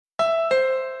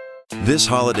This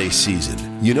holiday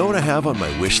season, you know what I have on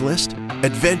my wish list?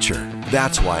 Adventure.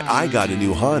 That's why I got a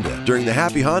new Honda during the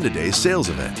Happy Honda Days sales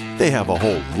event. They have a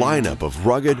whole lineup of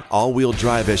rugged, all-wheel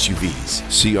drive SUVs,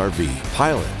 CR-V,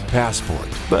 Pilot, Passport.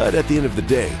 But at the end of the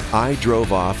day, I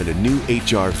drove off in a new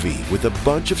HR-V with a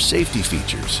bunch of safety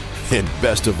features. And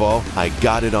best of all, I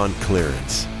got it on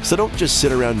clearance. So don't just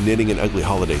sit around knitting an ugly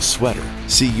holiday sweater.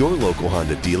 See your local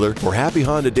Honda dealer for Happy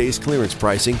Honda Days clearance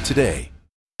pricing today.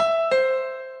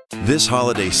 This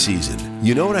holiday season,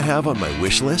 you know what I have on my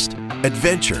wish list?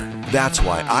 Adventure. That's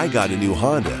why I got a new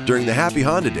Honda during the Happy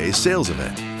Honda Days sales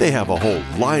event. They have a whole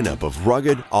lineup of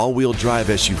rugged, all-wheel drive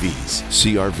SUVs,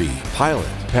 CR-V, Pilot,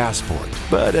 Passport.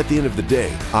 But at the end of the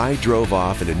day, I drove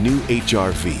off in a new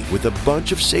HR-V with a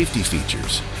bunch of safety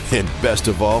features. And best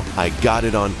of all, I got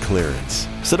it on clearance.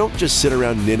 So don't just sit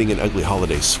around knitting an ugly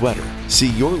holiday sweater. See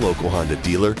your local Honda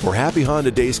dealer for Happy Honda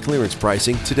Days clearance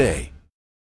pricing today.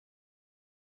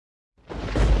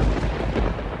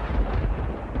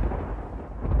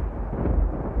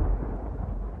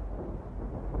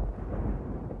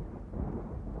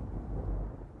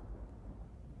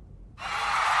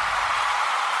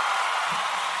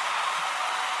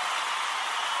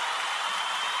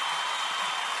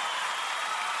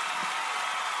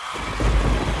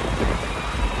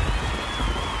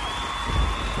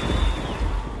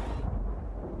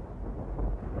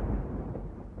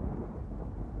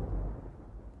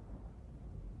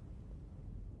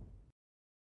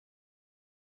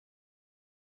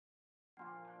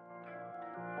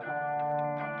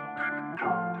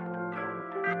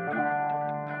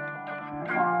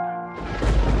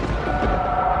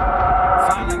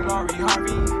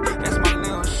 That's my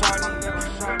little shawty.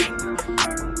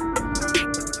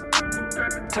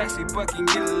 Classy bucket,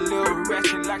 get a little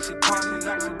ratchet like she party.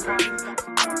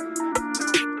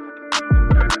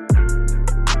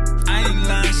 I ain't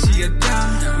lying, she a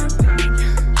dime.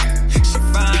 She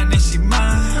fine and she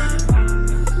mine.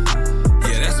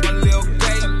 Yeah, that's my little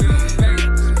baby.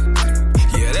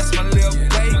 Yeah, that's my little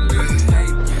baby.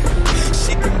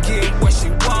 She can get what she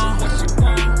want.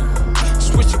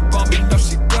 Switch up on me, no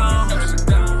she don't.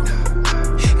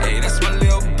 Hey, that's my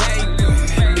little baby.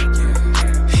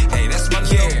 Hey, that's my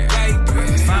little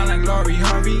baby. Fine like Lori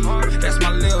Harvey. That's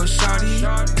my little shawty.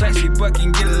 Classy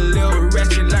bucket, get a little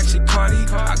ratchet like she Cardi.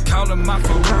 I call her my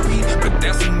Ferrari, but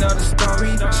that's another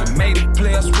story. She made a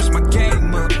player switch my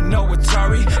game up. No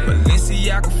Atari,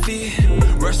 Balenciaga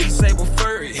fit. Russian sable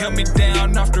furry. Held me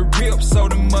down off the rip, so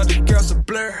the mother girls a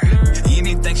blur.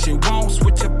 Anything she wants,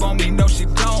 switch up on me, no she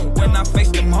don't. When I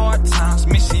face them hard times,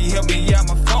 man, she help me out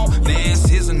my phone. Lance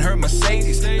his and her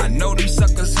Mercedes. I know them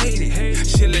suckers hate it.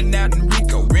 Chillin' out in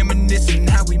Rico, reminiscing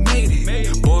how we made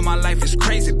it. Boy, my life is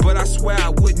crazy, but I swear I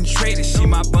wouldn't trade it. She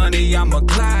my bunny, I'm a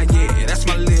Clyde, yeah, that's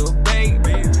my little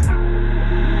baby.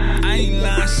 I ain't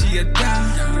lying, she a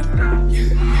dime. She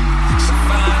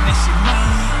fine and she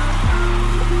mine.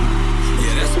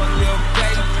 Yeah, that's my little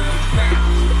baby.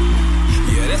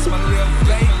 Yeah, that's my little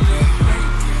baby.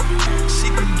 She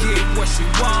can get what she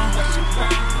want.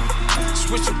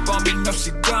 Switch up on me, no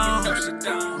she don't.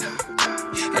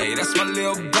 Hey, that's my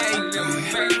little baby.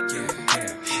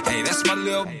 Hey, that's my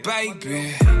little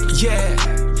baby. Yeah,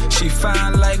 she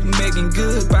fine like Megan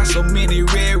Good. By so many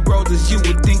red roses, you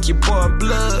would think your boy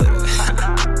blood.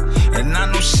 And I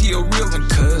know she a real one,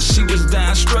 cause she was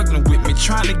down struggling with me,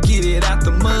 trying to get it out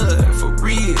the mud, for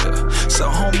real. So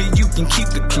homie, you can keep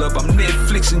the club. I'm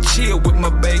Netflix and chill with my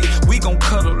baby. We gon'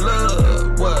 cuddle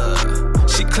up, what?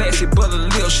 She classy but a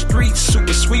little street,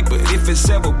 super sweet, but if it's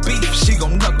ever beef, she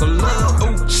gon' knuckle up.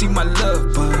 Ooh, she my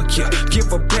love bug, yeah, give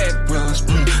her back rubs,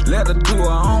 let her do her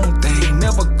own thing,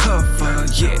 never cover,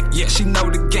 yeah, she know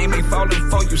the game ain't falling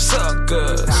for you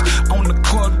suckers. On the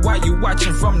court while you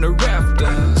watching from the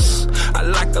rafters. I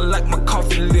like her like my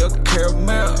coffee, little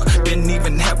caramel. Didn't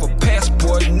even have a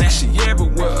passport, now she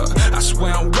everywhere. I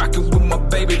swear I'm rocking with my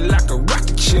baby like a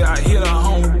rocket chair. I hit a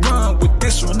home run with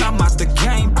this one, I'm out the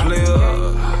game player.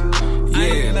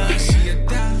 Yeah,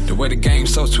 the way the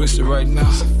game's so twisted right now.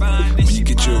 When you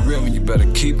get you a real one, you better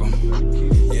keep them.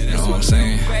 You know what I'm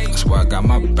saying? That's why I got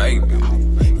my baby.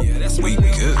 We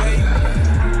good. I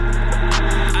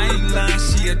ain't lying,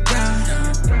 she a dime.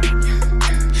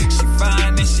 She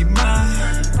fine and she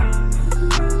mine.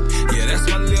 Yeah, that's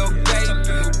my little baby.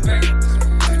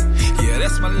 Yeah,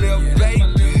 that's my little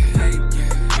baby.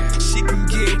 She can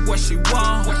get what she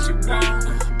want.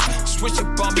 Switch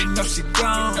up on me, no she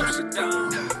don't.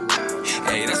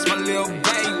 Hey, that's my little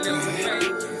baby.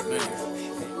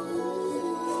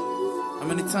 How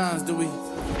many times do we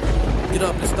get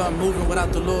up and start moving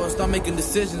without the Lord, start making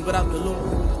decisions without the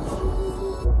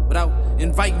Lord, without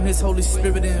inviting his Holy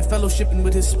Spirit in, fellowshipping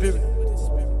with his spirit.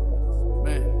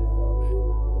 Man,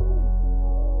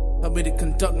 help me to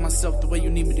conduct myself the way you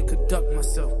need me to conduct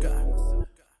myself, God.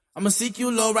 I'ma seek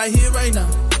you, Lord, right here, right now.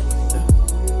 Yeah.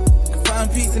 I can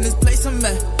find peace in this place I'm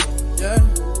at. Yeah.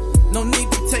 No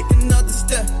need to take another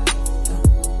step.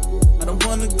 I don't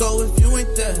wanna go if you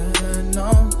ain't there,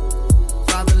 no.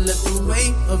 Father, let the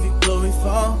weight of your glory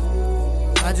fall.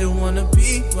 I just wanna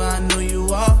be where I know you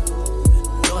are.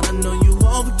 Lord, I know you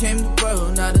overcame the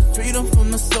world. Now there's freedom for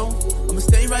my soul. I'ma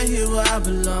stay right here where I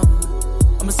belong.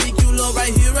 I'ma seek you, Lord,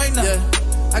 right here, right now. Yeah.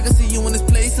 I can see you in this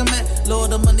place I'm at.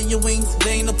 Lord, I'm under your wings.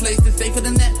 There ain't no place that's safer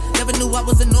than that. Never knew I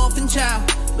was an orphan child,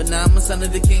 but now I'm a son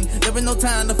of the king. There ain't no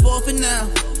time to forfeit now.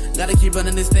 Gotta keep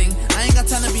running this thing. I ain't got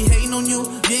time to be hating on you.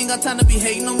 You ain't got time to be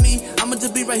hating on me. I'ma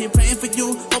just be right here praying for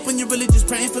you. Hoping you're really just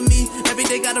praying for me. Every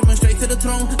day gotta run straight to the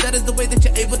throne. That is the way that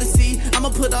you're able to see. I'ma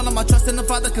put all of my trust in the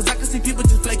Father, cause I can see people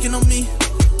just flaking on me.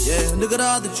 Yeah, look at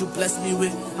all that you blessed me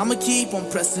with. I'ma keep on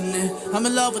pressing it. I'm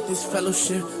in love with this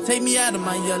fellowship. Take me out of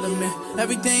my element.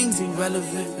 Everything's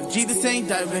irrelevant if Jesus ain't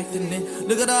directing it.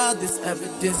 Look at all this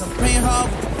evidence. I'm praying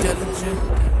hard with the diligence.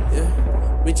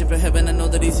 Yeah, reaching for heaven, I know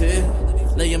that he's here.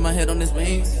 Laying my head on his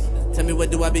wings. Tell me, where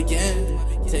do I begin?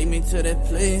 Take me to that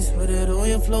place where that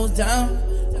oil flows down.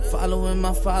 I'm following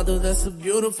my Father, that's a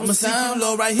beautiful sound. I'ma seek you,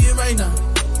 Lord, right here, right now.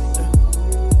 Yeah.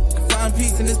 I find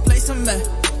peace in this place I'm at.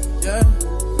 Yeah.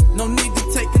 No need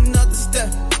to take another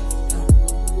step.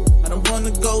 I don't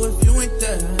wanna go if you ain't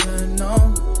there, no.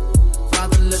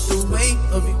 Father, let the weight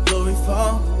of your glory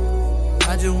fall.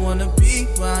 I just wanna be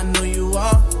where I know you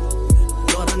are.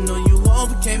 Lord, I know you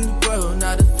overcame the world.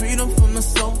 Now there's freedom for my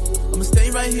soul. I'ma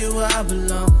stay right here where I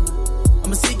belong.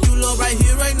 I'ma seek you, Lord, right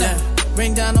here, right now.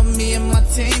 Rain down on me and my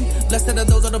team. Blessed are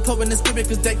those that are poor in the spirit,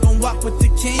 cause they gon' walk with the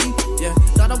king. Yeah,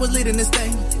 thought I was leading this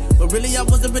thing, but really I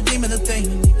wasn't redeeming the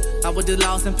thing. I was just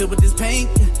lost and filled with this pain.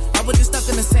 I was just stuck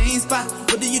in the same spot.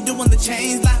 What do you do when the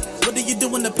chains lock? What do you do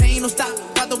when the pain don't stop?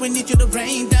 Father, we need you to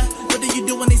rain down. What do you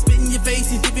do when they spit in your face?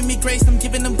 He's giving me grace, I'm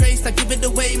giving them grace. I give it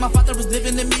away, my Father is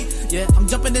living in me. Yeah, I'm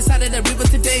jumping inside of that river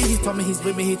today. He told me he's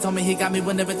with me, he told me he got me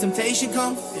whenever temptation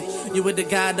comes. You were the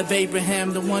God of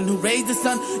Abraham, the one who raised the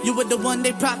sun. You were the one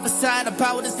they prophesied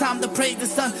about. It's time to praise the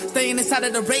sun. Staying inside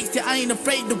of the race, yeah, I ain't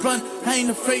afraid to run. I ain't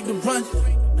afraid to run.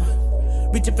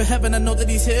 Reaching for heaven, I know that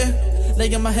he's here.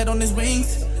 Laying my head on his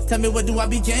wings. Tell me, where do I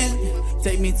begin?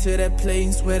 Take me to that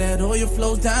place where that oil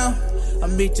flows down.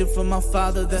 I'm reaching for my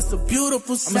Father, that's a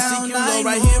beautiful sound. I'ma seek you, Lord,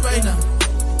 right here, right now.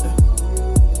 Yeah.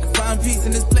 I can find peace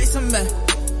in this place I'm at.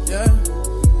 Yeah.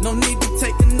 No need to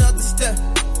take another step.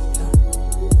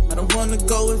 I don't wanna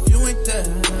go if you ain't there,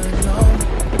 no.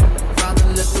 Father,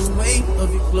 let the weight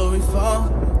of your glory fall.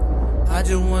 I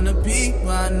just wanna be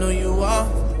where I know you are.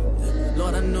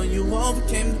 Lord, I know you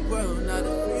overcame the world. Now the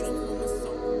freedom for my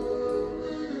soul.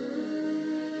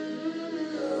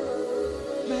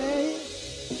 Man,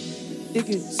 it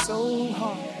gets so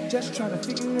hard. Just trying to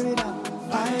figure it out.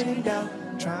 Fighting down.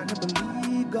 Trying to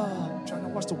believe God. Trying to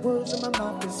watch the words in my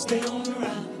mouth and stay on the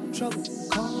route. Trouble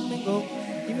come and go.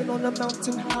 Even on the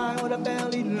mountain high or the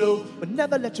valley low. But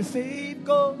never let your faith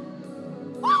go.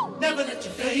 Woo! Never let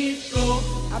your faith go.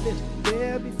 I've been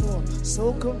there before.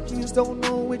 So confused, don't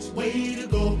know which way to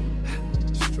go.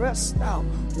 Stressed out,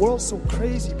 world so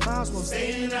crazy, might as well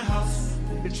stay in the house.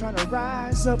 Been trying to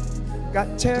rise up.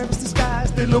 Got terrorists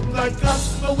disguised, they look like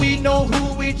us, but we know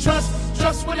who we trust.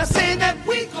 Trust when I say that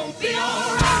we gon' be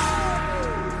alright.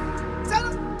 Tell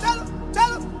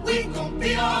them, we gon'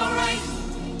 be alright.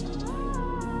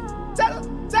 Tell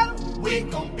them, we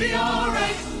gon' be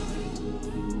alright.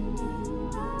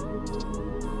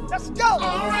 Let's go.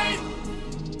 Alright.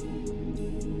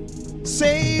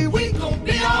 Say we gon'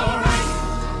 be alright.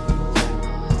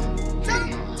 Tell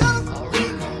them, we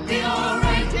gon' be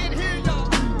alright. Can't hear y'all.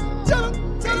 Tell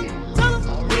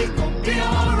them, we gon' be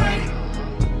alright.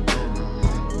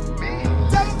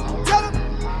 Tell them,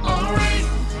 alright.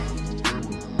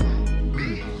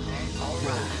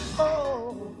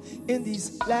 Oh, in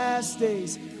these last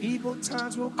days, evil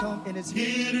times will come, and it's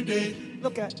here today.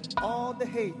 Look at all the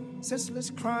hate, senseless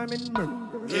crime and murder.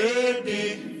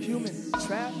 Human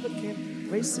trafficking,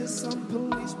 racism,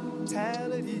 police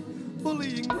brutality,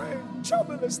 bullying, rain,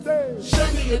 troublous days. Show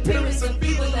me the appearance of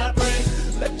evil, I pray.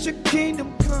 Let your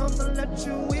kingdom come and let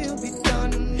your will be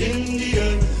done in the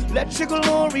earth. Let your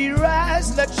glory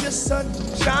rise, let your sun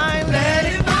shine. Let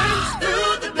it rise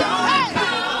through the dark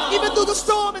cloud. Even through the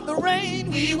storm and the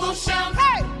rain, we will shout.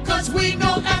 Hey, cause we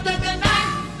know after the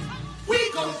night, we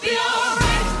gon' be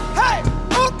alright. Hey,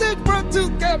 all things brought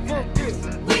together.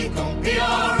 We gon' be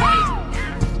alright.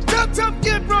 Tell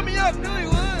get from me, I knew you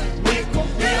would. We gon'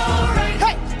 be alright.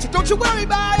 Hey, so don't Don't you worry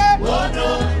about it. Oh,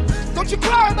 no. Don't you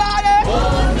cry about it.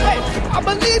 Oh, no. Hey, I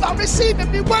believe I receive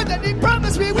every word that he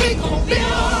promised me. We gon' be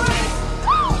alright.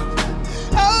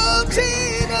 Oh,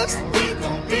 Jesus. We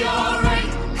gon' be alright.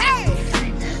 Hey,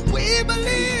 we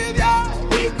believe ya.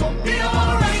 We gon' be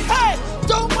alright. Hey,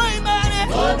 don't worry about it.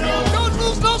 Oh, no. Don't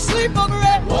lose no sleep over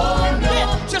it. Oh, no.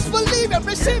 Yeah, just believe and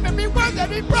receive every word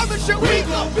that he promised you. We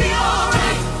gon' be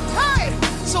alright. Hey,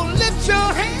 so lift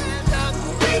your hands up.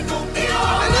 We gon' be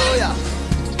alright. Hallelujah.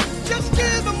 Just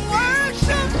give him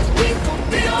worship. We gon'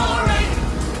 be alright.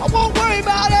 I won't worry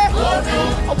about it. Oh,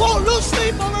 no. I won't lose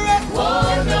sleep over it.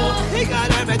 Oh, no. He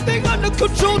got everything under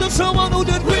control. To someone who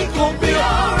did. We gon' be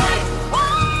alright.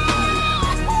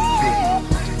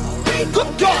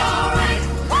 Good God.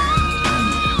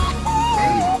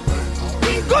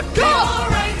 Good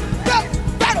God. That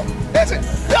battle isn't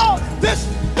yours. This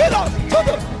belongs to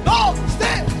the Lord.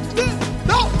 Stand still.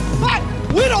 Don't fight.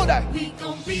 We know that. We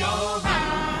gon' be alright.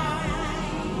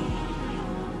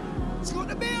 It's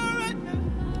gonna be alright now.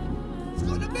 It's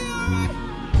gonna be alright.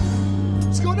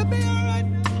 It's gonna be alright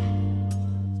now.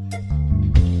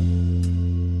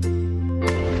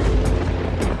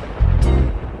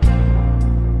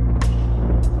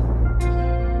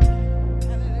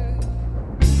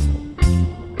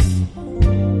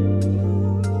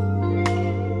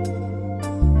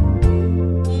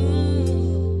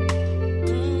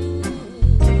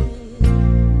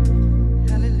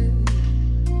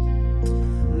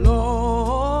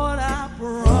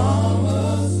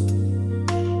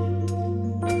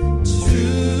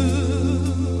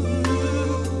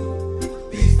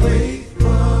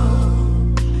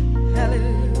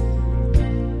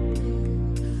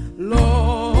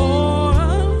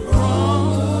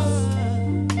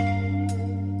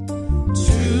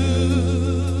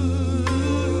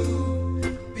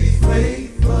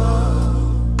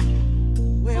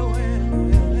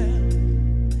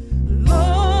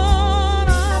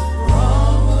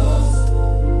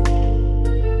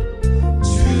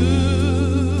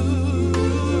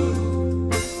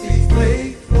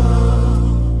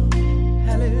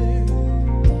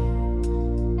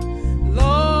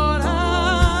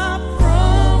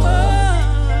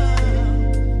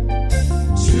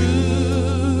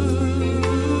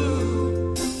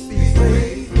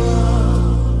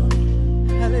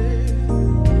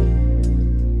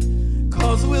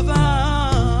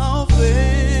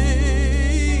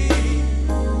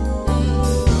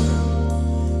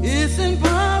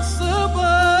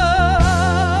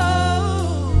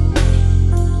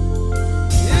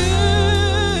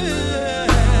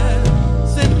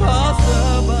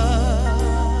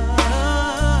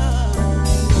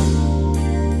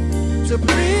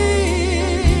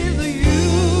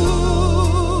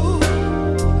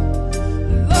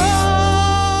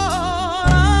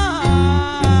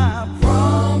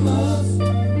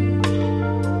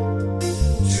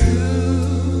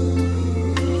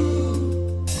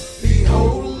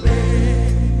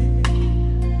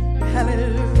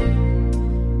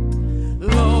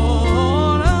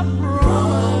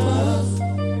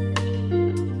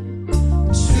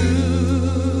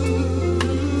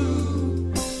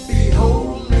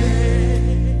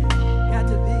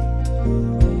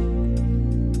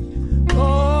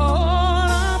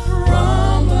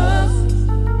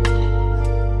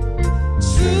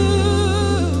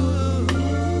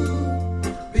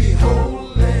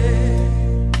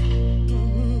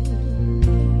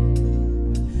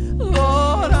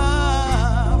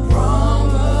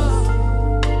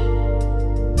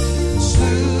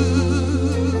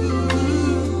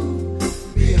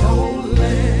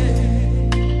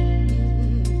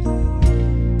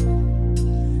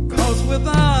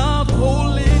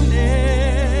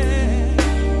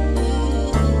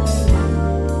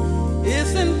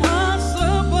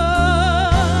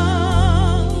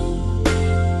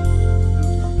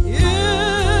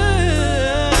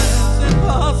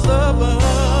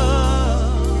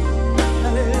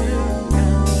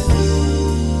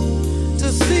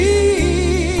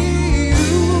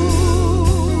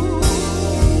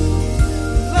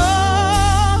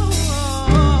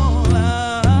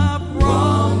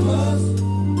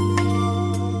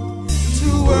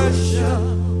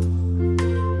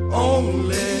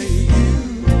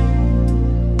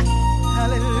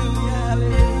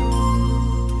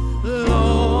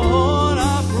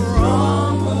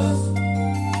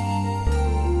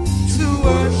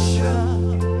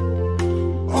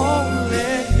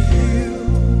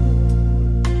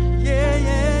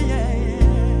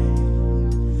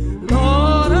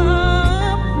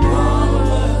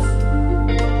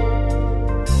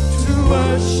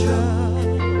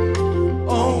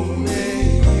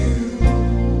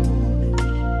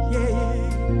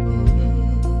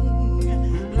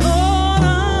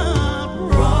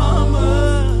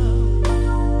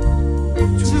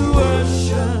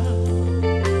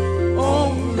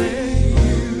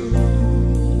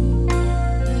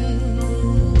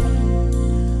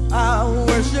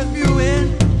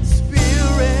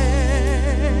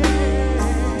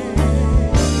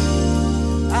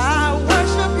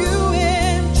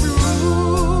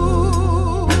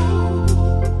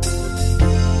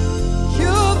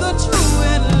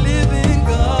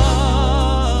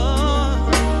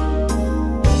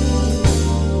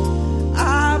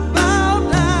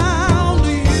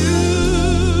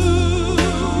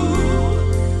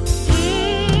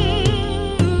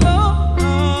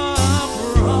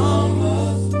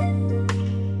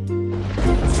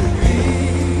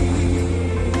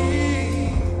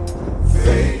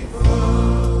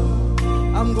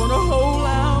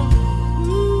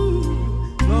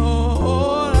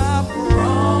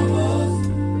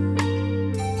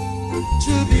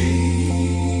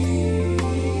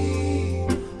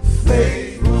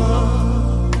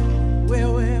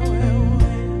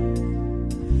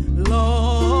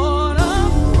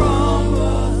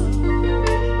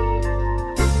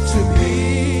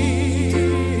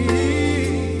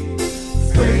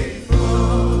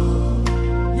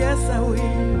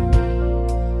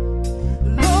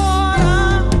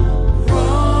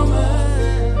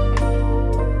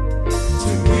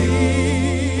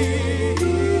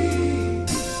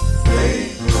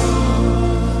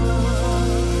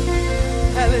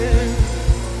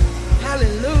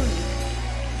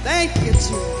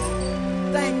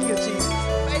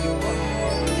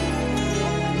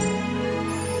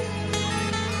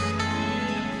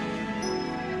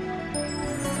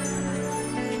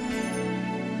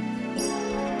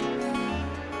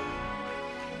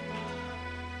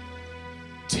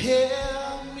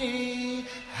 Tell me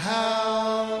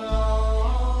how long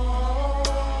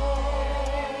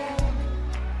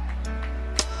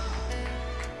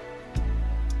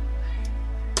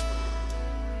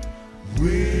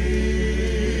will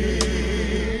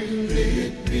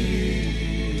it be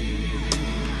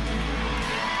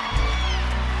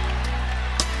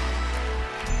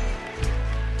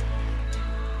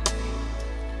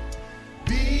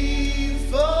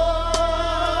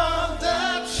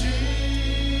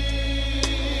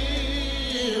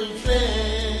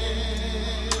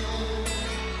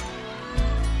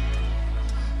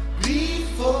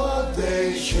before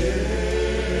they shall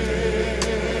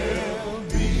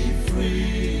be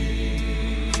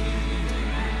free?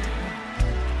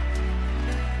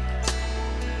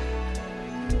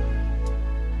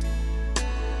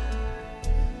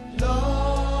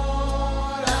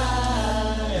 Lord, I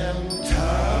am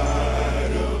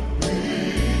tired of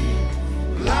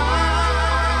being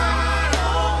lied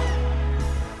on,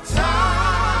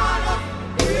 tired of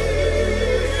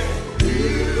being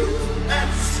used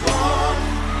and scorned.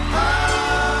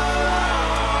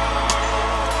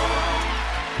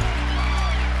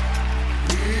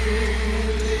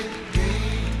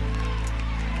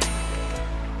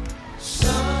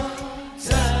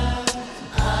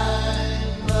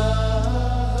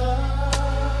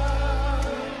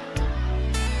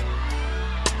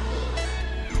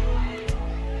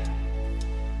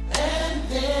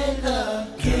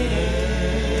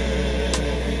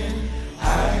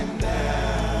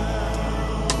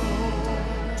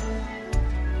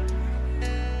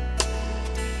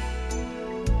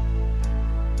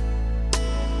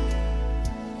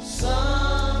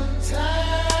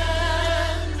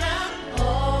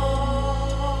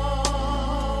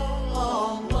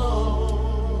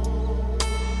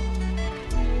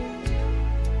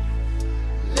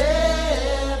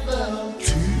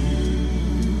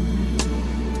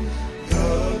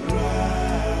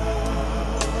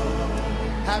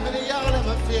 How many of y'all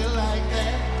ever feel like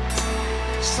that?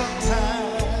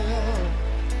 Sometimes,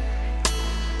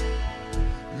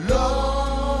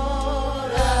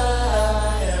 Lord, I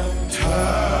am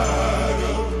tired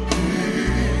of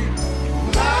being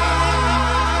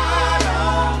lied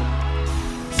on,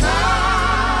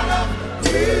 tired of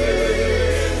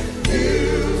being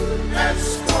used and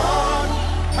scorned.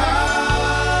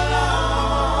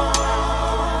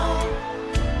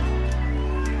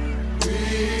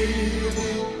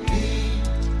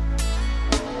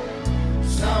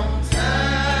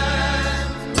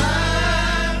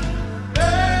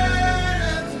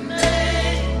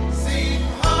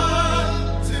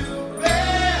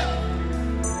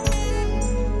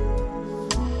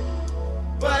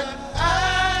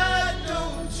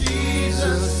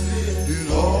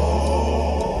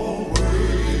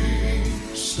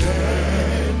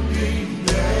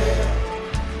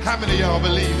 How many of y'all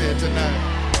believe that tonight?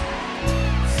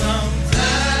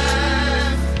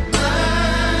 Sometimes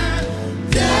my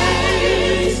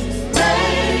days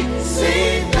may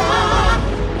seem dark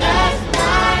as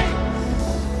night,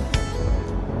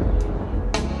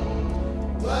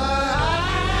 but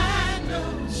I know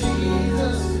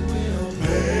Jesus will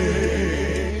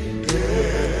make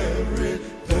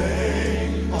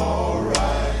everything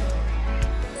alright.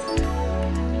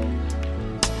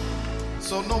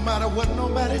 So no matter what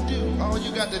nobody do, all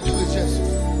you got to do is just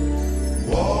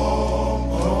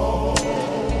walk on,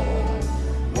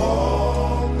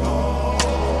 walk on,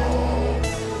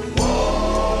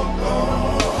 walk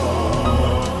on.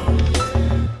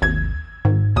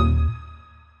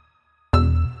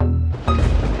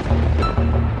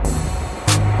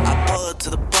 I pull up to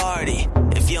the party.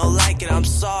 If you don't like it, I'm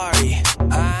sorry.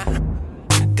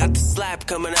 Got the slap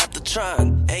coming out the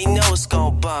trunk. Ain't know it's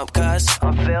gon' bump, cuz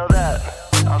I'm filled up.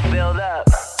 I'm filled up.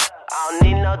 I don't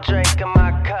need no drink in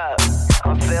my cup.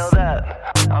 I'm filled up.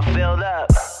 I'm filled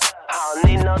up.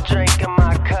 no drink in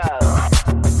my cup.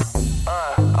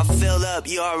 I'm filled up,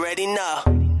 you already know.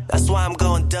 That's why I'm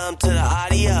going dumb to the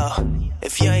audio.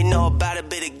 If you ain't know about it,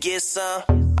 better get some.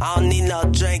 I don't need no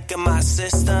drink in my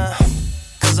system,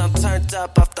 cause I'm turned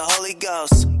up off the Holy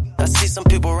Ghost. I see some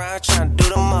people around trying to do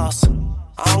the most.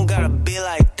 I don't gotta be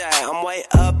like that. I'm way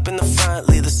up in the front,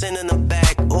 leave the sin in the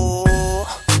back. Ooh,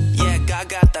 yeah, God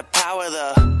got that power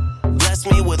though. Bless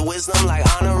me with wisdom like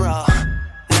honor roll.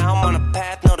 Now I'm on a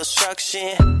path, no destruction,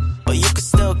 but you can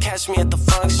still catch me at the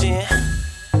function,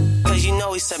 cause you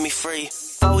know he set me free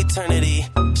for eternity.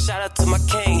 Shout out to my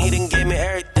king, he done gave me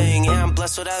everything. Yeah, I'm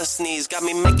blessed without a sneeze. Got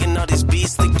me making all these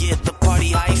beats to get the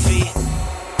party hyphy.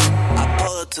 I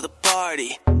pull up to the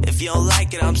party. If you don't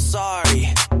like it, I'm sorry.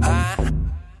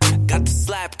 Got the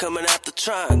slap coming out the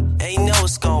trunk. Ain't know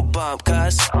it's gon' bump,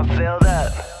 cause I'm filled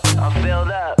up. I'm filled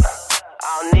up.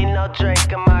 I don't need no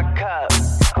drink in my cup.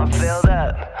 I'm filled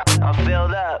up. I'm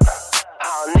filled up.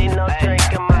 I don't need no drink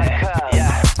in my cup.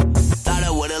 Yeah. Thought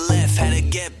I would've left, had to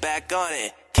get back on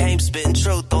it. Came spitting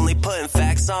truth, only putting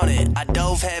facts on it. I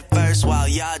dove head first while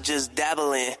y'all just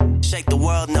dabbling. Shake the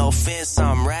world, no offense,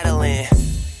 I'm rattling.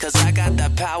 Cause I got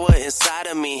that power inside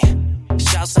of me.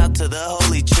 Shouts out to the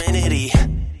Holy Trinity.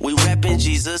 We reppin'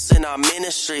 Jesus in our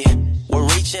ministry. We're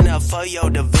reaching up for your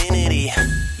divinity.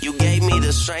 You gave me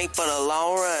the strength for the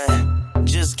long run.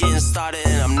 Just getting started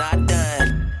and I'm not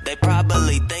done. They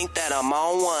probably think that I'm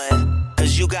on one,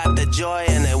 cause you got the joy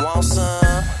and they want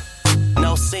some.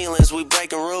 No ceilings, we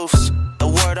breaking roofs. The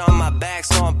word on my back,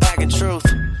 so I'm packing truth.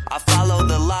 I follow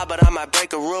the law, but I might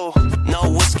break a rule.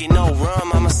 No whiskey, no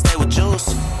rum, I'ma stay with juice.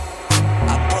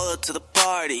 I pull up to the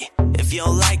party. If you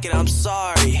don't like it, I'm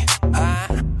sorry.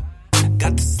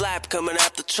 Got the slap coming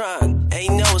out the trunk.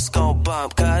 Ain't know it's gon'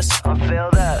 bump, cause I'm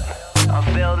filled up. I'm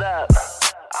filled up.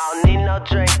 I don't need no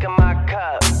drink in my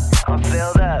cup. I'm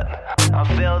filled up. I'm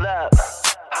filled up.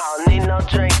 I don't need no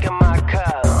drink in my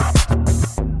cup.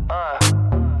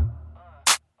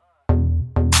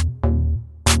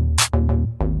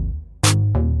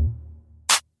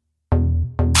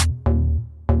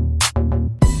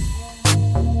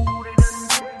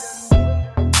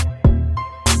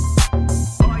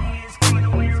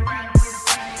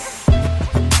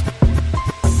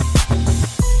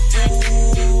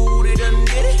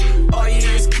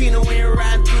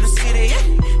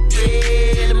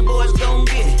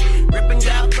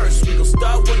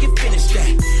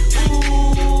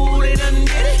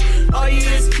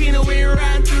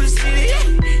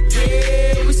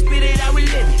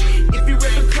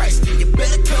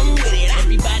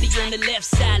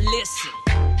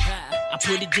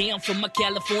 Put it down for my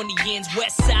Californians.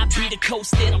 West side be the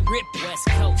coast that I'm ripping. West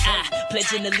Coast.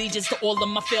 Pledging allegiance to all of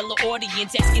my fellow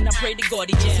audience. Asking, I pray to God,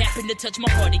 he just happened to touch my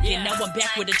heart again. Now I'm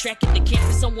back with a track at the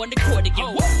campus on one accord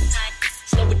again.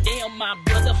 Slow it down, my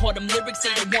brother. All them lyrics,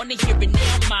 they don't wanna hear it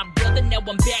now, my brother. Now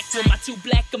I'm back with my two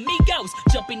black amigos.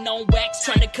 Jumping on wax,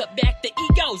 trying to cut back the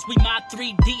egos. We my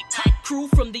 3 deep crew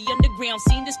from the underground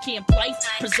scene. This camp life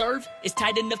preserved. It's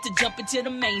tight enough to jump into the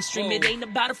mainstream. It ain't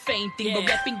about a fame thing, but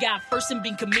repping God first and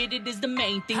being committed is the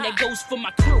main thing. That goes for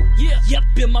my crew. Yep,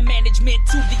 and my management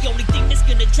too. The only thing that's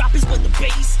gonna drop is when the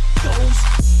bass goes.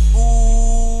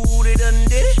 Ooh, they done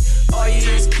did it. All you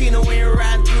hear is Keno when you're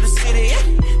riding through the city.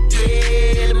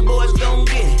 Yeah, them boys gon'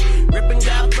 get it. Ripping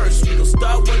God first, we gon'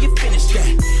 start where you finish that.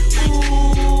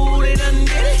 Ooh, they done did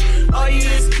it. All you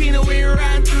hear is Keno when you're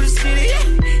riding through the city.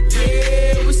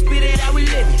 Yeah, we spit it how we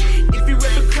live it. If you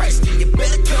reppin' Christ, then you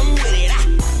better come with it.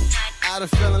 I done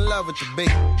fell in love with the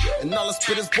beat, and all I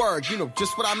spit is word, you know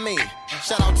just what I mean.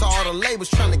 Shout out to all the labels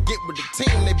trying to get with the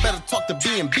team. They better talk to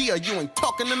B&B or you ain't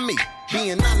talking to me.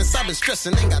 Being honest, I've been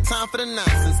stressing, ain't got time for the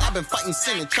nonsense. I've been fighting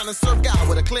sin and trying to serve God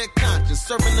with a clear conscience.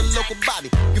 Serving the local body,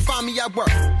 you find me at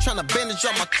work, trying to bandage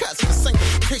all my cuts. The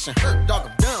sanctification hurt, dog,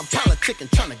 I'm done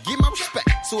politicking, trying to give my respect.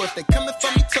 So if they coming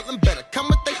for me, tell them better come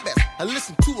with their best. I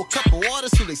listened to a couple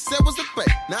artists who they said was a threat.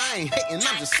 Now I ain't hating,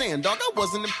 I'm just saying, dog, I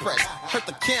wasn't impressed. Heard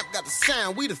the camp got the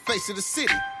sound, we the face of the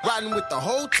city. Riding with the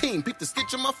whole team, peep the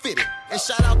stitch on my fitted. And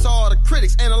shout out to all the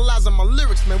critics analyzing my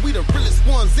lyrics, man, we the realest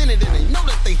ones in it, and they know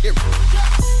that they hear it.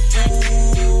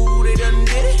 Ooh, they done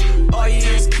did it. All you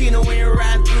hear is Keno when you're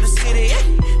riding through the city.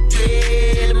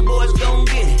 Yeah, them boys gon'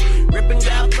 get it. Ripping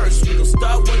God first, we gon'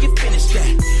 start where you finish that.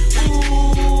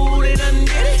 Ooh, they done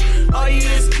did it. All you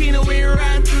hear is Keno when you're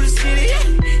riding through the city.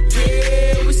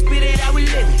 Yeah, we spit it how we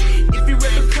live it. If you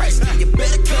reppin' Christ, then you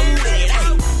better come with it.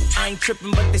 I ain't trippin',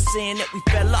 but but they saying that we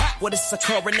fell off. Well, it's a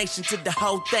coronation to the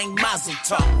whole thing, Mazel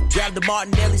Tov. Grab the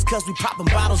Martinellis, cause we popping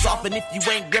bottles off. And if you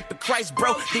ain't reppin' Christ,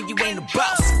 bro, then you ain't a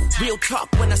boss. Real talk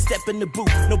when I step in the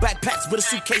booth. No backpacks with a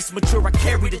suitcase, mature, I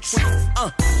carry the truth.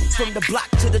 From the block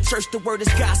to the church, the word is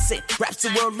God sent. Rap's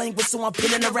the world language, so I'm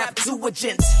pinning a rap to a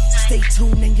gent. Stay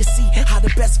tuned and you see how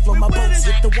the best flow. My boats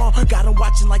hit the wall, got 'em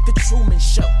watching like the Truman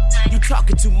Show. You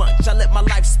talking too much, I let my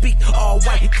life speak. All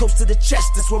white, close to the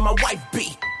chest, that's where my wife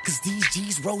be. Cause these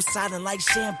G's roll silent like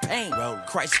champagne.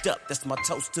 Christ up, that's my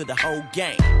toast to the whole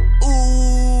gang.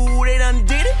 Ooh, they done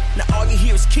did it. Now all you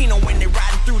hear is Keno when they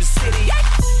riding through the city.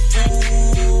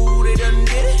 Ooh, they done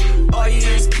did it. All you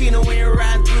hear is Keno when you're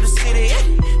riding through the city.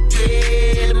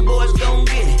 Yeah, them boys gon'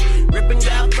 get it. Ripping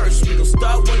down first, we gon'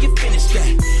 start when you finish that.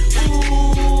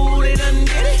 Ooh, they done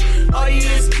did it. All you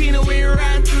hear is Keno when you're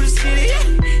riding through the city.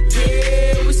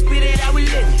 Yeah, we spit it how we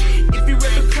live it. If you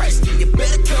reppin' Christ, then you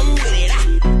better come with it.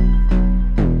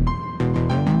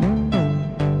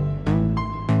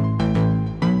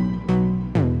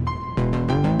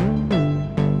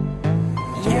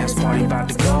 Party about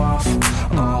to go off,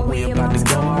 we about to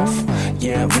go off.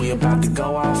 Yeah, we about to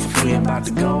go off, we about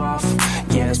to go off.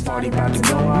 Yeah, it's party about to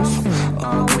go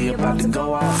off, we about to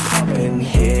go off. Up in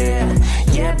here,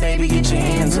 yeah, baby, get your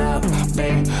hands up.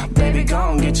 Baby, go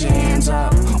on, get your hands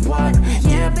up. What?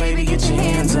 Yeah, baby, get your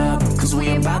hands up. Cause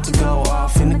we about to go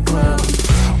off in the club.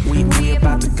 We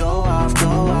about to go off, go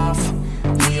off.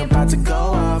 We about to go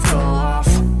off, go off.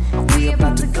 We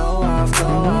about to go off, go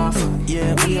off.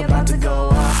 Yeah, we about to go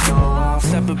off, go off.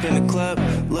 Step up in the club,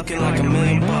 looking like $1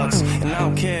 million. And I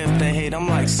don't care if they hate, I'm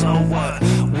like, so what?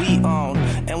 We on,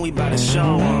 and we about to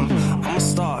show them. I'm a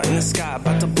star in the sky,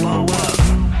 about to blow up.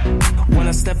 When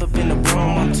I step up in the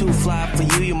room, I'm too fly for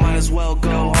you, you might as well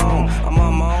go home. I'm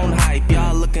on my own hype,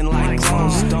 y'all looking like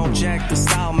clones. Don't jack the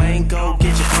style, man, go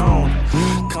get your own.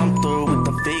 Come through with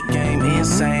the big game,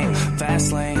 insane.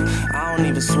 Fast lane, I don't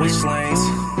even switch lanes.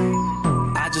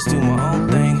 I just do my own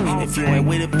thing. If you ain't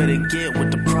with it, better get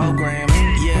with the program.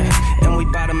 Yeah, and we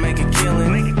bout to make a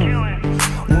killing.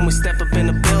 When we step up in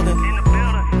the building,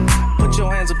 put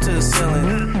your hands up to the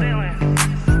ceiling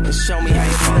and show me how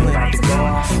you feeling. We about to go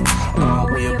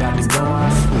off, we about to go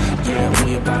off. Yeah,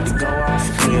 we about to go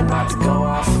off, we about to go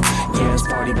off. Yeah, it's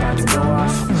party about to go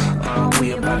off,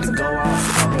 we about to go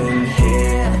off. Up in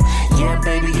here, yeah,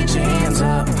 baby, get your hands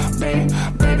up.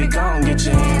 Baby, go on, get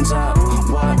your hands up.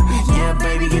 What? Yeah,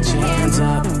 baby, get your hands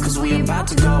up. Cause we about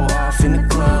to go off in the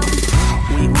club.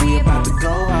 We about to go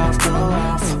off, go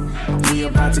off. We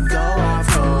about to go off,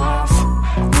 go off.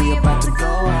 We about to go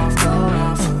off, go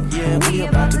off. Yeah, we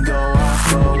about to go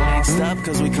off, go off. Next up,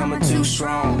 cause we coming too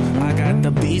strong. I got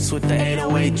the beats with the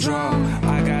 808 drum.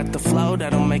 I got the flow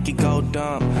that'll make you go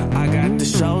dumb. I got the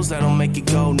shows that'll make you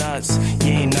go nuts.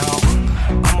 You know,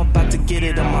 I'm about to get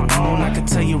it on my own. I can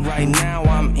tell you right now,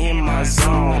 I'm in my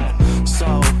zone.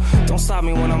 So, don't stop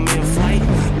me when I'm in flight.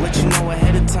 Let you know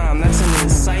ahead of time, that's an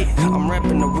insight. I'm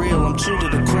repping the real, I'm true to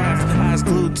the craft. Eyes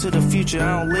glued to the future,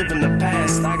 I don't live in the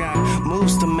past. I got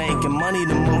moves to make and money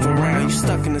to move around. You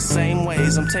stuck in the same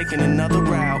ways, I'm taking another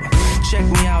route. Check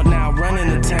me out now, running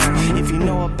the town. If you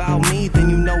know about me, then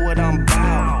you know what I'm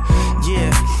about.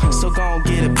 Yeah, so gon'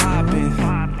 get it poppin'.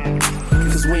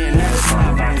 Cause we in that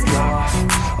spot, about to go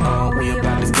off. We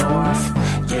about to go off.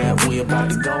 Yeah, we about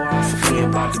to go off. We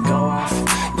about to go off.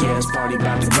 Yeah, it's party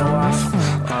about to go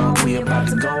off. We about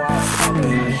to go off. Up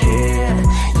in here.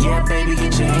 Yeah, baby,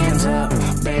 get your hands up.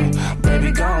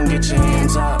 Baby, go on, get your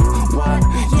hands up. What?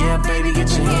 Yeah, baby, get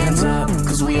your hands up.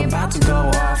 Cause we about to go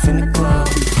off in the club.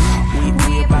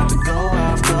 We about to go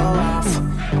off, go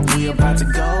off. We about to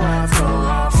go off, go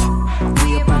off.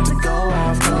 We about to go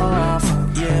off, go off.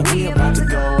 Yeah, we about to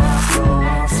go off, go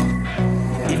off.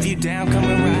 If you down, come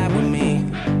and ride with me.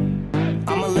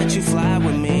 I'ma let you fly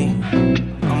with me.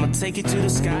 I'ma take you to the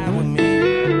sky with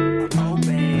me. Oh,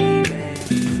 baby.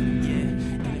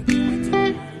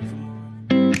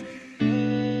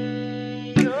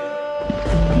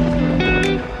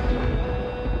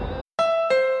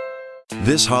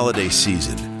 This holiday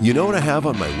season, you know what I have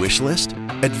on my wish list?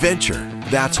 Adventure.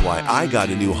 That's why I got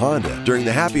a new Honda during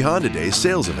the Happy Honda Days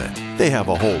sales event. They have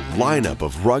a whole lineup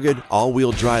of rugged,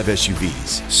 all-wheel drive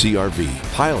SUVs, CR-V,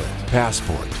 Pilot,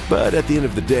 Passport. But at the end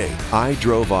of the day, I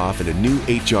drove off in a new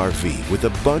HR-V with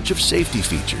a bunch of safety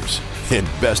features. And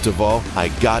best of all, I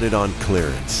got it on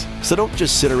clearance. So don't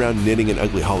just sit around knitting an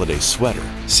ugly holiday sweater.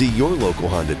 See your local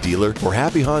Honda dealer for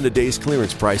Happy Honda Days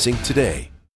clearance pricing today.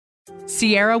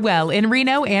 Sierra Well in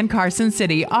Reno and Carson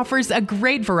City offers a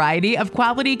great variety of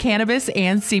quality cannabis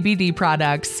and CBD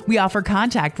products. We offer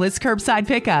contactless curbside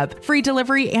pickup, free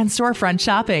delivery, and storefront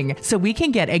shopping, so we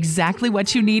can get exactly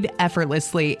what you need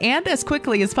effortlessly and as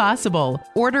quickly as possible.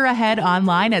 Order ahead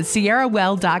online at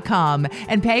sierrawell.com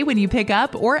and pay when you pick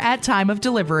up or at time of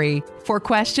delivery. For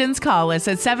questions, call us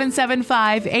at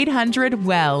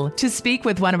 775-800-WELL to speak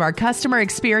with one of our customer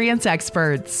experience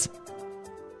experts.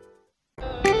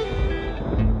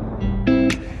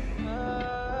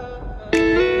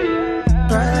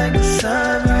 Bright like the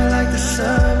sun, bright like the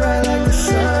sun, bright like the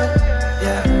sun,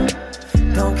 yeah.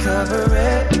 Don't cover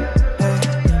it, hey.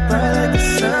 Bright like the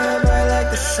sun, bright like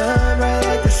the sun, bright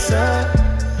like the sun,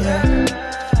 yeah.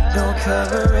 Don't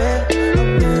cover it.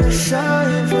 I'm gonna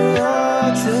shine for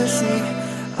all to see.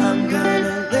 I'm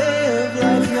gonna live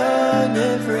life young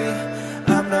and free.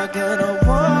 I'm not gonna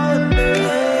wander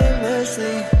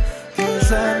aimlessly,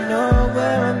 'cause I know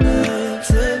where I'm meant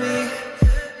to be.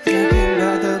 Thinking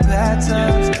about the bad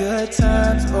times, good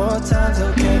times, all times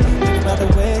okay. Thinking about the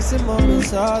wasted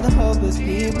moments, all the hopeless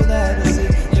people that I see.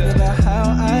 Thinking about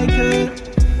how I could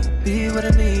be what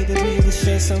I need to be, to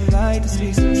shed some light, to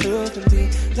speak some truth, and be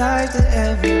light to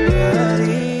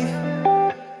everybody.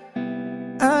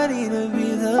 I need to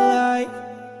be the light.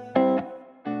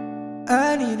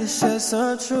 I need to shed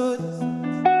some truth.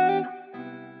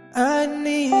 I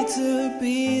need to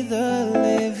be the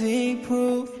living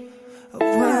proof of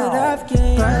what I've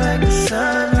gained. Bright like the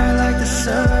sun, bright like the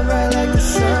sun, bright like the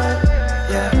sun,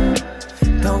 yeah.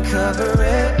 Don't cover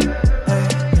it, hey.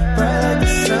 Bright like the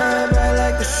sun, bright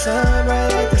like the sun,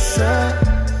 bright like the sun,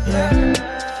 yeah.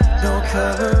 Don't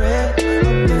cover it.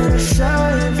 I'm gonna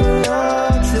shine for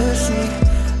all to see.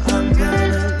 I'm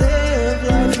gonna live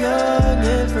life young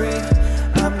and free.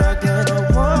 I'm not gonna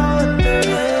wander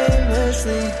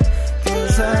aimlessly,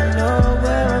 'cause I know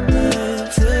where I'm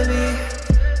meant to be.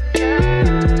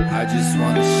 I just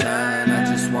wanna shine, I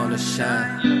just wanna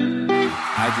shine.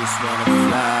 I just wanna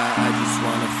fly, I just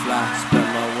wanna fly. Spread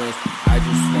my wings, I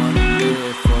just wanna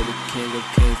live for the King of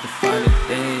Kings. The finer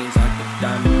things, like the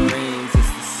diamond rings,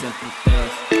 it's the simple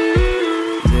things.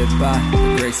 Live by the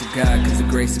grace of God, 'cause the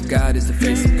grace of God is the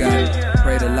face of God.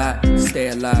 Prayed a lot, stay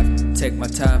alive, take my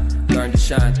time, learn to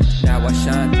shine. Now I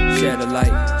shine, share the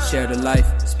light, share the life.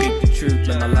 Speak the truth,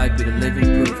 let my life be the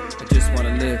living proof. I just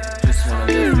wanna live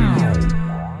for you.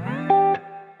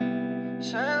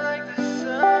 Shine like the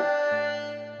sun,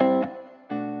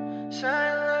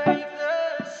 shine like the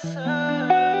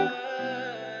sun.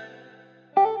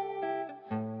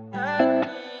 I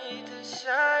need to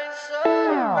shine so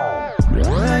bright.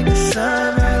 Bright like the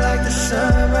sun, bright like the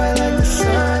sun, bright like the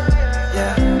sun,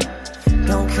 yeah.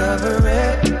 Don't cover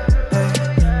it, hey.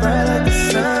 Bright like the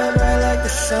sun, bright like the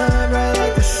sun, bright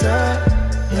like the sun,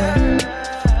 yeah.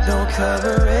 Don't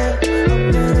cover it.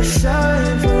 I'm gonna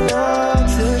shine for all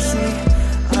to see.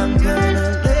 I'm gonna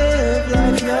live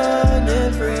life young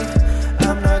and free.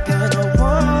 I'm not gonna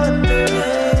wander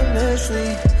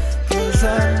aimlessly, 'cause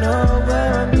I know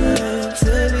where I'm meant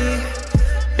to be.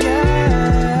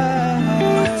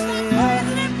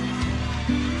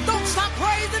 Don't stop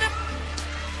praising him,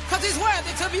 'cause he's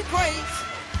worthy to be praised.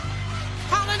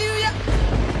 Hallelujah.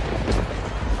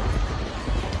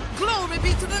 Glory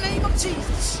be to the name of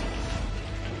Jesus.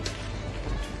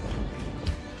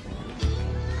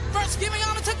 First, giving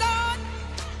honor to God,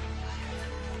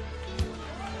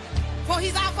 for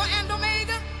he's Alpha and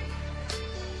Omega,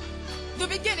 the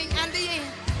beginning and the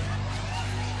end.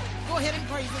 Go ahead and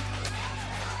praise him.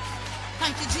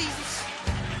 Thank you, Jesus.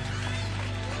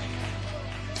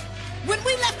 When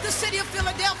we left the city of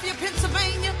Philadelphia,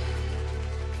 Pennsylvania,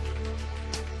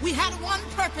 we had one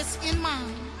purpose in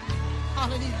mind.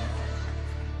 Hallelujah.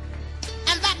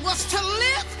 And that was to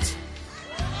lift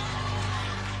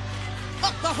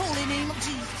up the holy name of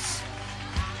Jesus,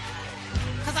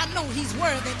 'cause I know he's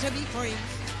worthy to be praised.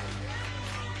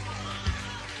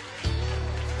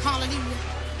 Hallelujah.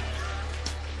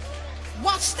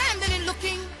 While standing and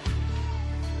looking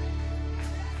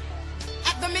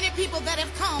at the many people that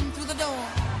have come through the door,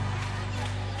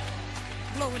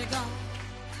 glory to God,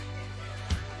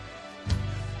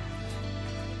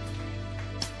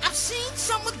 I've seen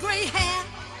some with gray hair,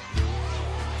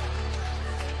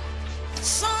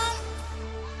 some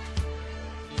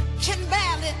can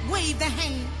barely wave their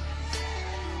hand,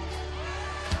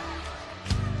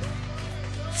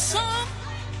 some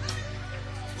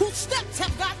whose steps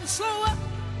have gotten slower,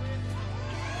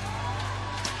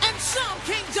 and some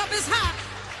can't jump as high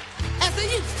as they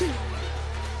used to.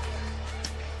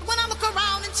 When I look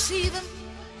around and see them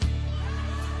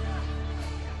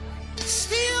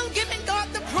still giving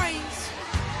God the praise,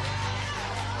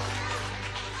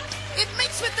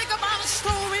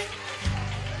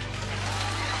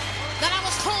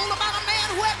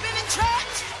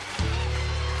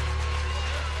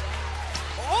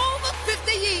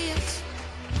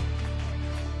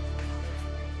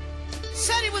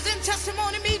 was in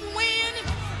testimony meeting when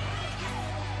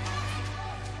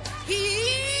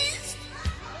he's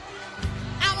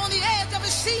out on the edge of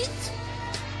his seat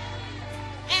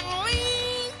and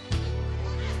leaned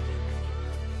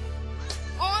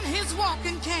on his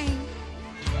walking cane.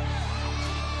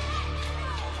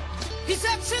 He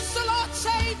said, since the Lord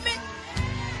saved me,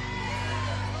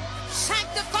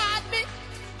 sanctified me,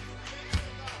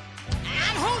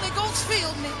 and Holy Ghost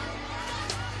filled me,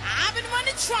 I've been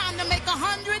running trying to make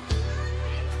 100.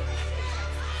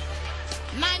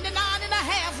 99 and a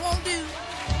half won't do.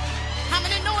 How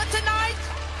many know it tonight?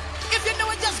 If you know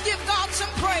it, just give God some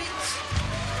praise.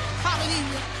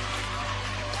 Hallelujah.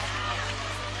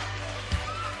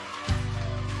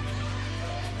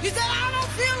 He said, I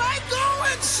don't feel like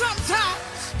going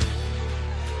sometimes.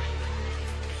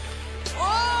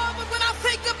 Oh, but when I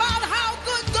think about how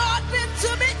good God been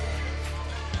to me,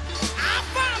 I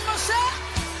find myself,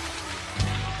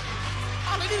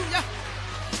 hallelujah,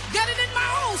 getting in my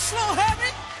own slow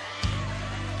habit.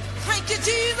 Thank you,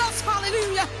 Jesus,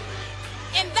 hallelujah.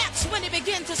 And that's when he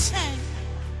began to sing.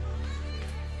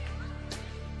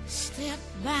 Step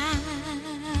by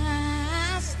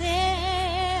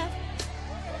step,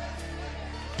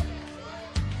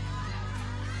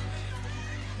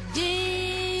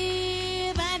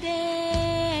 day by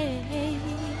day,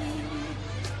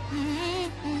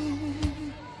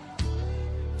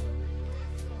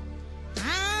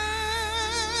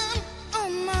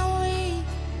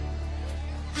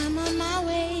 I'm on my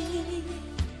way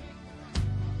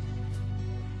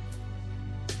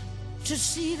to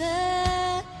see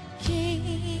the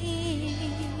King.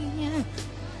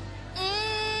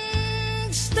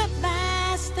 Step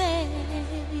by step,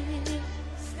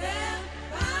 step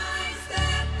by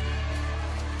step.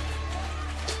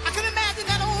 I can imagine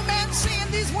that old man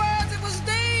saying these words. It was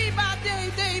day by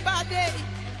day, day by day,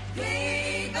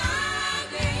 day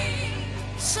by day.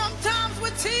 Sometimes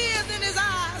with tears in his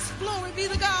eyes. Glory be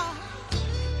to God.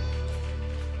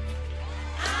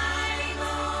 I'm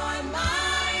on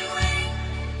my way.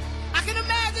 I can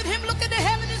imagine him looking to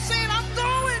heaven and saying, I'm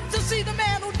going to see the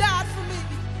man who died for me.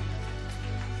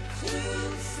 To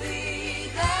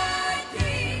see the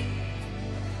King.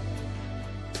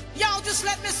 Y'all just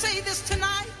let me say this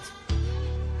tonight.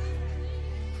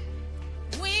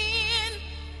 When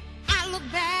I look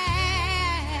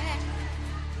back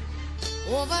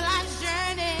over life's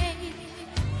journey,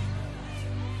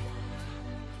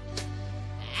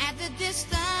 at the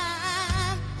distance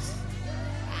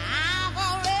I've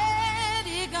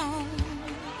already gone,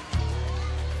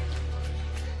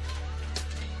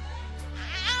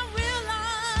 I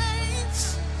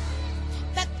realize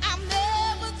that I'm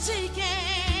never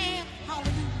taken,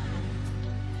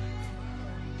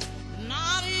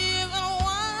 not even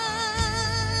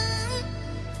one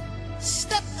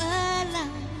step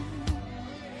alone.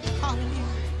 Hallelujah.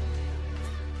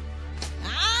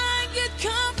 I get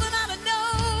comfort out of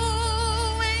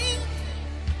knowing,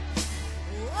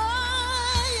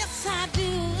 oh yes I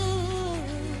do,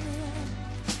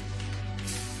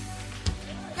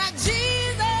 that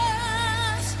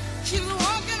Jesus keeps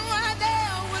walking right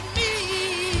there with me.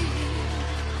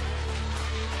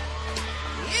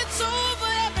 It's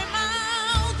over every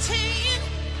mountain,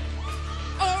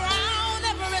 around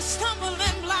every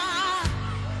stumbling block,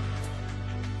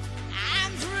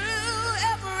 and through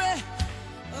every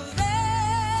valley.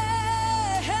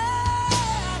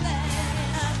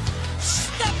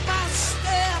 Step by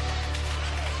step,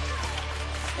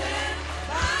 step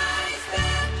by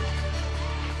step.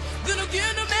 Then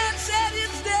again the man said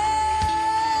it's day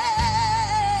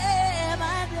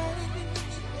by day,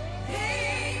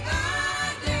 day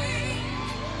by day.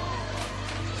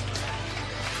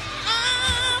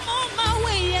 I'm on my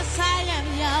way, yes I am,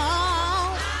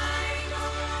 y'all. I'm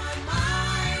on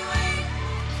my way.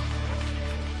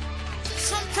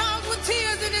 Sometimes with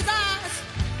tears in his eyes,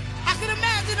 I can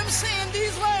imagine him saying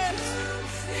these words.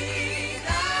 See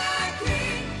the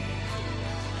King.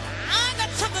 I got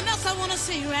something else I want to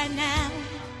say right now.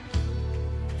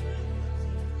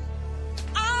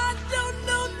 I don't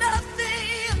know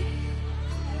nothing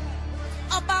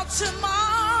about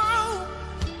tomorrow.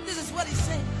 This is what he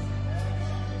said.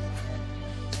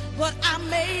 But I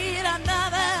made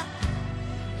another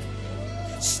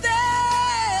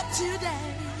step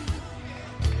today.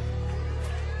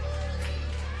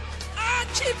 I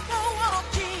keep on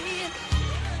walking.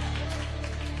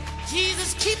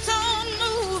 Jesus keeps on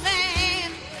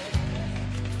moving.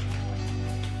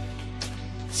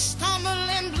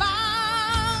 Stumbling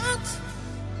blocks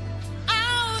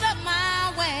out of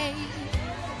my way.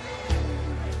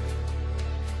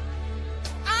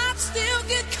 I still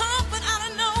get comfort out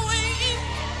of knowing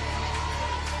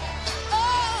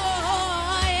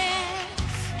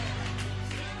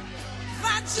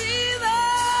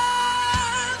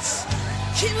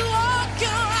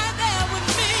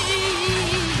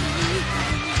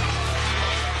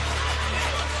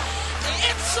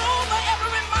over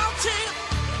every mountain,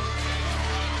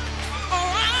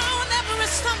 around every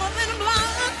stumbling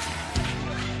block,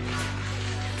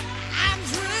 and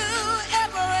through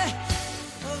every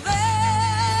valley,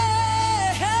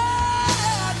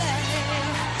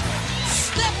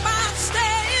 step by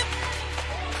step.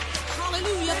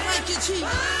 Hallelujah, thank you, Jesus.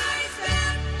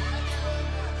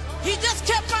 He just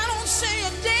kept right on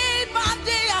saying, day by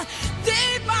day,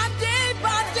 day by day,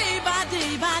 by day, by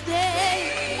day, by day.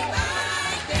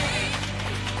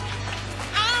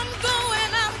 I'm going,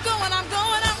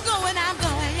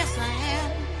 yes I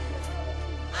am.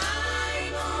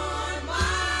 I'm on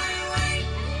my way.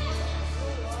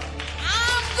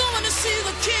 I'm going to see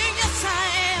the King, yes I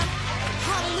am.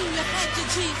 Hallelujah, thank you,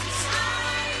 Jesus.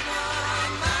 I'm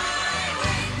on my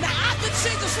way. Now I can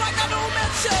sing just like that old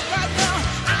man said right now.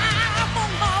 I'm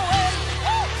on my way.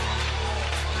 Woo!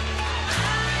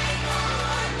 I'm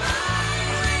on my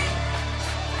way.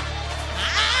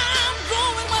 I'm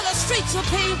going where the streets are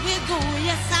paved with gold,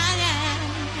 yes I am.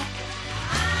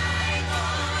 I'm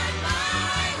on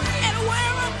my way. And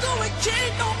where I'm going,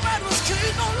 can't no murderers,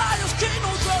 can't no liars, can't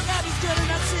no drug addicts get in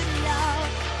that city, y'all.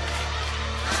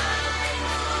 I'm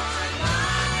on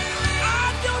my way.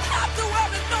 I don't have to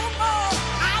worry no more.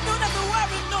 I don't have to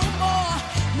worry no more.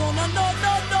 No, no, no,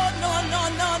 no, no, no, no,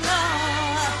 no, no.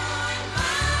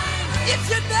 If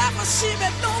you never see me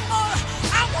no more,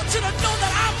 I want you to know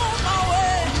that I'm on my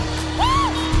way. Woo!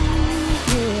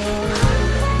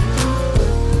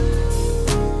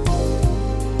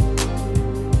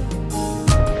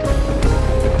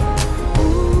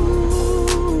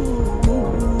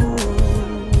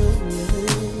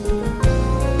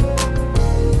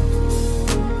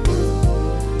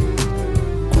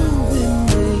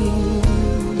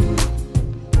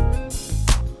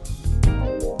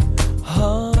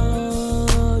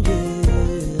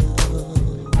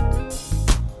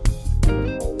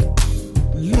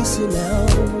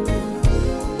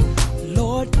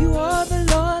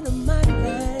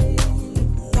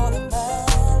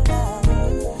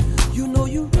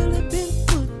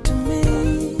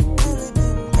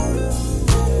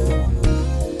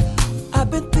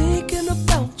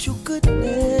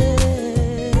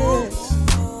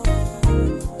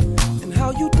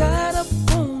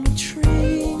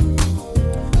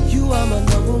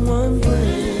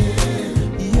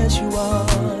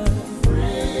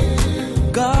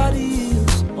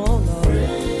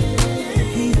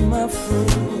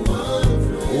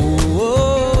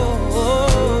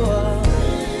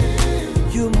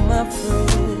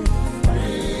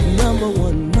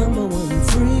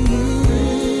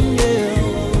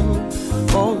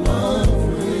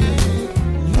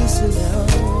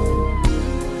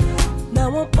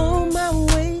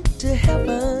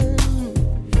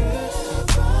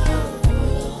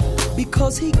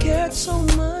 Because he cared so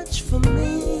much for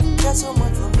me. Cared so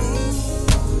much for me,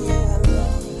 yeah.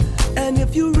 And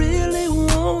if you really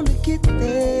want to get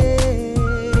there,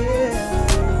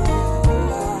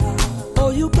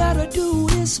 all you gotta do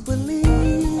is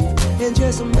believe and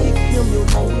just make him your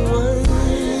one friend.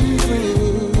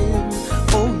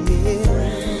 Oh yeah,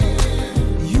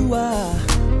 you are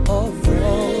all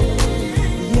wrong.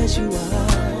 Yes, you are.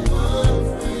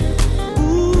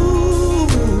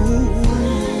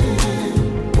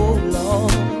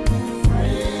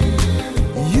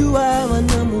 You are my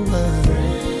number one.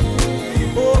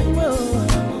 Oh,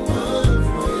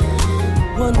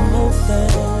 one more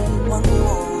thing, one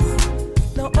more.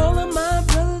 Now all of my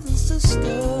brothers and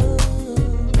sisters,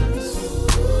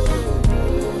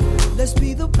 let's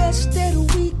be the best that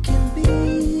we can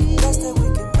be. Best that we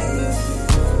can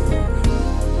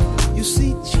be. You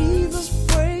see, Jesus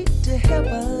prayed to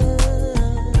heaven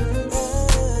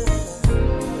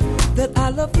that I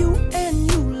love you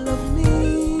and you love me.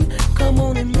 Come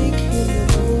on and make him your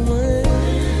one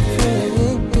friend.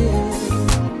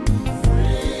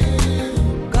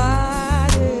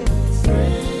 God is.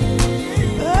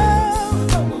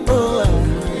 Oh,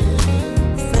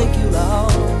 thank you,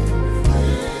 Lord.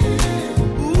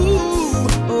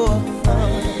 Ooh,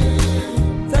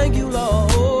 thank you,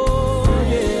 Lord. Oh,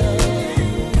 yeah.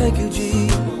 Thank you,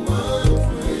 Jesus.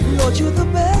 Lord, you're the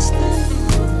best thing.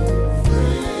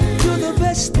 You're the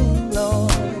best thing,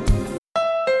 Lord.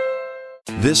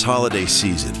 This holiday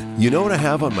season, you know what I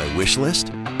have on my wish list?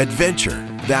 Adventure.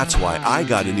 That's why I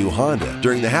got a new Honda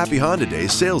during the Happy Honda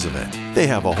Days sales event. They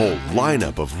have a whole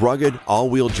lineup of rugged,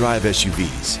 all-wheel drive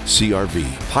SUVs, CR-V,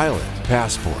 Pilot,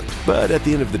 Passport. But at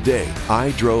the end of the day, I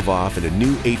drove off in a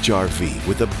new HR-V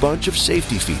with a bunch of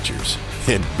safety features.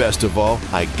 And best of all,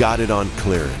 I got it on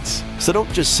clearance. So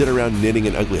don't just sit around knitting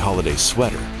an ugly holiday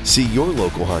sweater. See your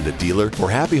local Honda dealer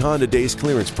for Happy Honda Days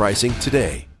clearance pricing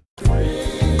today.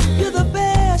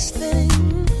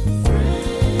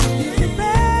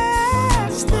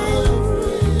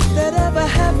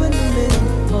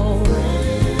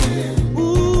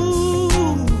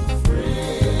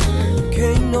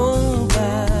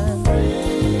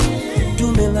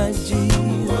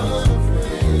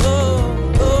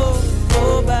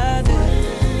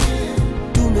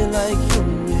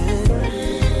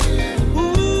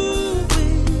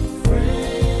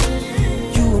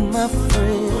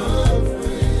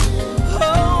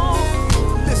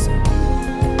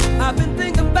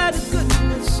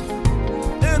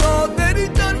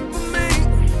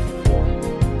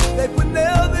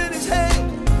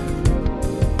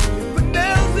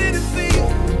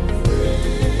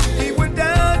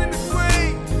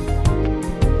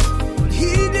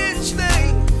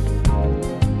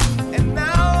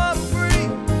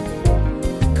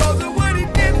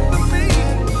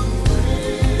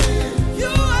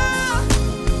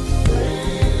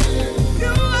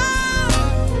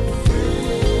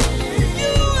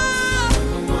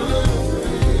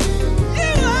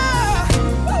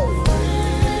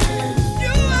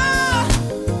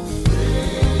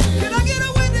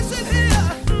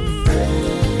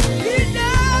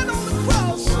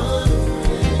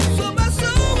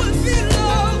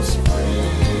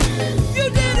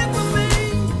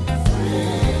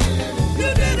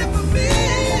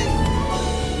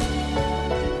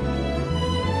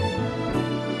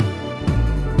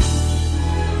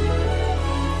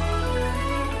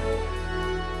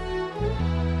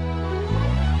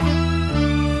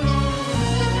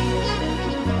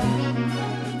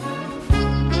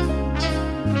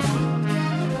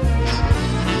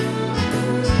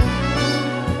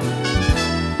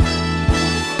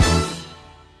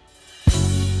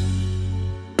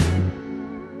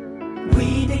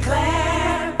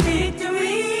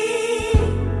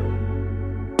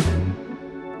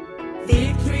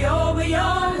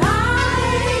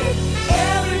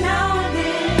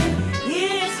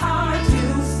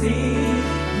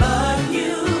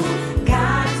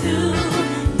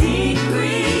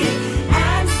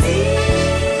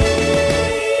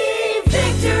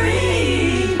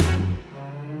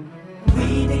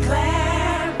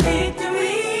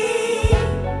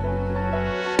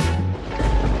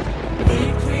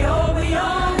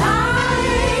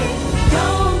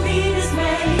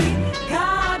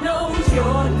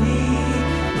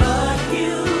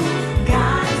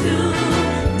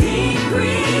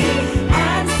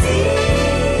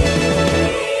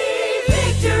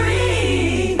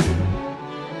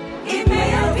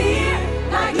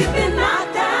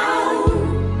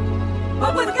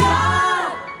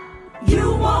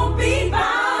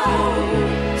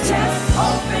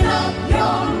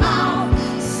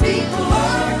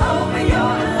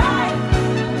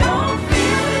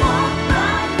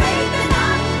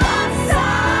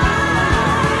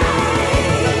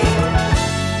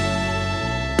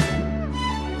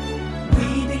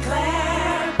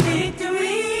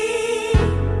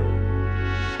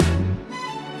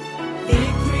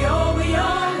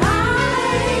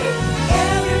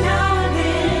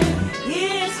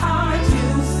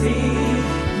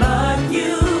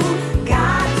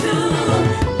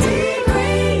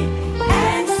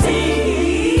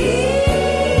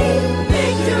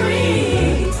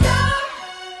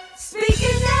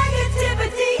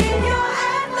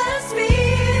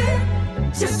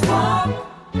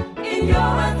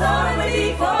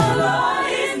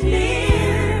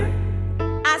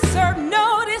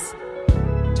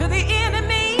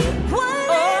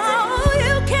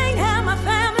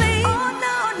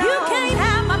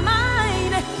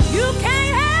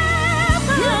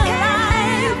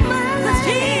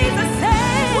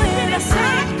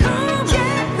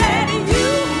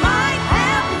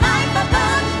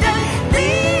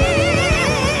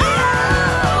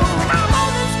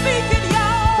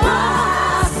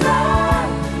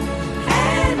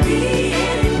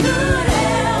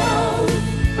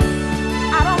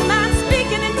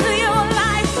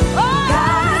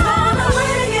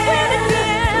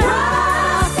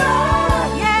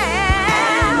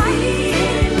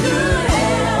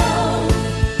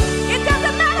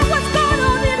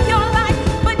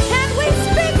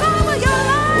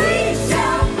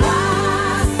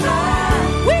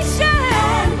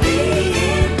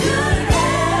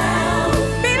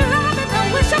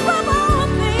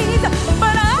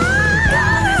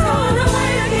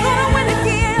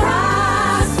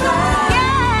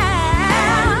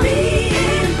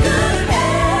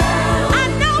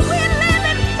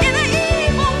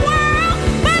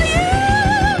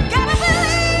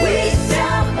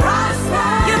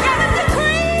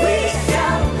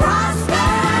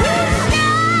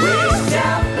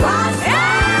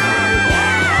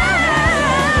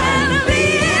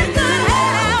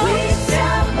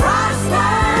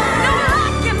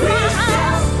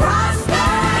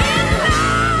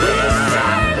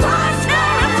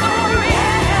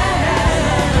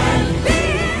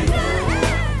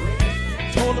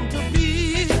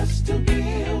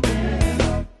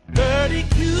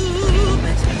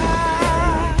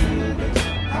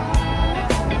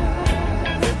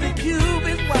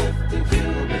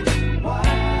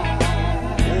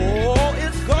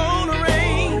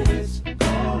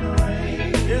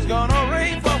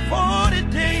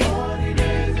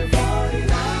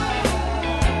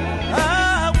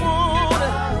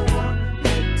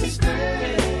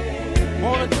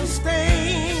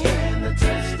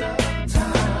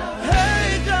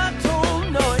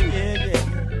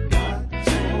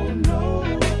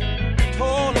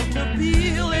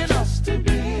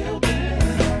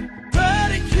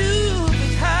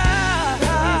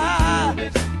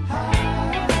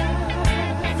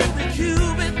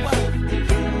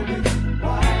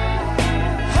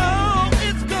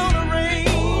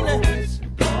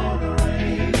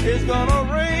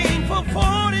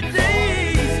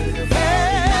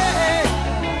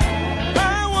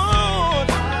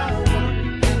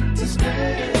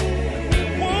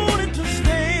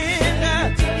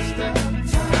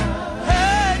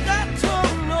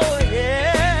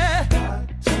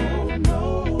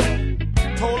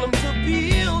 told him to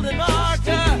build an ark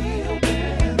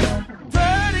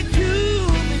 30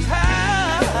 cubits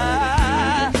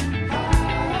high,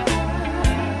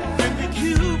 50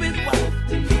 cubits wide.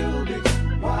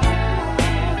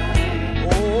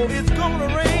 Oh, it's gonna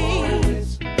rain.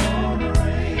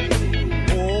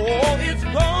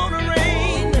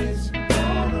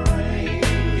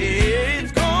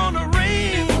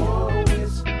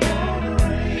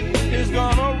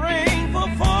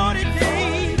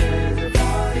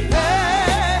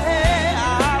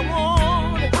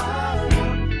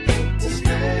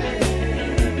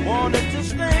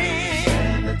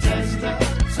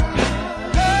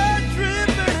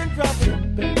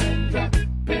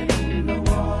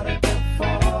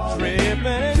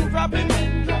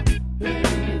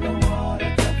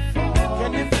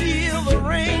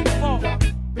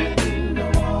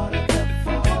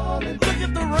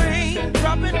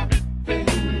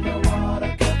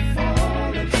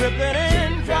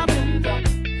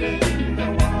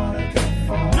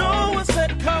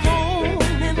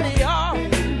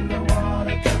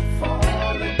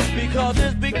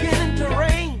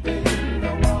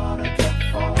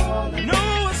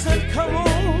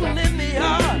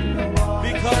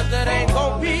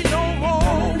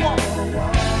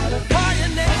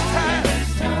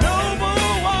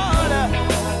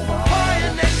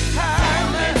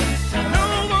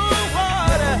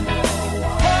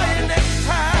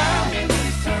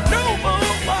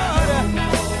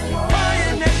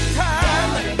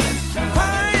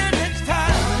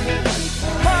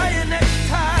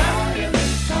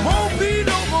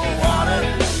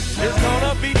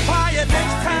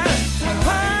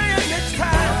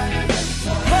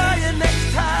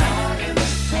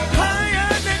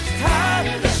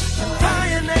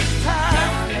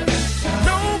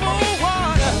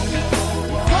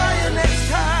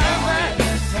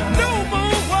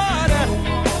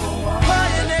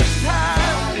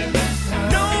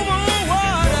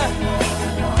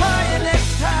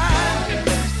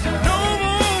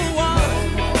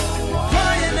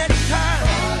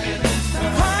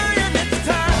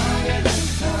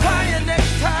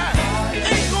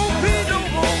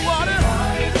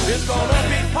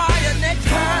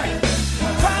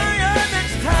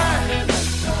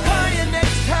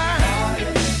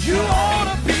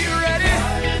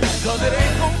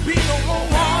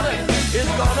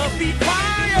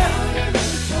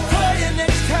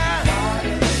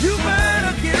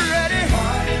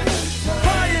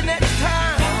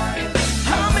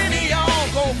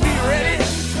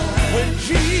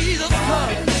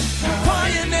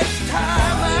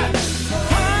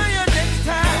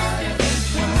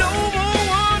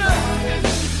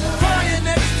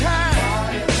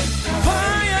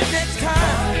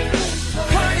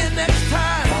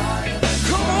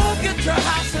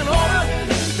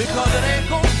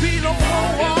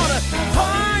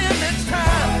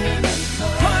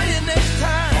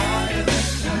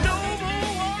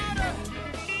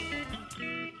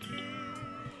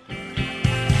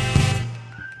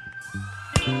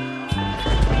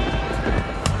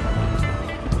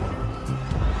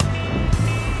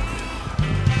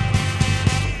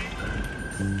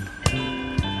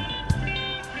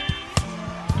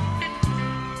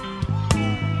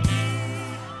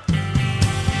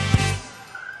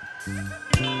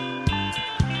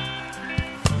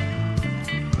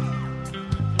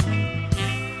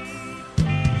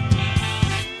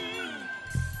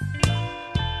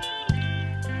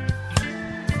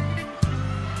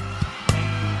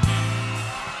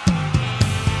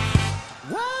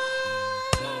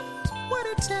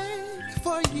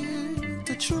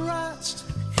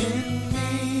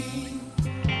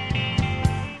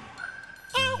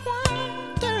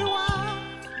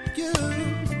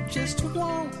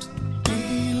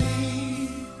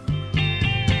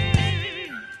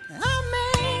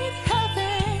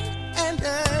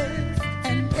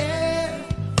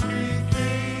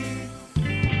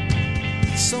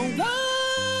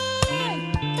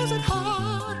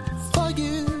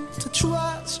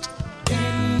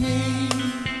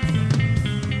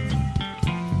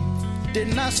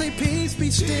 Didn't I say peace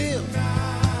be still?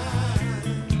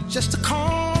 Just to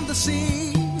calm the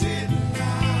sea.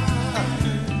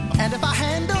 And if I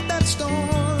handle that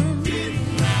storm, then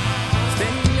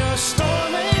your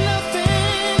storm ain't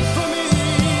nothing for me.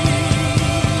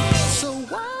 So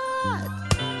what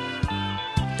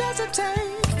does it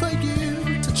take for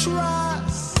you to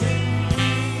trust?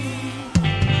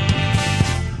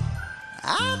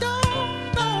 I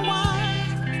don't know why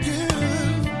you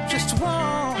just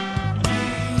won't.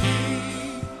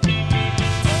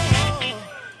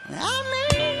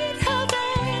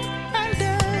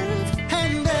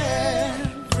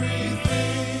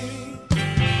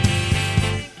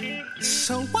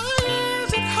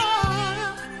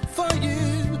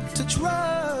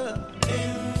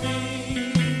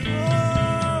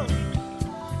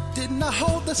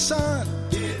 the sun,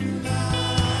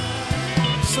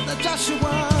 so that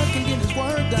Joshua can get his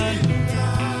word done.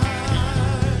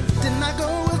 Didn't I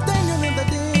go with Daniel in the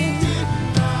den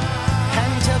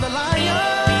and tell the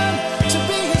lion to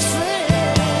be his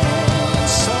friend?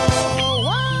 So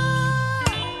what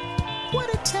would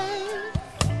it take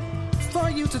for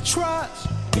you to trust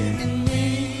in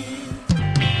me?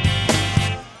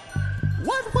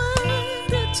 What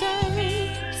would it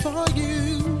take for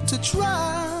you to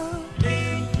trust?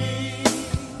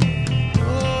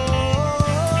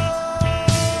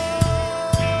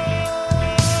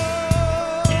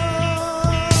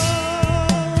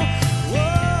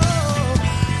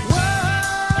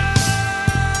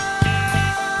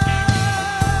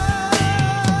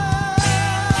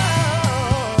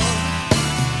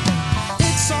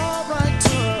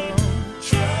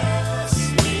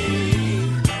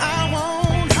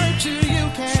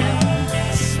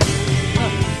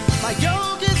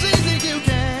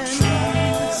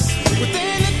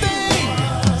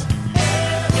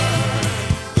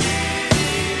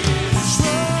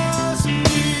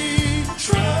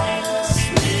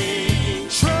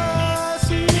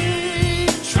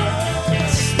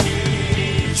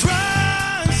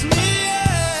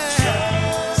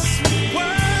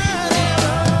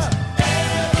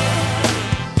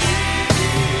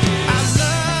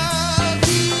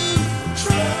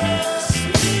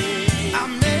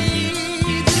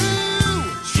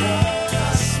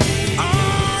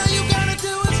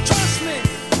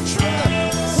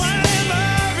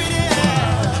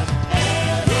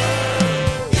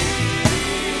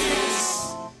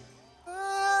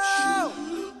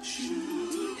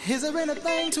 Is there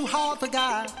anything too hard for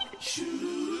God?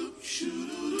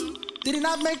 Did he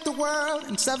not make the world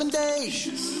in 7 days?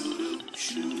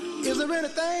 Is there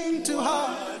anything too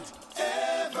hard?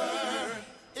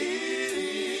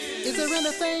 Is there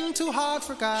anything too hard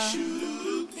for God?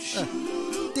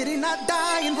 Did he not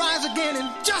die and rise again in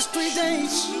just 3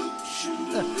 days?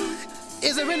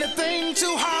 Is there anything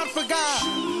too hard for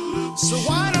God? So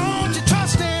why don't you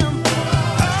trust him?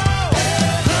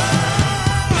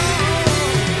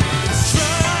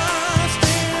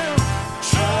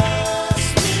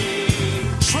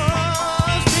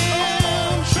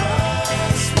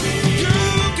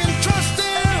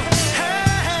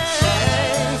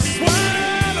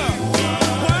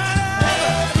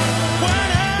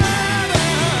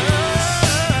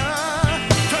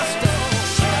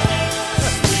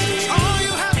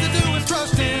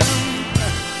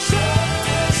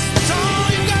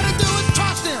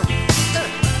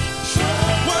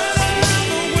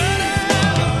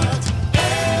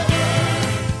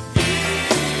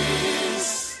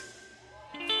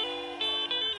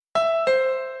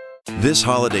 This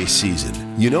holiday season,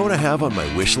 you know what I have on my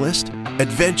wish list?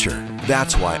 Adventure.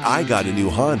 That's why I got a new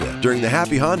Honda during the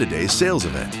Happy Honda Days sales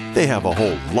event. They have a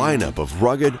whole lineup of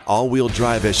rugged, all-wheel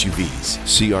drive SUVs,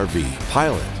 CR-V,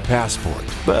 Pilot, Passport.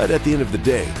 But at the end of the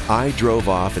day, I drove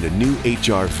off in a new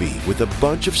HR-V with a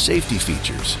bunch of safety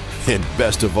features. And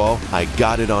best of all, I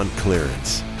got it on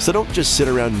clearance. So don't just sit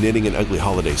around knitting an ugly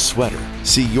holiday sweater.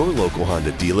 See your local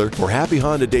Honda dealer for Happy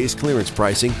Honda Days clearance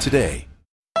pricing today.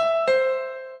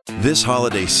 This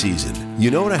holiday season,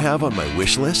 you know what I have on my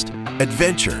wish list?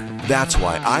 Adventure. That's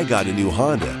why I got a new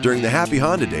Honda during the Happy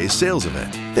Honda Days sales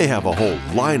event. They have a whole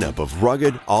lineup of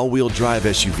rugged, all-wheel drive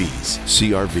SUVs,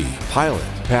 CR-V, Pilot,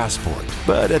 Passport.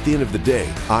 But at the end of the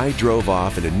day, I drove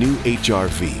off in a new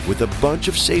HR-V with a bunch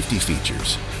of safety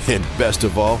features. And best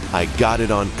of all, I got it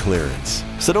on clearance.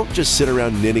 So don't just sit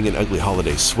around knitting an ugly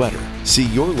holiday sweater. See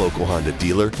your local Honda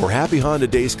dealer for Happy Honda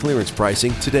Days clearance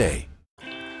pricing today.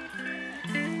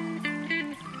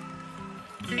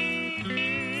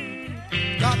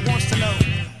 God wants to know,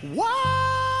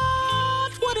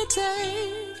 what would it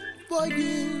take for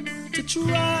you to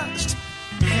trust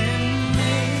in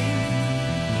me?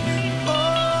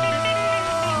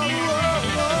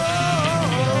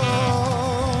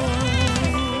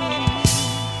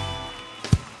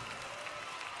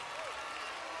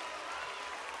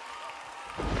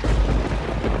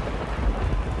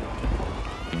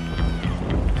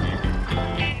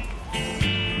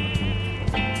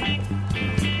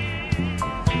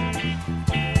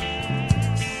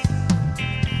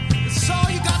 All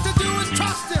you got to do is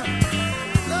trust him.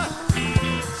 Look.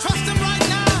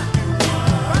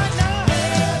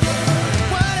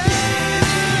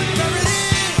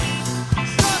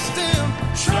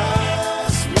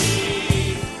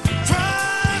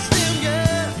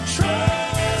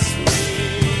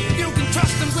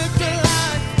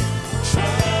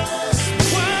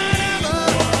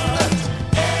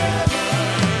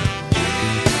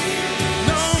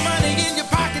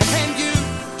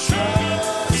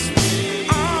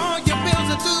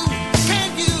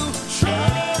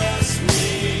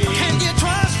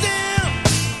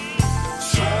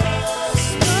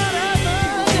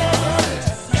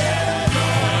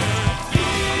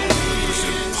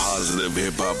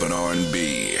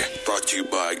 R&B. Brought to you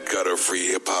by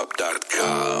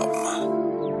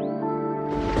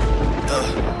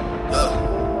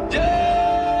GutterFreeHipHop.com.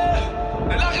 Yeah,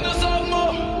 they locking us up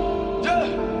more. Yeah,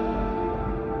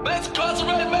 let's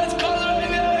incarcerate,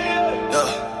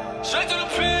 yeah. Straight to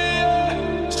the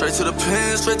pen, straight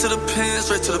to the pen,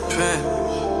 straight to the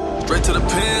pen, straight to the pen, straight to the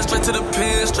pen, straight to the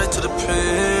pen, straight to the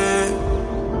pen,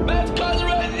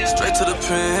 straight to the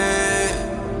pen.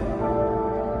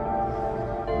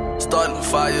 Starting at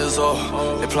 5 years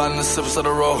old, they plotting the surface of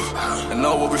the road. They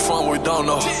know where we from, where we don't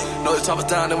know. Know they chop us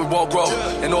down, then we won't grow.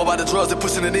 They know about the drugs, they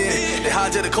pushing it in. They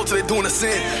hijack the culture, they doing the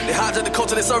sin. They hijack the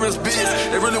culture, they serving us biz.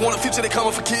 They really want a future, they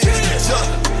coming for kids.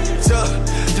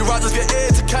 You riders get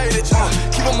educated,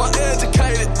 keep them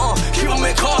uneducated, keep them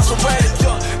incarcerated,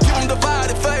 keep them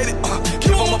divided, faded,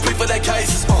 keep them a plea for their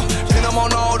cases, pin them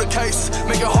on all the cases,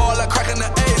 make it hard like crack in the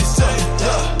 80s,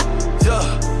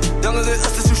 Younger than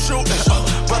us that you shootin',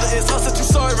 brother, it's us that you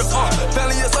serving,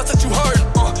 family, it's us that you hurtin',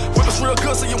 whip us real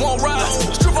good so you won't ride,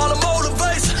 strip all the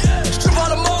motivation,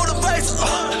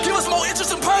 give us more interest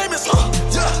and payments,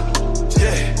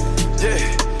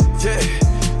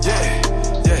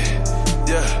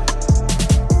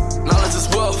 Knowledge is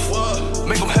wealth,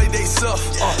 make them hate they self,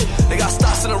 they got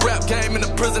stocks in the rap game, in the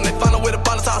prison, they find a way to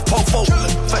monetize po-fo,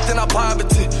 perfecting our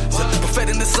poverty,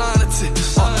 perfecting the sanity,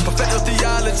 perfecting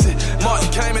theology,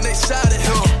 Martin came and they shot at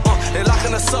him, they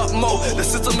locking us up more, the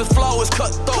system is flawed, it's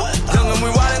cutthroat, young and we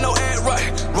riding no ad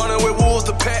right, running with wolves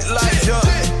to pet life,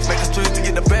 make the streets to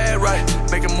get the bad right,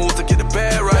 making moves to get the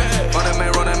bad right, running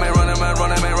man,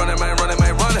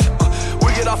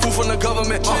 get our food from the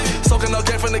government, soaking up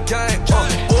game from the game,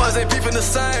 boys ain't beefing the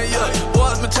same,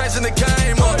 boys been changing the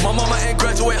game, my mama ain't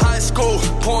graduate high school,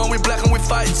 pouring we black and we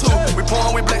fight too, we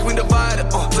pouring we black, we divided,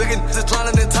 looking just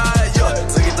drowning and tired,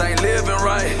 niggas ain't living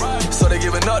right, so they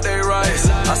giving up their rights,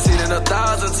 I seen it 1,000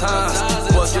 times,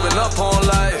 boys giving up on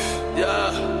life,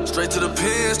 straight to the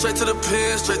pen, straight to the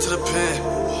pen, straight to the pen,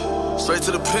 straight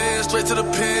to the pen, straight to the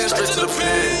pen, straight to the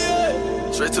pen,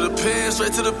 straight to the pen,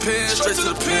 straight to the pen, straight to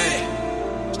the pen.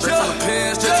 Straight to the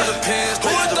pen, straight to the pen, straight to the pen.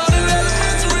 Who thought in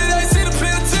elementary they see the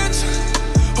penitentiary?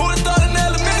 Who thought in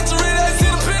elementary they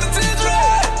see the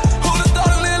penitentiary? Who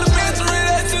thought in elementary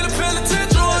they see the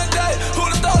penitentiary one day? Who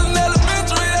thought in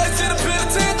elementary they see the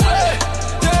penitentiary?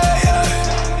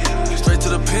 Straight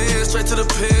to the pen, straight to the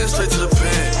pen, straight to the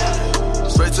pen.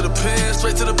 Straight to the pen,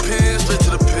 straight to the pen, straight to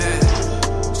the pen.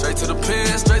 Straight to the pen,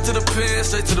 straight to the pen,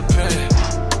 straight to the pen.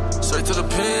 Straight to the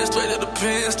pen, straight to the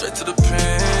pen, straight to the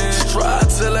pen. Strive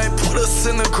till they put us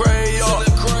in the grave,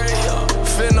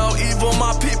 Fear no evil,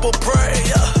 my people pray,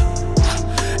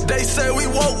 They say we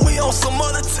woke, we on some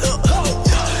other tip,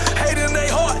 Hate in they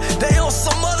heart, they on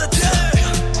some other tip.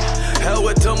 Hell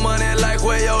with the money, like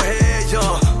where your head,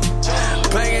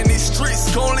 Banging these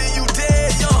streets, gon' leave you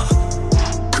dead,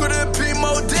 Couldn't be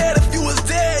more dead if you was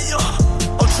dead,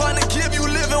 I'm trying to give you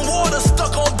living water,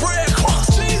 stuck on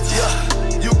breadcrumbs,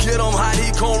 You get him hot, he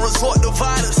gon' resort to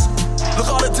violence. Look,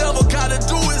 all the devil gotta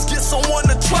do is get someone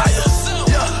to try us.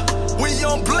 We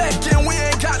young black and we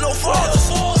ain't got no fathers.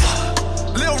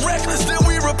 Live reckless, then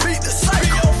we repeat the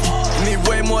cycle. Need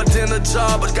way more than a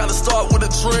job, but gotta start with a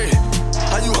dream.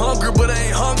 Are you hungry but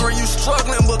ain't hungry? You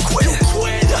struggling but quit.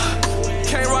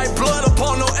 Can't write blood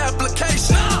upon no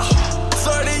application.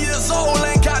 30 years old,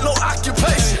 ain't got no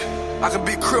occupation. I can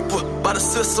be crippled by the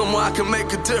system where I can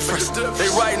make a difference. They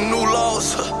writing new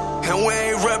laws, and we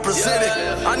ain't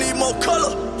represented. I need more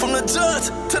color from the judge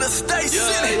to the state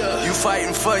senate. You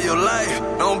fighting for your life,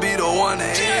 don't be the one to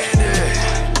end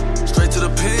it. Straight to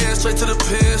the pen, straight to the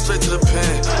pen, straight to the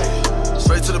pen.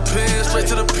 Straight to the pen, straight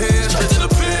to the pen, straight to the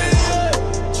pen.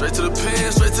 Straight to the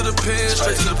pen, straight to the pen,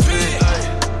 straight to the pen.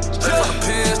 Straight to the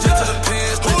pen, straight to the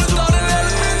pen,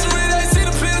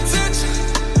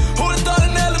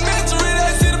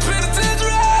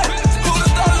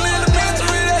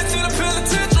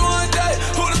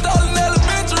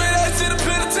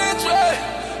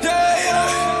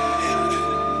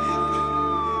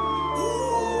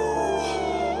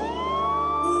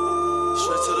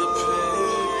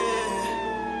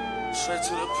 straight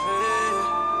to the pen.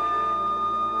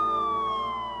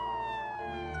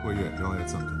 Where you at? Y'all had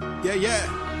something. Yeah.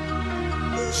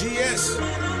 GS.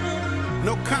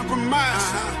 No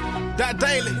compromise. Die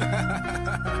daily.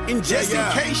 And just in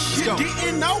case you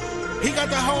didn't know, he got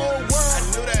the whole world. I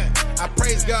knew that. I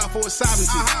praise God for his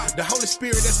sovereignty. The Holy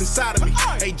Spirit that's inside of me.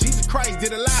 Hey, Jesus Christ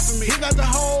did a lot for me. He got the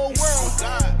whole world.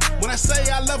 When I say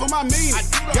I love him, I mean it.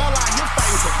 Y'all out here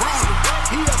fighting for wrong.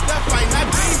 He up there fighting, I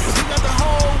Jesus. He got the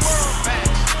whole world.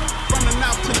 From the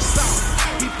north to the south.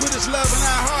 He put his love in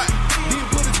our heart. He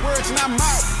put his words in our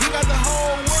mouth. He got the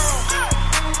whole world.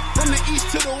 From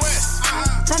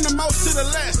to the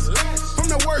less. From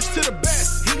the worst to the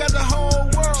best, he got the whole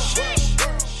world.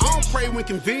 I don't pray when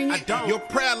convenient. I don't. Your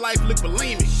prayer life look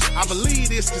bulimic. I believe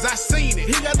this cause I seen it.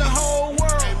 He got the whole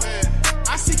world.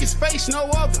 I seek his face, no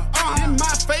other. And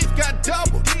my faith got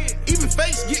double. Even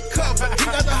face get covered. He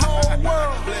got the whole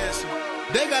world. Bless him.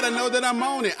 They gotta know that I'm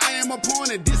on it. I am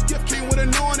appointed. This gift came with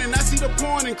anointing. I see the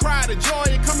point and cry. The joy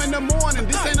it come in the morning.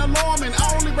 This ain't alarming.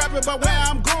 I only rap about where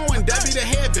I'm going. That be the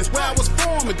heavens where I was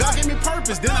formed. God gave me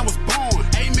purpose. Then I was born.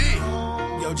 Amen.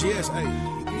 Yo, GS, hey,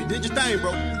 you did your thing,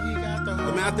 bro.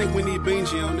 I mean, I think we need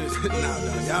Benji on this.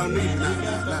 Y'all need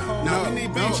No, we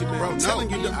need Benji, bro. I'm telling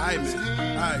you, all right,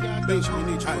 man. All right, Benji,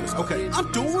 we need you on this. Okay,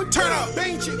 I'm doing turn up.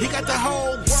 Benji, he got the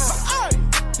whole world.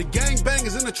 The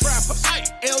gangbangers and the trappers,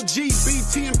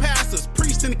 LGBT and pastors,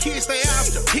 priests and the kids stay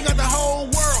after. He got the whole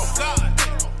world.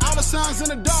 All the sons and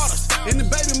the daughters, and the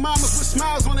baby mamas with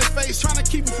smiles on their face, trying to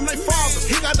keep them from their fathers.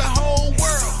 He got the whole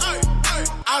world.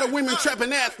 All the women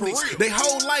trapping athletes, their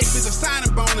whole life is a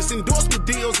signing bonus, endorsement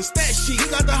deals and stat sheets. He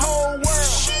got the whole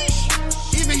world.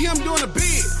 Even him doing a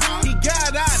bid, he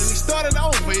got out and he started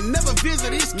over and never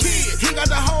visited his kids. He got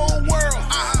the whole world.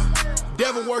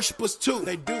 Devil worshippers too.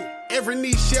 They do. Every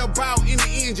knee shall bow in the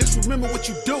end. Just remember what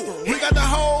you do. He got the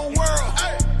whole world.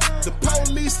 The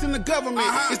police and the government.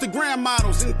 Instagram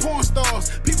models and porn stars.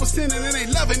 People sinning and they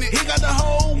loving it. He got the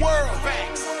whole world.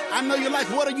 Facts. I know you're like,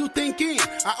 what are you thinking?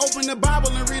 I open the Bible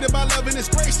and read about love and His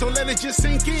grace, so let it just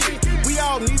sink in. We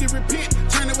all need to repent,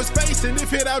 turn to His face, and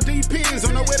if it all depends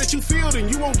on the way that you feel, then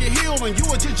you won't get healed and you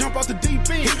will just jump off the deep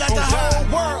end. He got the whole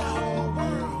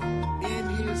world. In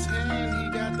His hand,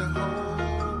 He got the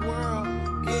whole world.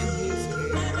 In His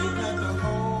hand, He got the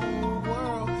whole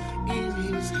world. In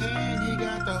His hand, He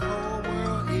got the whole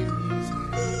world. In His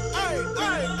hand. Hey,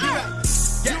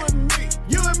 you and me,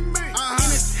 you and me. In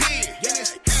His hand, in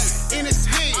His hand, in His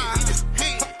hand,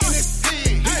 in His hand.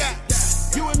 He got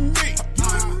you and me, you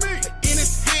and me. In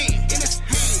His hand, in His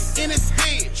hand, in His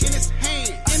hand, in His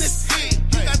hand, in His hand.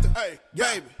 He got the baby, in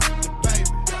His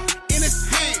hand, in His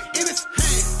hand,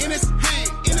 in His hand,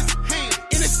 in His hand,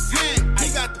 in His hand. He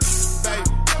got the baby,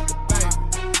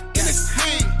 in His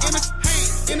hand, in His hand,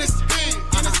 in His hand, in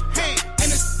His hand, in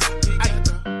His hand. He got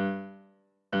the.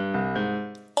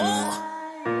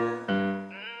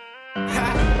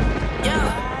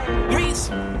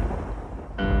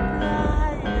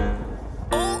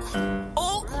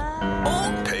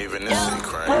 Paving this shit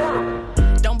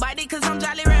crazy. Don't bite it cause I'm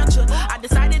jolly round you. I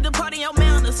decided to party on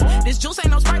manners. This juice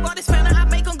ain't no Sprite, boy, this Fanta. I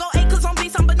make them go 8 cause I'm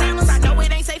beats on bananas. I know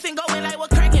it ain't safe and going like what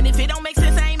cracking. If it don't make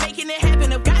sense, I ain't making it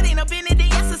happen. If God ain't up in it, then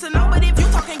yes, it's a no. But if you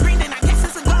talking green, then I guess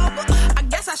it's a go. But I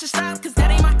guess I should stop cause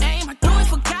that ain't my aim. I do it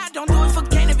for God, don't do it for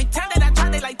gain. Every time that I try,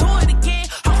 they like do it again.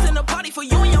 Hosting a party for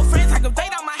you and your friends. I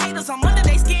conveyed all my haters, I'm under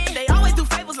their skin. They always do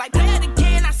favors like play it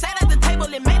again. I sat at the table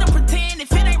and made them pretend.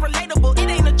 If it ain't relatable, it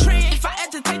ain't a trend. If I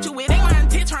agitate you, it ain't my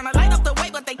intent. Trying to light up the way,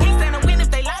 but they can't stand to win. If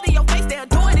they lie to your face, they'll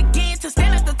do it again. To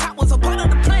stand at the top was a part of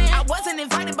the plan. I wasn't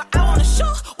invited, but I wanna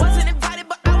shoot. Wasn't invited,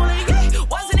 but I wanna eat.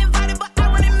 Wasn't invited, but I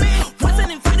wanna meet.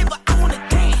 Wasn't invited, but I wanna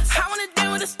dance. I wanna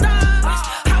dance with the stars.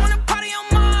 I wanna party on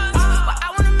Mars, but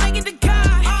I wanna make it to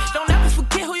God. Don't ever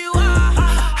forget who you are.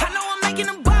 I know I'm making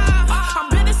them bob. I'm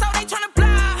bitter, so they tryna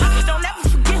block. Don't ever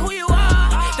forget who you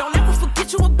are. Don't ever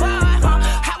forget you a bob.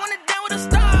 I wanna dance with the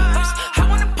stars. I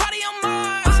wanna party on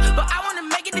Mars, but I wanna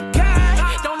make it to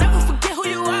God. Don't ever forget who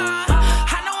you are.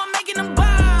 I know I'm making them bob.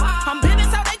 I'm bitter,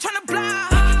 so they tryna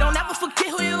block. Don't ever forget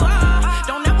who you are.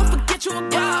 Don't ever forget you a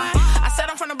bob. I said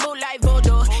I'm from the boot like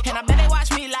voodoo, and I bet they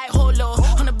watch me like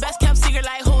Hulu. I'm the best kept secret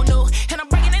like who knew, and I'm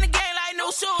breaking in the game like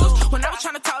new shoes. When I was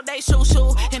tryna talk, they shoo,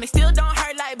 and they still don't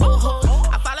hurt like boo-hoo.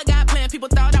 I follow God plan, people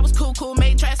thought I was cool.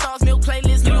 Made trash songs, milk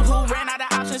playlists, new who ran out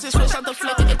of options and switched up the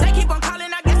flip. If they keep on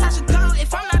calling, I guess I should call.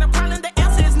 If I'm not a problem, the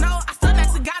answer is no. I stood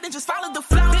next to God and just followed the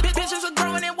flow. Bitches are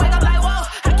growing and wake up like whoa.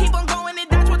 I keep on going and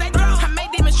that's what they throw. I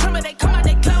make demons tremble, they come out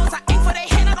their clothes. I aim for their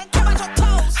head, I don't care about your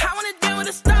toes. I wanna deal with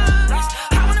the stars.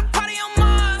 I wanna party on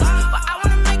Mars, but I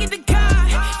wanna make it to God.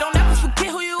 Don't ever forget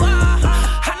who you are.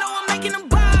 I know I'm making them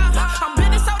bob. I'm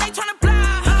bitter, so they tryna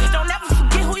block. Don't ever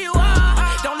forget who you are.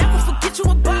 Don't ever forget you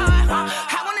a bob.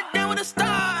 I wanna deal with the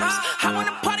stars. I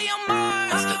wanna party on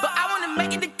Mars, but I wanna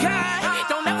make it to God.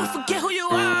 Don't ever forget who you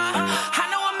are. I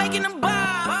know I'm making them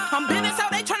bob. I'm bitter, so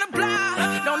they tryna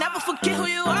block. Don't ever forget who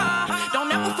you are.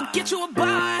 Don't ever forget you a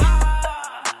bob.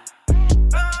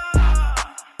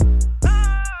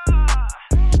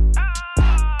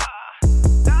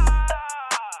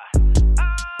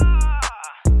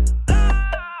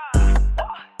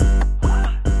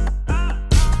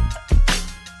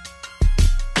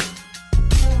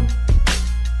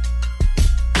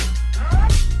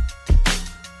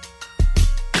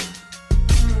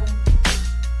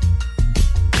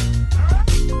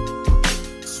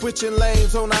 Switching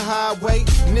lanes on the highway.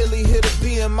 Nearly hit a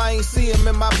BM, I ain't see him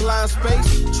in my blind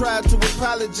space. Tried to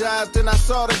apologize, then I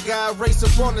saw the guy race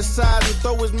up on the side and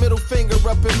throw his middle finger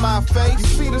up in my face. You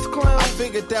see this clown? I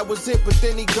figured that was it, but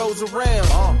then he goes around.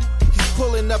 He's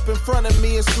pulling up in front of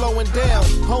me and slowing down.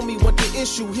 Homie, what the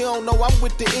issue? He don't know I'm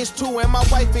with the ish too. And my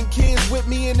wife and kids with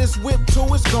me in this whip too.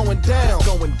 It's going down. It's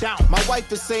going down. My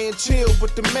wife is saying chill,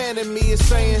 but the man in me is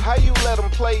saying, how you let him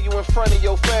play you in front of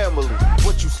your family?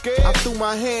 What, you scared? I threw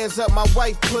my hands up, my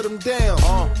wife put him down.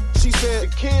 She said,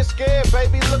 the kid's scared,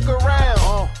 baby, look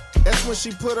around. That's when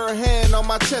she put her hand on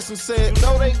my chest and said,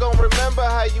 no, they gon' remember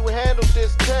how you handled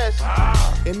this test.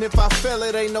 And if I fail,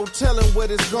 it ain't no telling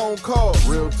what it's gon' cause.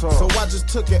 Real talk. So I just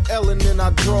took an L and then I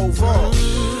drove off.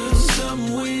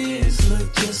 Some wins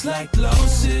look just like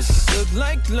losses. Look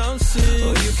like losses.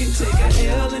 Or you can take a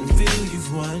L and feel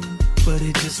you've won. But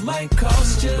it just might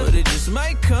cost you. But it just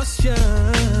might cost you.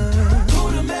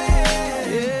 Who the man?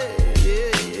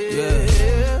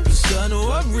 Yeah. Son,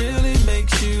 what really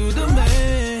makes you the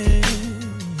man?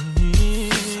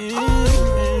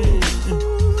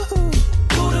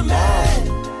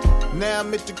 Now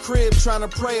I'm at the crib trying to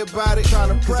pray about it.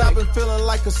 Cause I've been feeling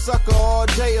like a sucker all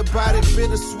day about it.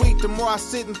 Bittersweet, the more I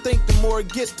sit and think, the more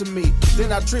it gets to me.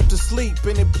 Then I drift to sleep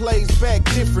and it plays back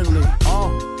differently.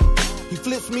 He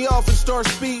flips me off and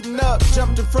starts speeding up.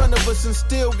 Jumped in front of us and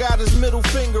still got his middle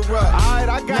finger up. Alright,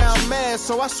 I got now you. I'm mad,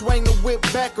 so I swing the whip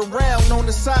back around on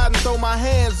the side and throw my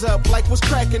hands up like what's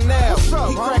cracking now. What's up,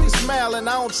 he crack a smile and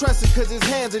I don't trust it cause his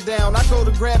hands are down. I go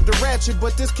to grab the ratchet,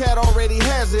 but this cat already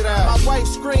has it out. My wife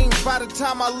screams, by the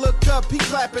time I look up, he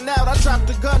clapping out. I dropped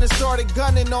the gun and started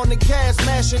gunning on the gas,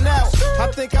 mashing out.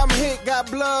 I think I'm hit, got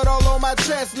blood all on my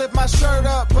chest. Lift my shirt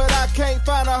up, but I can't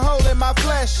find a hole in my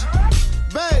flesh.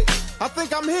 Babe, I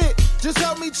think I'm hit. Just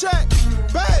help me check.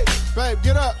 Babe,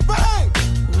 get up. Babe!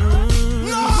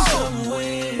 No! Some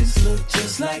wins look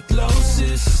just like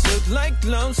losses. Look like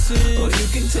losses. Or you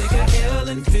can take a L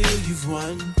and feel you've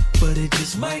won. But it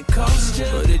just might cost you.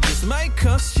 But it just might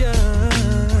cost you.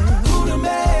 Who the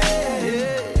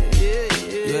man?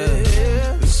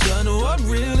 Yeah. Son, what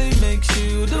really makes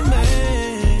you the man?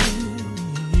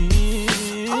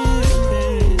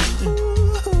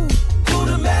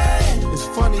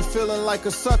 Funny feeling like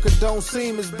a sucker don't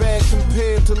seem as bad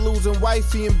compared to losing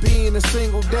wifey and being a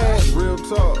single dad. Real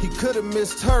talk. He could have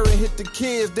missed her and hit the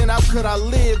kids. Then how could I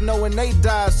live knowing they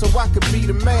died so I could be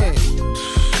the man?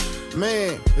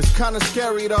 Man, it's kinda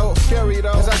scary though.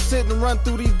 As I sit and run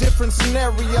through these different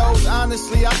scenarios,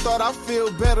 honestly, I thought I'd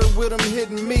feel better with them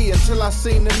hitting me until I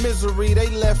seen the misery they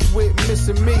left with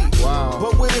missing me. Wow.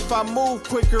 But what if I move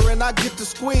quicker and I get to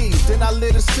squeeze? Then I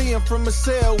let her see them from a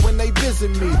cell when they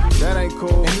visit me. That ain't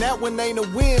cool. And that one ain't a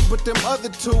win, but them other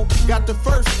two got the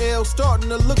first L starting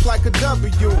to look like a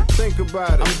W. Think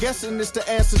about it. I'm guessing it's the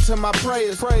answer to my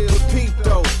prayers. But Pete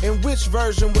though, in which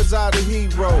version was I the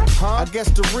hero? I guess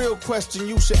the real question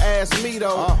you should ask me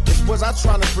though is, was I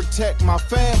trying to protect my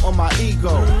fam or my ego?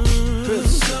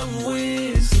 Some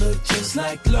wins look just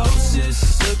like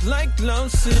losses. Look like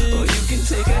losses. Or you can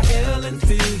take a L and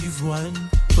feel you've won.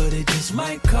 But it just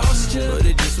might cost you. But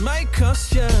it just might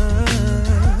cost you.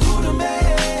 Who the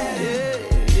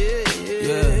man?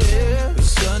 Yeah.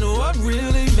 Son, what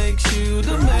really makes you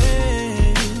the man?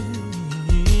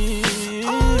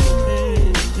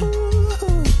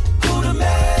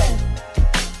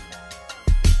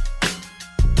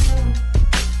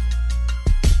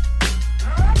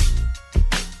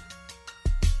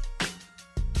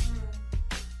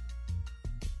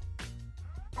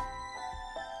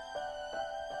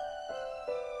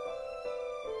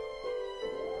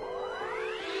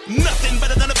 Nothing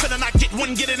better than a feeling I get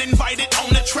when getting invited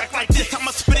on a track like this.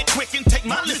 I'ma spit it quick and take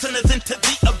my listeners into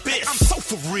the abyss. I'm so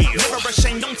for real, never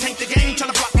ashamed, don't tank the game.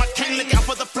 Tryna block my cane, look out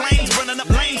for the flames. Running up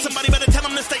lanes, somebody better tell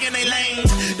them to stay in their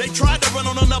lanes. They tried to run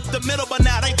on up the middle, but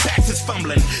now they backs is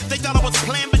fumbling. They thought I was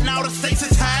playing, but now the stakes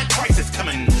is high, price is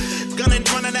coming. Gunning,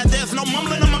 running out, there's no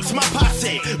mumbling amongst my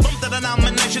posse. Bump the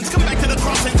denominations, come back to the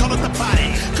cross and call it the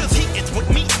body. Cause he is with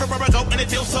me everywhere I go, and it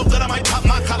feels so good I might pop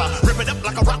my collar. Rip it up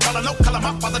like a rock collar, no color.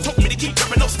 My father told me to keep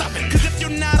ripping, no stopping. Cause if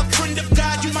you're not a friend of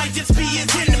God, you might just be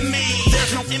his enemy.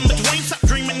 There's no in between, stop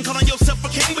dreaming, calling yourself a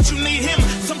king, but you need him.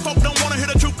 Some folk don't wanna hear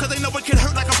the truth cause they know it can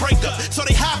hurt like a breakup. So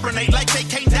they hibernate like they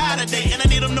can't die today, and I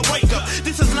need them to wake up.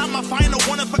 This is not my final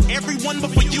one, it's for everyone,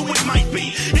 but for you it might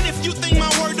be. And if you think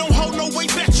my word don't hold no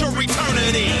weight, bet your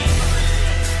eternity.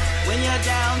 When you're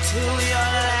down to your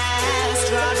last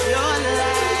drop, your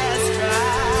last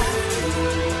drop,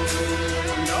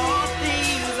 and all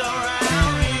things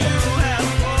around you have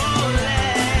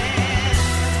fallen,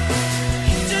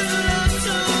 just look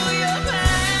to your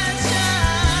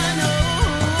passion,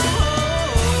 oh,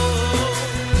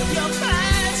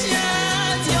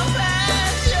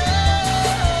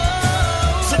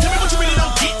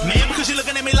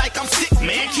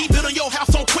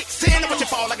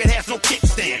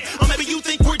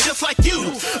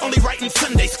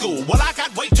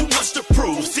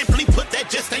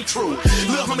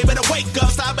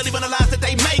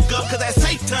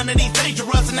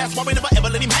 that's why we never ever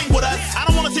let him hang with us. I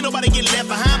don't wanna see nobody get left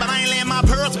behind, but I ain't laying my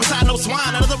pearls beside no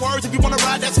swine. In other words, if you wanna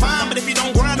ride, that's fine, but if you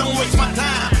don't grind, don't waste my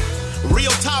time.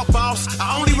 Real talk, boss,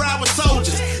 I only ride with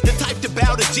soldiers. The type to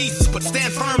bow to Jesus, but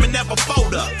stand firm and never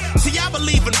fold up. See, I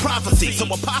believe in prophecy, so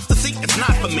apostasy is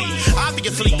not for me.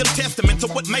 Obviously, them testaments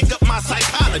are what make up my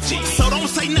psychology. So don't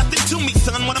say nothing to me,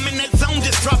 son, when I'm in that zone,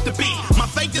 just drop the beat. My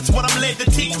faith is what I'm led to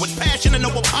teach, with passion and no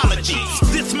apologies.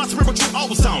 This my spiritual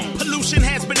ozone, pollution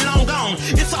has been long gone.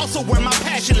 It's also where my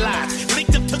passion lies,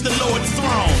 linked up to the Lord's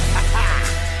throne.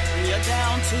 You're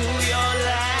down to your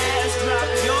last drop,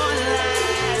 your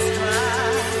last cry.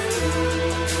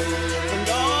 And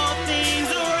all things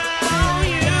around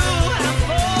you have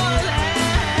fallen.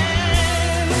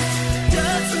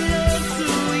 Just look to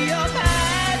your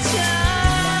passion.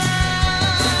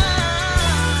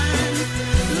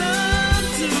 Look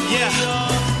to Yeah,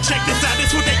 check this out, this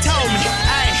is what they told me.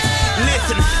 Hey,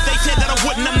 listen, they said that I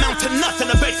wouldn't amount to nothing,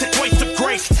 a basic waste of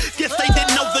grace. Guess they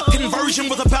didn't know the conversion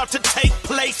was about to take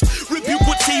place. Rebuke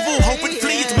what's evil, hope it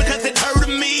flees because it hurted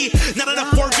me. Not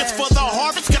enough work is for the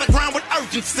harvest, gotta grind with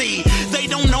urgency. They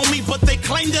don't know me, but they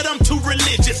claim that I'm too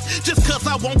religious. Just cause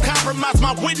I won't compromise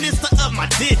my witness to up my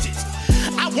digits.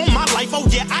 I want my life, oh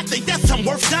yeah, I think that's something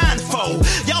worth dying for.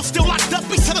 Y'all still locked up,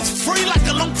 we set us free like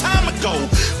a long time ago.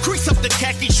 Crease up the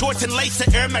khaki shorts and lace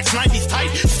the Air Max 90s tight.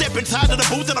 Step inside of the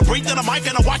booth and I breathe in the mic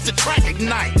and I watch the track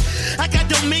ignite. I got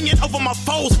dominion over my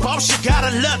foes, boss, you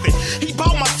gotta love it. He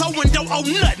bought my soul and don't owe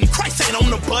nothing, Christ ain't on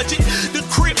the budget. The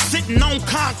crib sitting on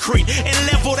concrete and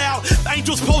leveled out.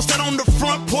 Angels posted on the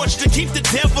front porch to keep the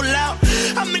devil out.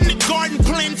 I'm in the garden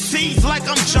planting seeds like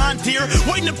I'm John Deere,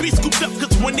 waiting to be scooped up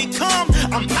cause when they come,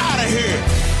 I'm out of here.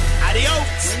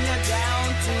 Adios. when you're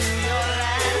down to your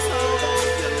last hope,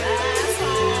 your last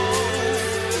hope.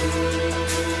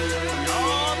 And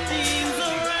all things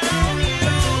around you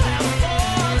have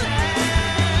fallen.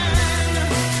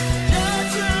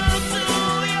 Just look to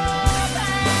your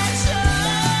passion.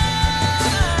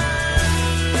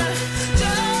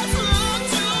 Just look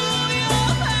to your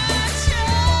passion.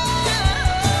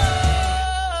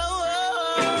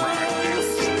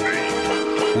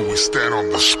 When we stand on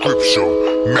the scripture,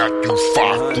 Matthew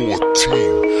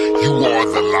 5:14, you are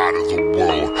the light of the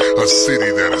world, a city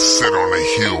that is set on a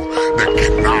hill that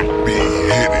cannot be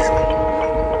hidden.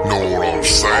 Know what I'm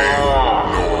saying?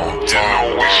 Know what I'm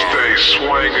talking We stay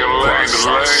swinging lane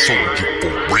to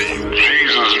lane.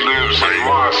 Jesus lives in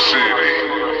my city,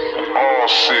 all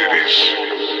cities.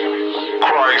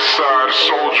 Christ side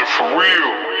soldier for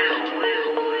real.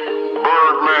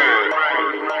 Birdman.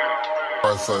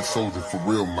 Christ soldier for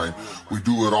real, man. We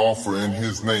do it all for in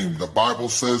his name. The Bible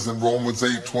says in Romans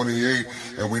 8:28,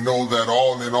 and we know that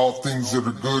all in all things that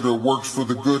are good are works for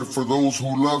the good for those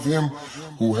who love him,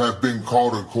 who have been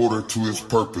called according to his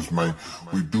purpose, man.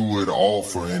 We do it all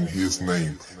for in his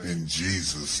name, in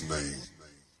Jesus' name.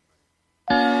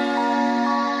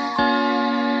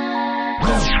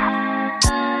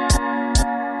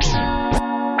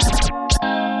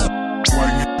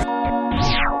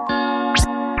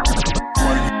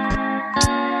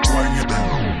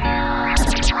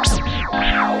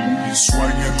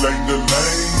 Swinging like the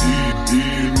lane,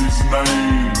 in his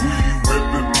name, we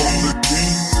reppin' for the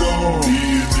kingdom.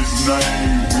 In his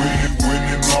name, we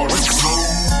winning all the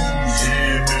souls.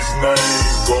 In his name,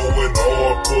 going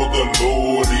hard for the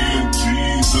Lord. In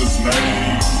Jesus'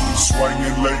 name,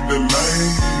 swinging like the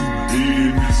lane.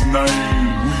 In his name,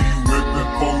 we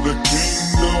reppin' for the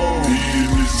kingdom.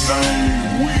 In his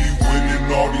name, we winning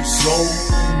all these souls.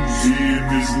 In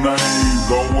his name,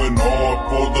 going hard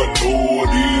for the Lord.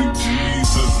 In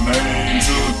Jesus' name,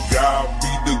 to God be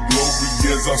the glory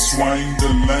as I swing the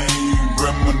lane.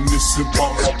 Reminiscing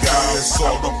about my past,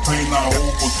 all the pain I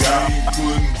overcame.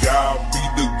 Couldn't God be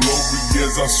the glory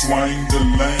as I swing the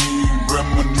lane.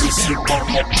 Reminiscing about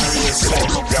my past, all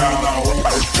the pain I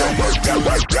overcame.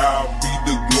 God be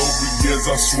the glory as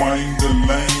I swing the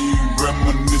lane.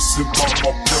 Reminiscing about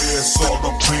my past, all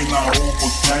the pain I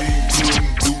overcame.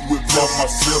 Couldn't do it by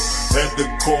myself, had to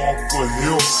call for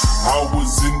help. I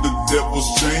was in the devil's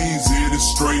chains, headed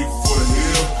straight for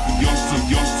hell.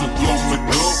 Used to coming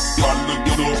up, I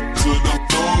looked up to the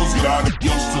thugs. Got it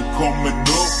used to coming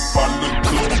up, I looked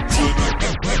up to the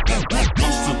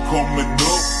used to coming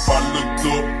up, I looked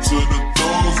up to the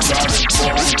thugs. Got it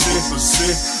all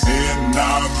deficit, and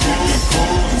now I'm getting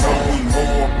close. Going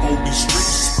hard for these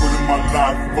streets, putting my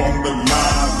life on the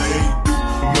line. They ain't do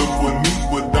nothing for me,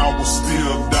 but I was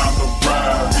still down the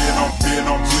ride. Then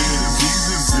I'm in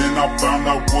Jesus, and I found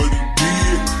out what he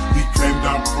did. He came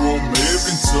down from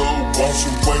heaven to wash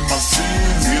away my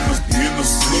sins.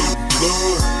 Innocent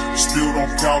blood, spilled on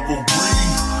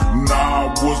Calvary. Nah,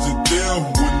 I wasn't there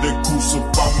when they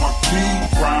crucified my king.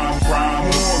 Prime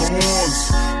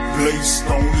horns placed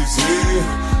on his head,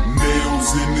 nails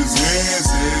in his hands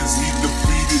as he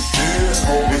defeated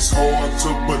death. It's hard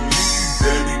to believe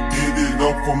that he did it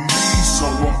up for me, so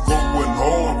I'm going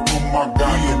hard for my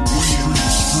guy in the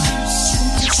streets.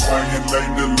 Swinging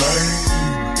lane to lane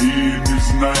in his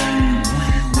name.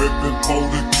 We reppin' for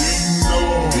the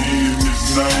kingdom in his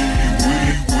name. We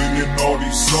winning all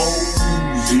these souls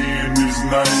in his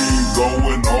name.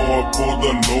 Going hard for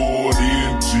the Lord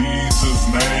in Jesus'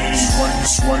 name.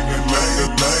 Swinging lane to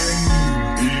lane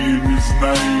in his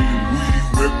name.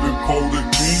 We reppin' for the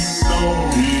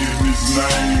kingdom in his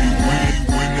name. We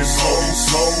winning all these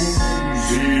souls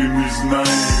in his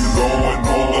name. Going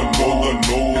hard for the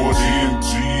Lord in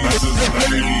Jesus'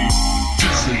 name.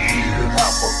 Just a year and a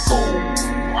half ago,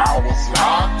 I was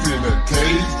locked in a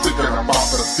cage, thinking about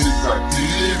the things I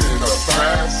did in the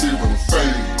past. It was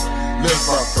fake. Left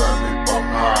my family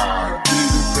behind,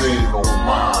 didn't pay no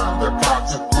mind. The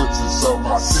consequences of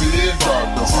my sin brought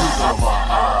the tears of my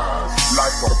eyes.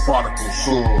 Like a prodigal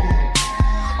son,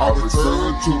 I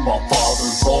returned to my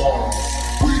father's arms.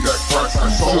 We that Christ I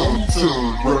sold to,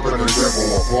 ripping the devil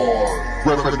apart,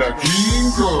 ripping that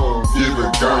kingdom,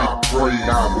 giving God praise.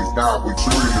 Now we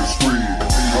treat the street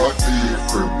a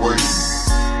different way.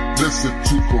 Listen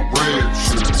to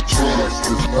correction,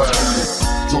 trust is past.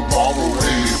 Tomorrow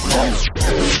ain't promised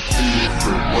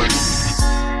different way.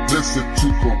 Listen to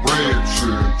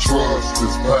correction, trust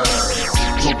is past.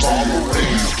 Tomorrow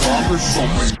ain't promised, so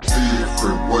many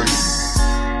different ways.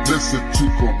 Listen to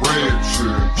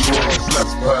correction, trust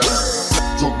is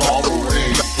past. Tomorrow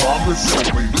ain't promised, so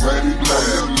we ready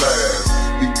last.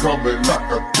 He coming like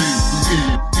a thief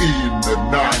in the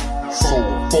night. So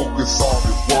focus on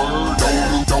his word,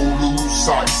 don't lose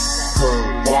sight. Cause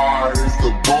wide is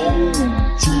the road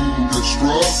to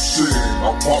destruction.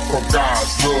 Apart from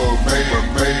God's love,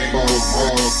 man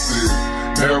corrupted.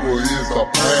 Narrow is the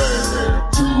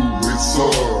path to his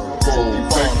son. So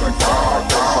thank you,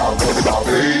 God for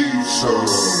salvation.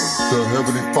 The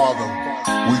Heavenly Father,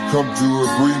 we come to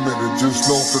agreement and just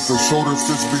know that the shortest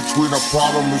distance between a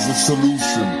problem is a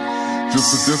solution. Just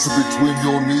the distance between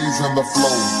your knees and the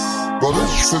flow.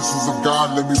 Brothers and sisters of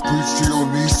God, let me preach to your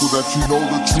knees so that you know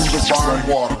the true divine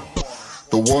water.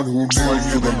 The one who kneels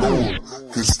to the Lord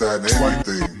can stand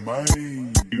anything.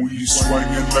 We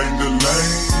swinging lane to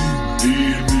lane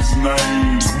in his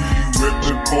name. We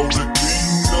reppin' for the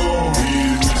kingdom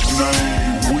in his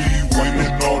name. We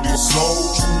winning all these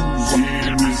souls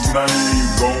in his name.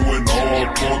 Going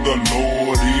hard for the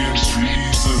Lord in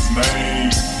Jesus' name.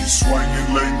 We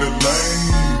swinging lane to lane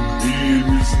in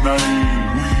his name.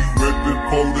 Reppin'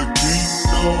 for the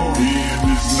kingdom in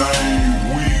his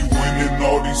name. We winning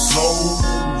all these souls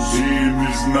in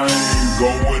his name.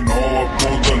 Going hard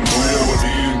for the Lord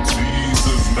in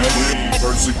Jesus' name.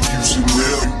 Persecution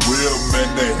real, man,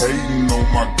 they hating on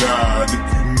my God. If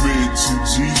you mention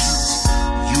Jesus,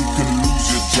 you can lose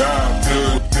your job.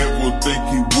 The devil think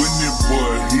he winning,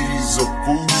 but he's a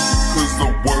fool. Cause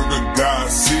the word of God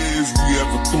says we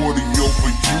have authority over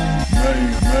you.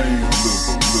 Man, look.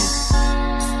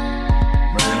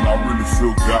 I really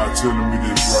feel God telling me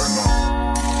this right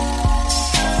now.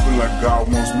 I feel like God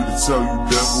wants me to tell you,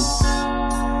 devil,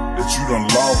 that you done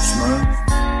lost, man.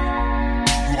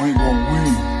 You ain't gonna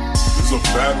win. It's a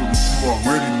battle that you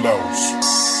already lost.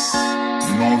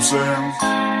 You know what I'm saying?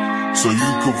 So you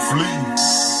can flee.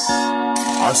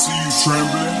 I see you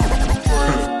trembling.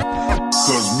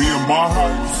 Cause me and my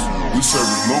house, we serve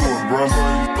the Lord, bro.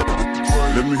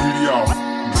 Let me hear y'all.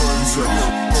 We serve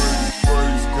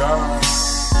praise God.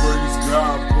 Praise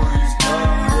God, praise God,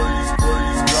 praise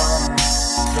God,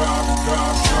 God,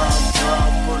 praise God,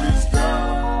 praise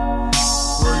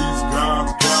God,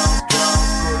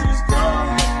 praise God,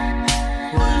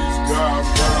 praise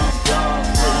God,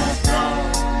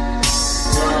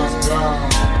 praise God.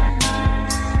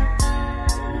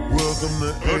 Welcome to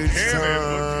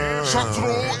H-Town. Shout to the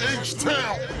old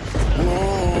H-Town.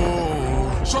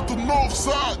 Whoa. Shout to North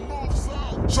Side.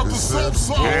 Shut the South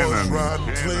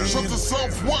Side. Shut the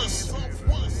Southwest.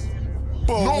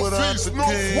 But without the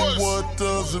king, what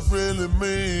does it really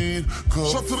mean?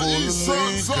 Cup full of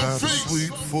lean, got a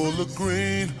sweet full of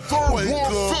green. Wake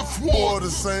up, boy,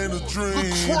 this ain't a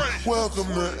dream. Welcome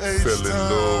to H-Town. Fell in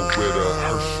love with a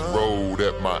Hirsch Road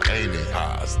at my auntie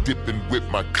house. Dipping with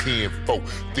my kinfolk,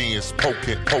 thins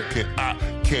poking eye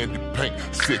candy paint.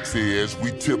 Sexy as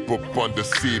we tip up under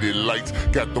city lights.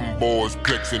 Got them boys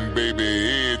flexing,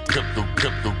 baby. Pimp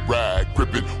the ride,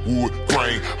 gripping wood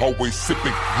grain. Always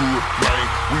sipping good rain.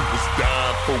 We was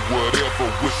dying for whatever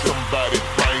with somebody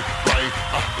bang.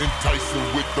 enticing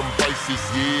with them vices,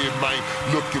 yeah, man.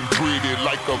 Looking pretty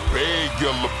like a bad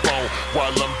yellow bone.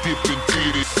 While I'm dipping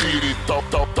titty,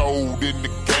 throwed in the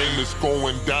game is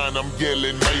going down. I'm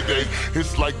yelling Mayday.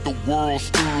 It's like the world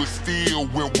stood still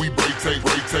when we break tape,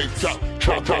 chop,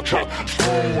 chop, chop, chop.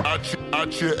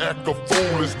 Out here act a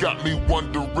fool. It's got me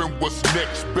wondering what's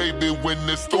next, baby, when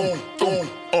it's through.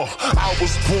 I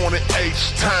was born in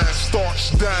H-time,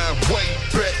 starch dying way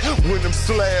back. When them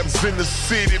slabs in the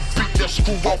city beat that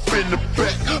screw off in the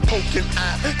back. Poking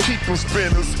eye, keeping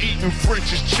spinners, eating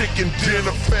French's chicken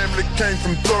dinner. Family came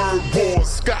from Third Ward,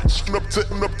 Scotch up to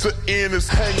Ennis,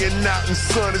 hanging out in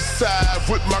Sunnyside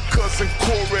with my cousin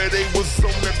Corey. They was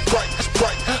on that bright.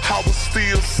 I was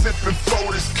still sipping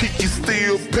 40s, Kiki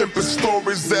still pimping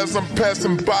stories as I'm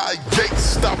passing by gates.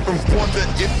 Stop and wonder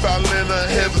if I'll enter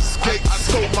heaven's gate. I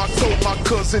told my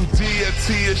cousin D at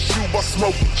TSU by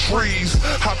smoking trees.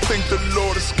 I think the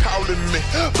Lord is calling me,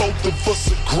 both of us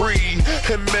agree.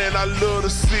 And man, I love the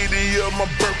city of my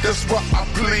birth, that's why I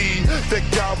plead that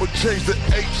God would change the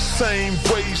H, same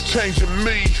ways changing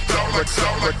me. All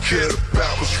I cared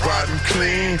about was riding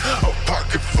clean, a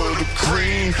pocket full of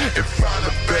green, and find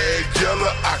a bag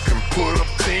yellow I can put up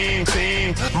team.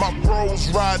 My bros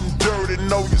riding dirty,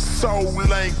 know your soul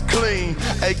ain't clean.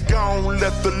 Hey, gon'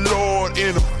 let the Lord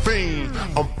intervene.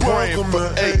 I'm praying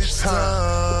for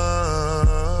H-time.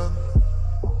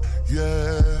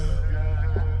 Yeah.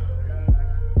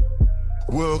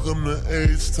 Welcome to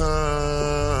H-time.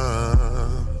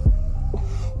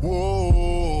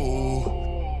 Whoa.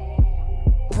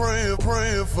 Praying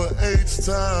for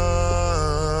H-time.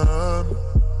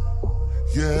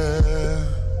 Yeah.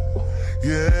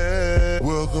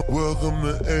 Welcome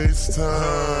to H-time.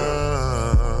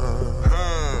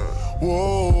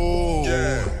 Whoa.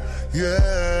 Yeah.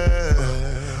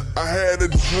 I had a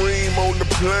dream on the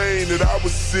plane that I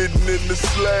was sitting in the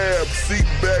slab, seat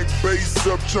back, bass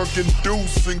up, chunking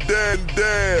deuce and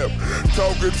dab.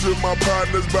 Talking to my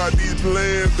partners about these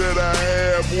plans that I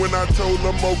have. When I told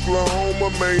them Oklahoma,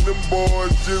 man, them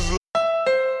boys just.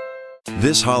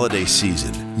 This holiday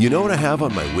season, you know what I have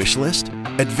on my wish list?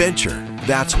 Adventure.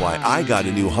 That's why I got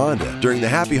a new Honda during the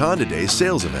Happy Honda Days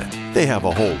sales event. They have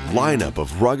a whole lineup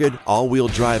of rugged, all-wheel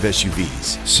drive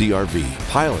SUVs, CR-V,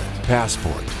 Pilot,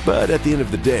 Passport. But at the end of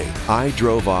the day, I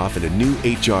drove off in a new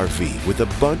HR-V with a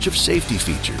bunch of safety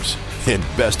features. And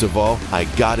best of all, I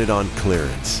got it on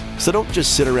clearance. So don't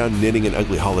just sit around knitting an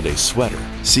ugly holiday sweater.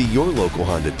 See your local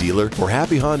Honda dealer for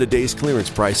Happy Honda Days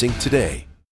clearance pricing today.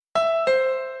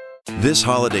 This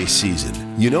holiday season,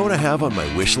 you know what I have on my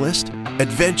wish list?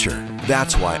 Adventure.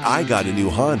 That's why I got a new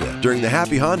Honda during the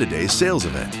Happy Honda Days sales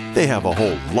event. They have a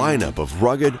whole lineup of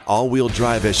rugged, all-wheel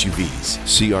drive SUVs,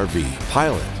 CR-V,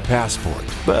 Pilot, Passport.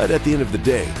 But at the end of the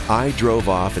day, I drove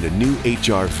off in a new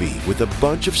HR-V with a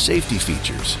bunch of safety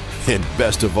features. And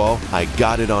best of all, I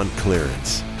got it on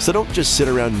clearance. So don't just sit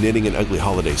around knitting an ugly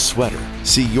holiday sweater.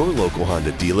 See your local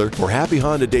Honda dealer for Happy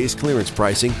Honda Days clearance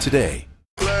pricing today.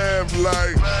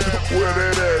 Like, where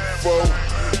that at, folk?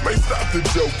 Man, stop the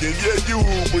joking. Yeah, you,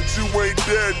 but you ain't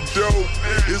that dope.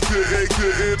 It's good they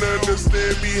couldn't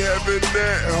understand me having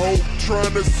that hope.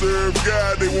 Trying to serve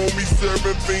God, they want me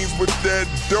serving fiends with that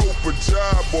dope. A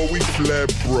job, boy, we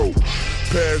flat broke.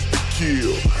 Past the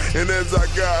kill. And as I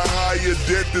got higher,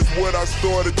 death is what I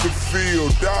started to feel.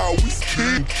 Dawg, we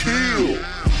kill.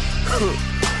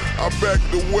 I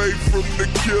backed away from the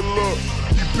killer.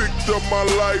 He picked up my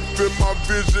life and my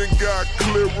vision got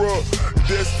clearer.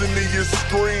 Destiny is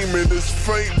screaming, it's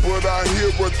faint, but I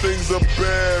hear her. Things are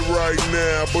bad right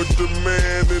now, but the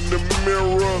man in the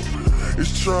mirror is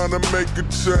trying to make a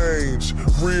change,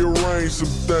 rearrange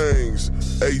some things.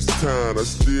 H-time, I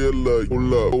still love you.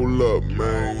 Hold up,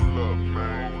 man.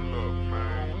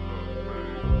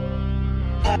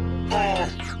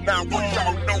 Now what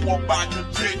y'all know about the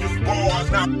Genius Boys?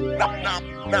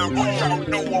 Now what y'all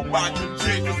know about the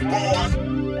Genius Boys?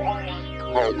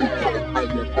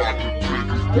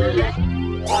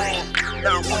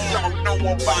 Now what y'all know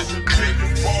about the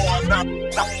Genius Boys?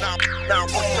 Now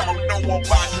what y'all know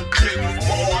about the Genius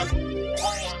Boys?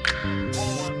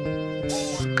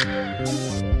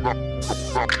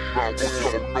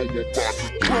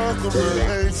 Welcome to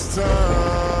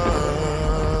H-time.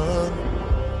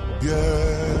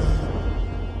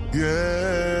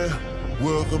 Yeah,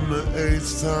 welcome to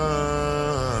H-time.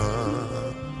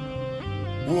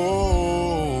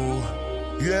 Whoa,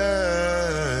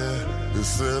 yeah. They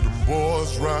said them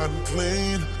boys riding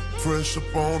clean, fresh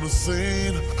up on the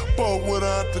scene. But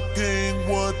without the king,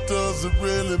 what does it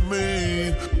really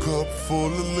mean? Cup full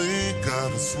of lean,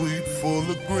 got a sweet full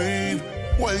of green.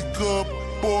 Wake up,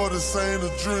 boy, this ain't a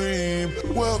dream.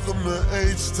 Welcome to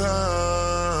H-Time.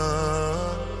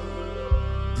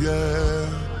 Yeah,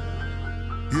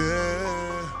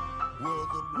 yeah.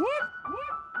 Welcome.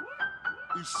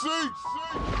 You see?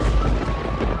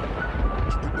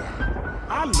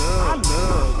 I love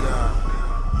God.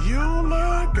 You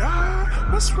love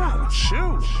God? What's wrong with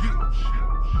you?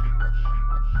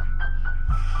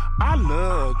 I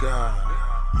love God.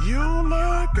 You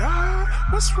love God?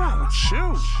 What's wrong with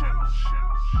you?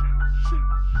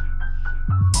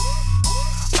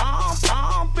 I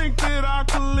don't think that I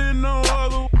could live no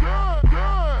other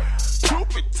way. Truth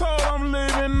be told, I'm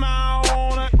living now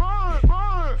on it.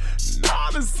 Now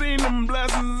I've seen them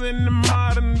blessings in the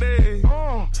modern day.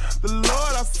 The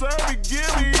Lord I serve, He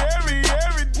give me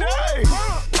every day.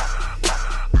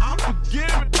 I'm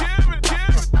forgiving.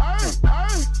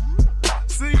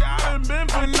 See, I done been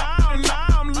for now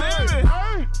I'm living.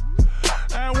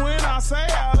 And when I say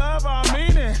I love, I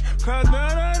mean it. Cause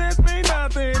none of this mean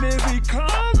nothing if He coming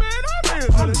up here.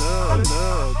 I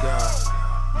love God.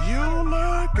 You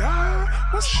love God?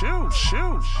 Well, shoot.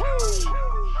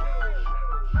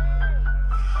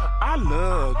 I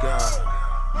love God.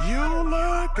 You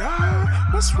love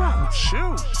God? What's wrong with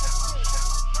you?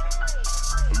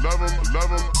 Love him.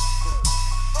 Love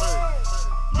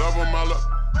him, I love.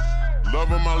 Love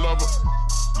him, I love him.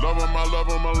 Love him, I love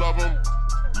him, I love him.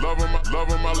 Love him, I love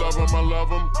him, I love him, I love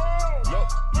him.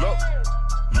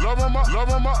 Love him, I love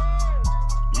him, I love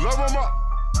him, love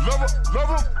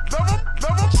him.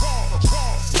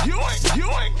 You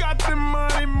ain't got the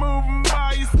money moving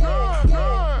by yourself.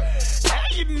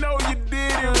 And you know you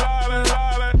did it, lot.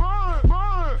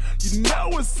 You know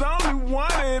it's only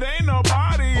one, it ain't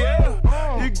nobody else.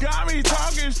 You got me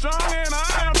talking strong and I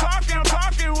am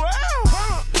talking well.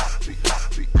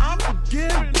 I'm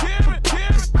forgiving.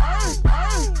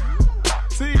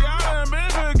 See, I done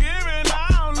been forgiven, now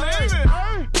I'm living.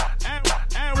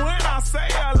 And when I say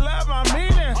I love, I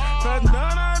mean it. Cause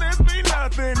none of this be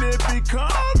nothing if He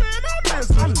coming, I'm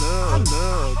missing. I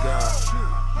love God.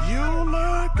 You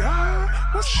love God?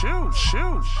 Well, shoot.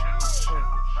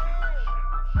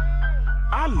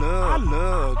 I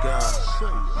love God.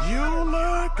 You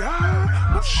love God?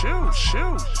 Well,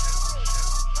 shoot.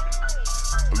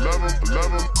 Love him.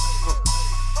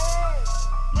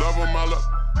 Love him, I love.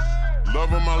 Love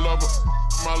him, I love him.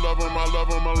 I love him. Love him, I love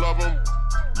him, I love him.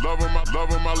 Love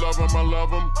him, I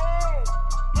love him.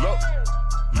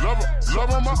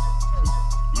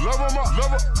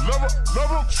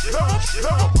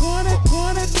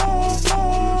 Want it more.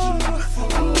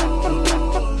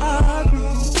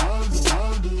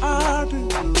 I do.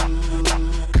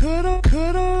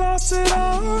 Coulda lost it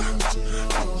all.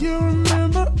 You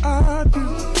remember I do.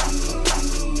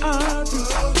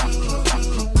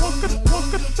 Walk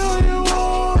it through your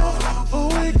wall. Oh,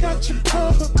 we got you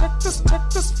covered.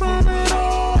 Practice from it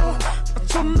all.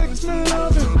 That's what makes me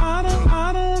love it. I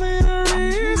don't need a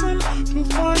reason to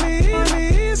find the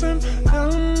reason. Tell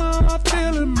them how I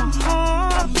feel in my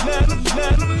heart. Let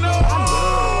them know.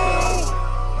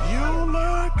 You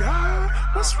love God?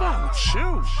 What's wrong with you?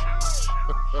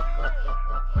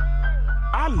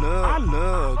 I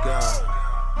love God.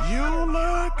 You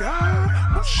love God?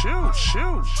 Well, shoot.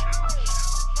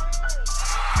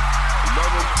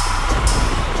 Love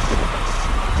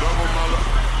him, I love.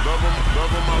 Love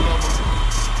him, I love him.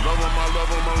 Love him, I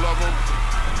love him, I love him.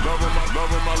 Love him, I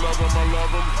love him, I love him, I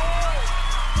love him.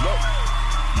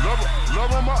 Love him,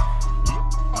 love him.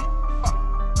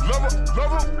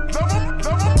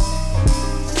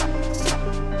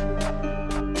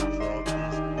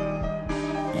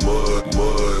 Mud.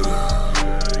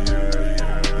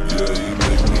 Yeah, you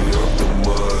make me out the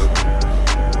mud.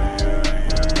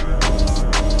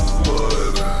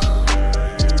 Mud.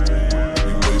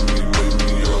 You make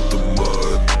me out the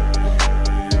mud.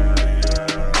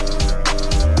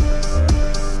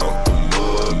 Out the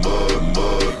mud.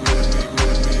 Make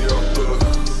me out the mud.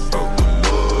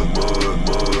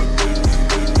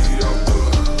 Make me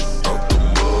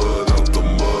out the mud. Make me out the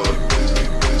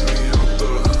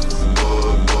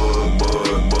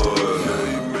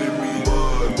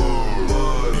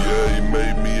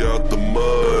out the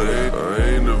mud. I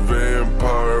ain't a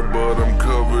vampire, but I'm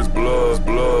covered blood.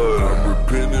 I'm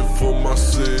repenting for my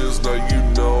sins, now you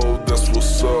know that's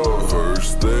what's up.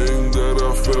 First thing that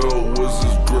I felt was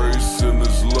His grace and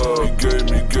His love. He gave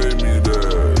me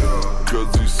that,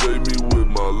 cause He saved me with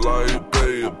my life,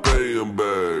 pay him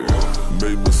back.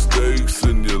 Made mistakes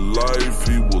in your life,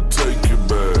 He will take you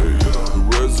back.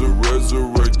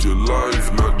 Resurrect your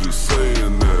life, not just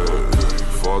saying that.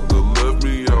 Father left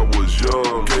me, I was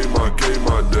young, came my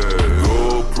dad.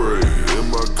 Go pray, and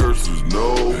my curses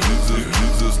no.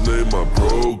 Jesus name I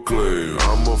pray.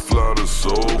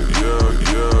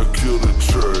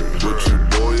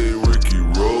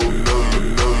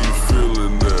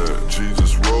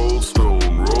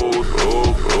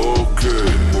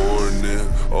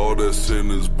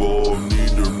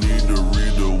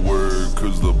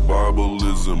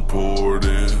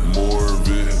 important. More of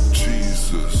it,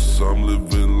 Jesus. I'm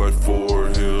living life for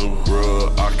him.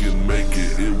 Bruh, I can make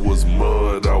it. It was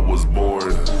mud, I was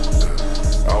born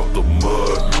out the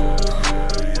mud.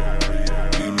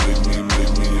 He made me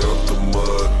out the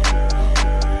mud.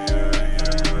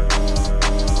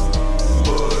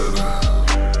 Mud.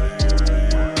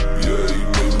 Yeah, he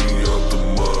made me out the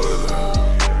mud.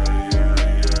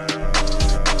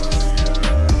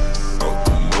 Out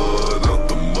the mud, out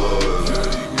the mud. Yeah,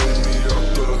 he made me out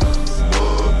the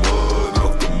mud,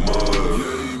 out the mud.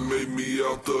 Yeah, he made me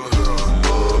out the mud.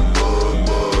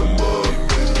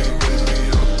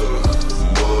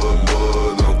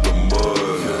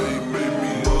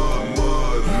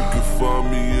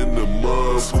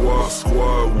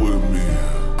 Squad with me,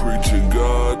 preaching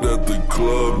God at the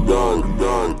club,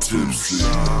 not tipsy.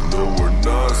 No, we're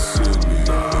not sinning,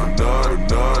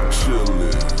 not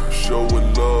chilling, showing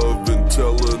love and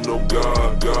telling, oh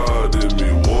God in me.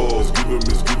 Whoa, it's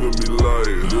giving me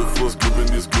life. Live first,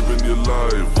 giving you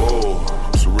life. Oh,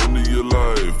 surrender your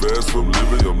life. As I'm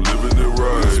living it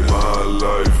right. It's my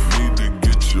life, need to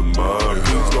get your mind.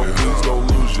 Please don't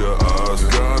lose your eyes.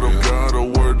 Got a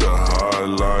word to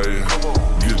highlight.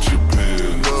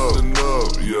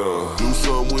 Yeah, do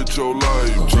something with your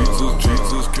life.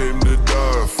 Jesus came to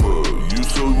die for you,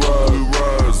 so we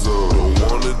rise up. Don't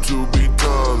want it to be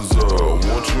times up.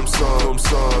 Want your sign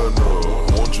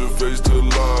up. Want your face to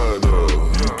line up.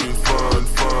 You can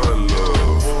find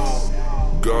love.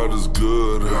 God is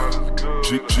good.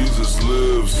 Jesus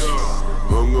lives.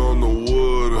 Hung on the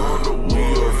wood. We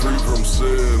are free from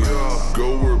sin. Go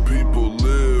where people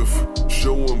live.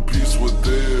 Show them peace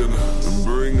within. And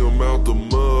bring them out the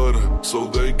mud so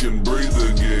they can breathe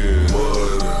again.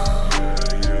 Mud.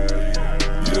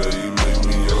 Yeah, he made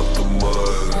me out the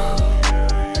mud.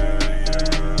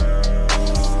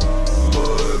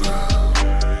 Mud.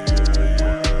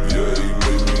 Yeah, he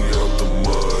made me out the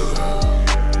mud.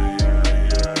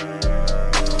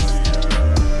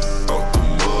 Out the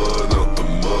mud, out the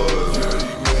mud. Yeah,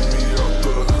 he made me out the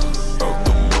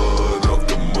mud, out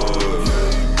the mud. Yeah,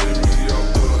 he made me out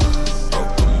the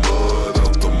mud,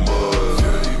 out the mud.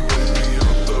 Yeah, he made me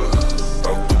out the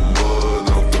mud,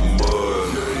 out the mud.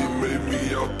 Yeah, he made me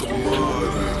out the mud.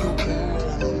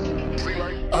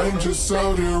 I'm just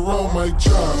out here on my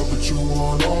job, but you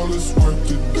want all this work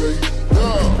today.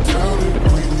 Doubt it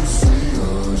when you see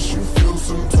us, you feel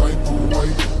some type of way.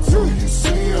 So you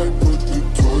see I put the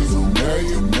toys on, now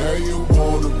you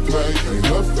wanna play. They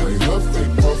huff,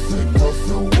 puff,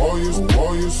 no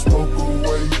warriors smoke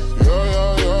away.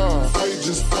 Yeah. I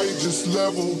just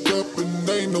leveled up and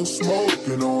ain't no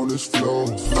smoking on this floor.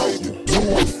 You do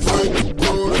it right,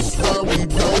 bro, that's why we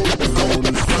broken on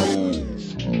this floor.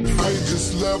 I just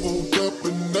leveled up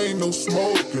and ain't no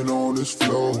smoking on this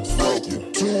floor.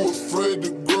 You're too afraid to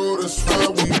grow, that's why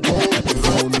we broken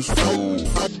on this floor.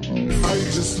 I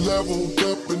just leveled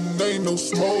up and ain't no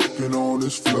smoking on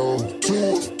this floor.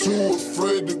 Too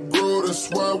afraid to grow, that's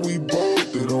why we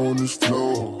bolted on this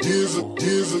floor. Years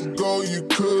ago you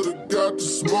could've got to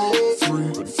smoke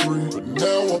free, but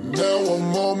now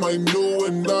I'm on my new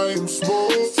and I am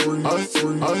smoke free.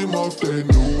 I'm off that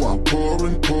new, I'm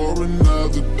pouring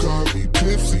another coffee.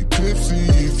 Tipsy,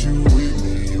 if you with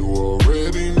me, you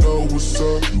already know what's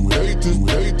up. You hate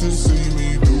to see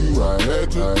me do. I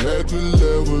had to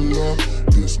level up.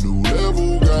 This new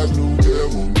level got new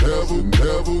devil,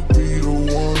 never be the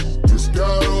one. It's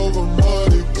got over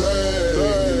money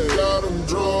bad, got them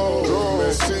drawn.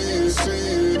 Man, see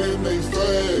it in they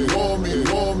face. Want me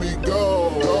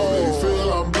gone. They feel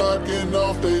I'm blocking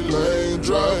off they lane,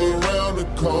 drive around the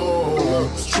corner,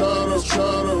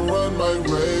 tryna run my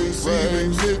race,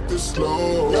 even hit the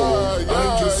slow.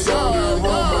 I'm just out here on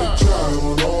my job,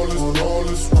 on all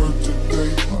this work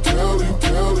today. Tell you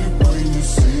when you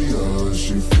see us,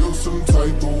 you feel some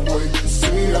type of way.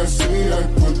 See, I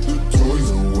put the toys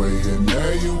away.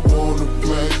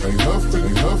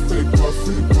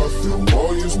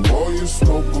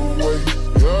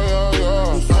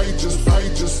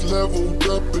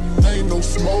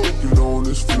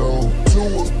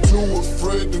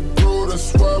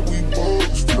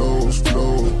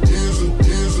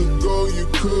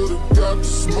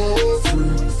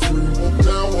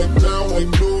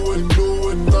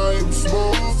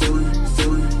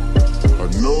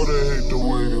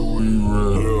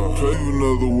 pave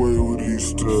another way with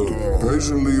each step.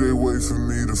 Patiently they wait for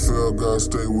me to fail. God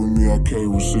stay with me, I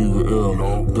can't receive an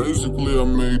L. Basically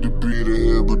I'm made to be the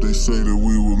head, but they say that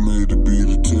we were made to be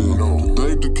the tail.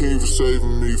 Thank the king for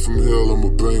saving me from hell. I'ma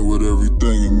bang with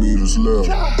everything in me that's left.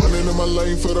 Running in my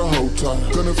lane for the whole time.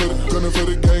 Gunning for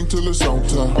the gang till it's on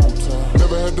time.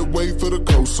 Never had to wait for the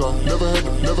cosign. Never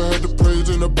had to praise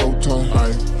in a bow tie. I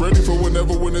ain't ready for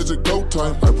whenever, when is it go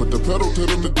time? I put the pedal to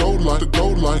the goal line.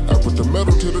 I put the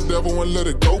metal to the devil and let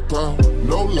it go pow.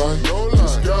 No lie.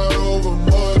 It's God over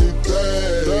money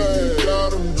thing. You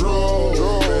got them draw.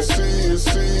 They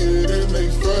see it in they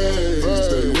face.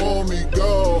 They want me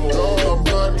gone.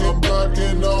 I'm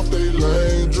blocking off they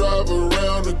lane. Drive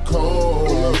around the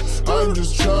corner. I'm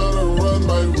just trying to run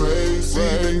my race,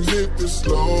 even if it's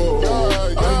slow.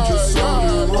 I'm just out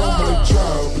here on my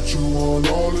job, but you want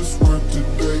all this work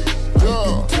today. I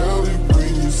can tell it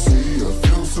when you see. I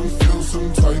feel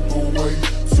some type of way.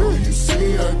 So you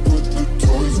see, I put the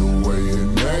toys away,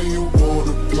 and now you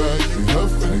wanna play. You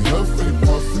huffing,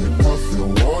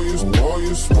 puffing, all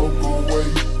your smoke away.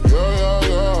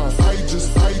 Yeah.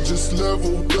 I just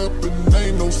leveled up and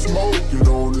ain't no smoking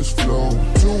on this floor.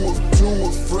 Too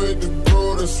afraid to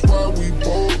grow, that's why we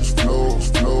both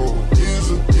flow.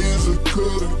 Years of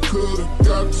coulda,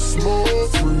 got the smoke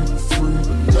free.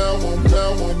 Now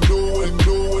I'm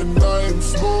doing, I am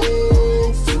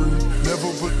smoke free.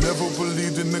 Never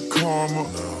believed in the karma.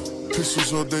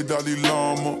 Pistols all day, Dalai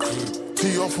Lama.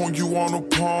 Tee off on you on a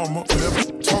Palmer. Never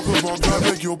talk about God,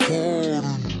 beg your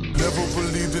pardon. Never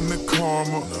believed in the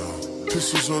karma.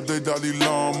 Pistols all day, Dalai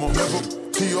Lama. Never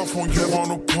tee off on you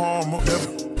on a Palmer. Never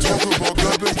talk about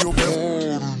God, beg your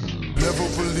pardon. Never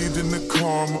believed in the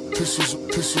karma.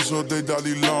 Pistols all day,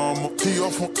 Dalai Lama. Tee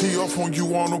off on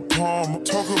you on a Palmer.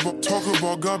 Talk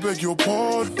about God, beg your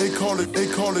pardon. They call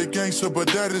it gangster, but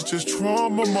that is just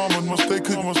trauma. Mama must they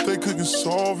couldn't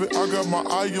solve it. I got my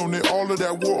eye on it. All of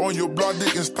that war on your block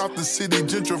didn't stop the city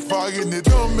gentrifying it.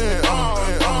 Come man,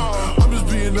 I'm just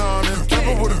being honest. Keep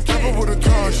up with a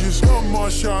conscience. Come on,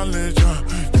 challenge.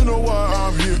 You know why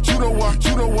I'm here. You know why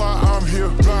I'm here.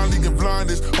 Blind leading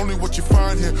blindness. Only what you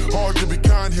find here. Hard to be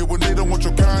kind here when they don't want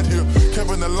your kind here.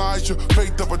 Kevin Elijah,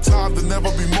 faked up a time to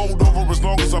never be mowed over as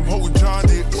long as I'm holding John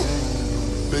here.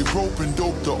 They rope and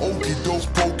dope, the okie dope,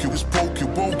 poke you,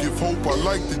 won't give hope. I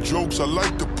like the jokes, I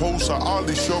like the posts, I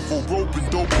ollie shuffle, rope and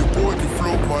dope, your boy can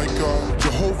float, my God.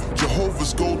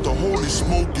 Jehovah's goat, the holy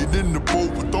smoke, get in the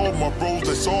boat with all my bros,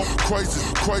 that's all.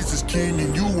 Christ is king,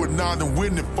 and you are not, and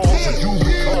when it falls, you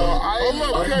become.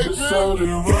 I just out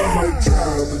here on my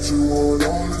job, but you want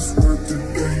all this work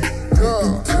today. You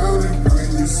can tell it when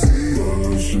you see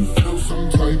us, you feel some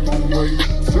type of way.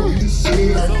 So you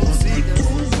see, I put the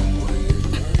toys away.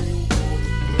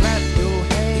 Clap your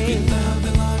hands. If you love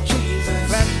the Lord Jesus.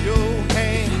 Clap your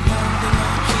hands. If you love the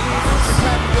Lord Jesus.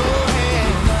 Clap your hands.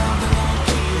 If you love the Lord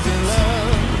Jesus.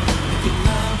 If you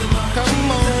love the Lord Jesus.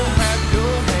 Come on, clap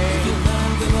your hands. If you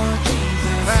love the Lord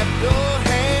Jesus. Clap your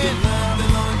hands. If you love the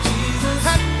Lord Jesus.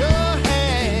 Clap your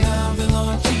hands. If you love the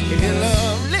Lord Jesus. If you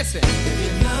love, listen. If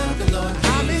you love the Lord Jesus.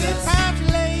 How many times you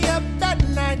lay up that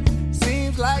night?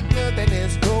 Seems like nothing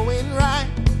is going right.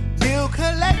 Bill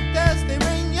collectors, they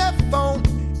ring your phone.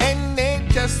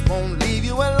 Just won't leave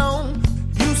you alone.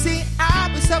 You see,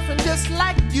 I've been suffering just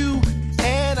like you,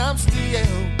 and I'm still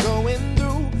going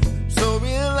through. So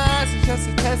realize it's just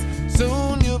a test.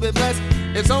 Soon you'll be blessed.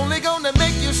 It's only gonna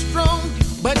make you strong,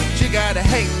 but you gotta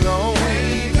hang on.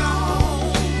 Hang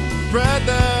on,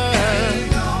 brother.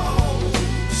 Hang on,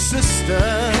 sister.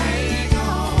 Hang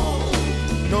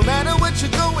on. No matter what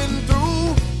you're going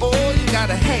through, oh, you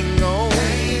gotta hang on.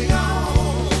 Hang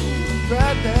on,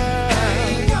 brother.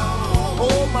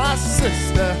 Oh, my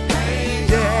sister,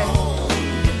 yeah.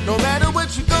 No matter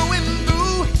what you're going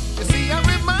through, you see, I'm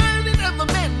reminded of a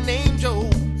man named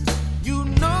Job. You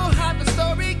know how the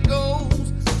story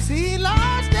goes. See, he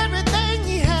lost everything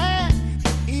he had.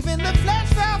 Even the flesh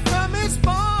fell from his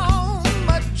bone.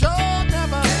 But Job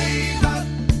never gave up.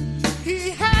 He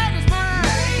had his mind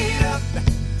made up.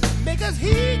 Because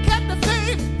he kept the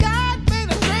faith. God made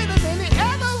him greater than he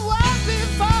ever was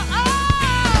before.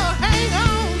 Oh, hang on.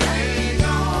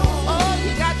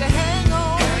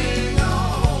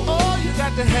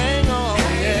 To hang on,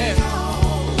 yeah.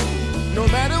 No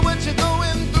matter what you're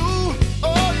going through,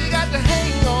 oh, you got to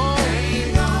hang on,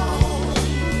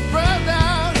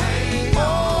 brother,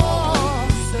 oh,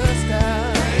 sister.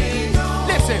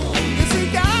 Listen, you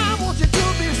see, God wants you to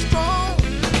be strong,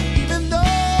 even though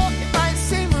it might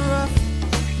seem rough.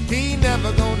 He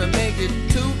never gonna make it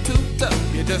too tough.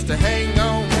 You just to hang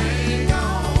on.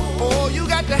 Oh, you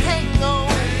got to hang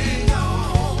on,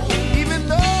 even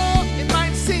though it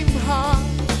might seem hard.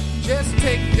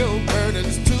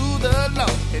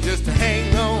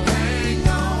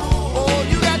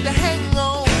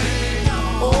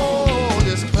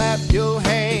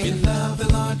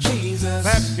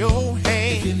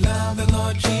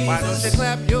 Why don't you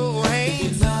clap your hands?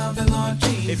 If you love the Lord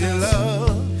Jesus. If you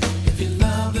love. If you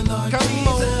love the Lord Come Jesus.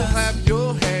 on, clap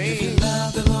your hands. If you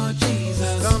love the Lord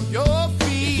Jesus. Stomp your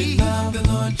feet. If you love the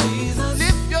Lord Jesus.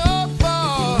 Lift your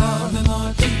bar. If you love the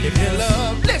Lord Jesus. If you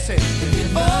love, listen. If you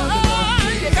love the Lord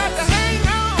Jesus. You got to hang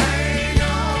on. Hang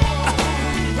on.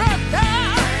 Brother.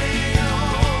 Hang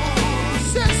on.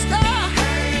 Sister.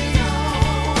 Hang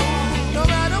on. No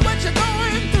matter what you're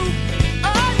going through,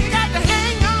 oh, you got to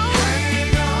hang on.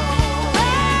 Hang on.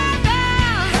 Hang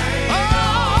on.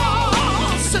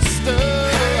 Oh, sister.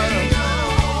 Hang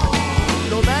on.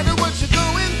 No matter what you're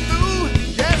going through,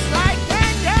 just like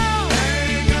Daniel.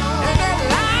 Hang on. And that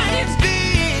lion's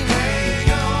den. Hang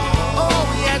on. Oh,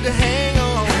 we had to hang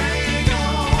on. Hang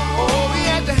on. Oh, we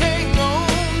had to hang on.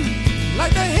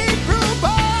 Like the Hebrew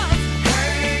boys.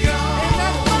 Hang on. In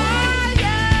that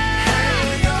fire.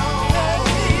 Hang on. That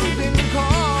he's been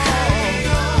called. Hang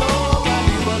on.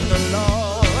 Nobody but the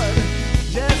Lord.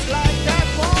 Just like that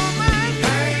woman.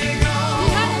 Hang on. She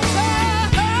had to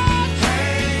touch.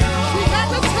 Hang on. She had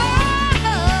to touch.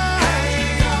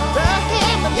 Hang on. The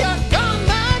hem of your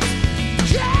garment.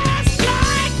 Just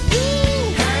like you.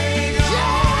 Hang on.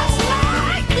 Just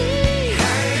like me.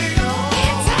 Hang on.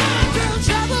 In times of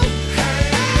trouble.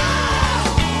 Hang on.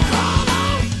 Come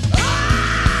on.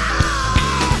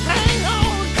 Hang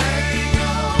on. Hang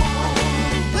on.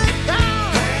 Good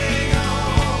God. Hang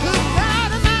on. Good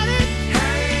God Almighty.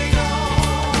 Hang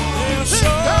on.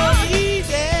 Good God.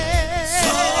 So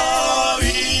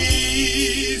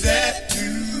easy to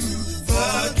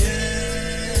forget.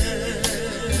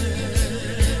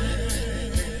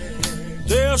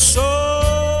 They're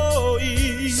so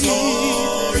easy.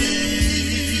 So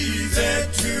easy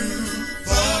to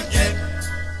forget.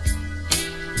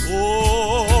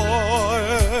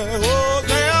 Oh,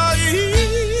 they are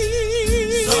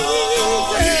easy. So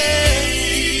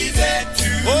easy to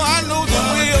Oh, I know the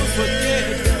will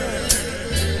forget.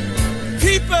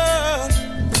 People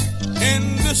in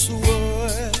this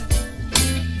world,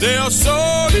 they are so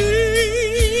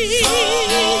easy.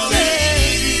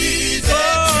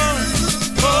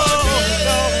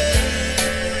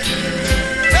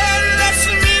 That lets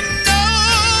me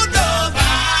know the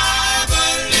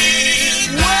Bible is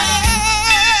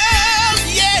well,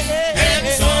 yeah. and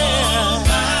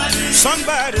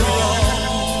Somebody wrong.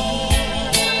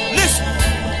 Listen,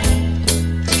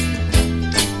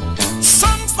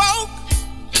 some folk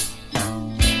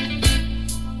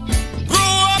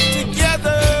grow up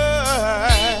together.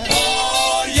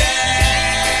 oh yeah.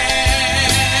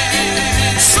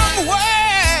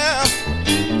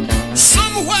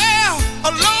 Somewhere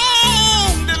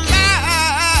along the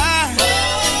line.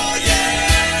 Oh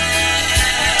yeah.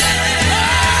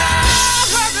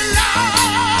 Oh, the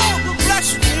Lord will bless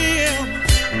them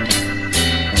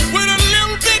with a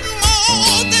little bit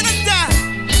more than a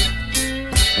dime.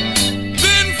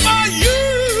 Then for you,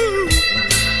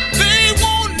 they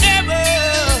won't never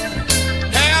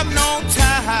have no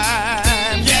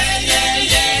time. Yeah, yeah,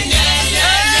 yeah, yeah,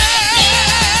 yeah,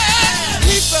 yeah.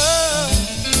 People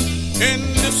in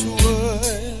this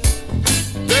world,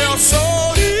 they are so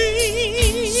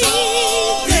easy. So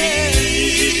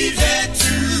easy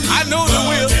to I know they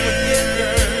will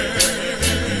forget.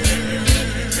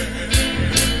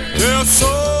 They're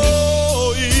so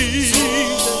easy.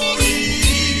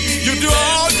 You do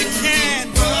all you can.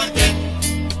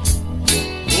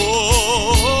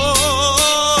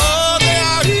 Oh, they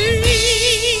are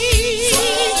easy.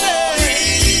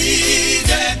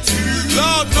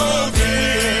 Lord knows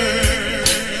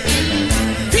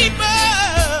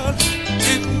people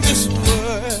in this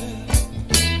world,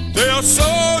 they are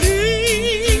so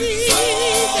easy.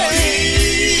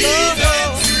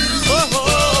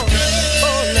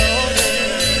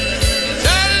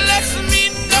 That lets me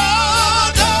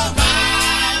know the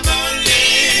Bible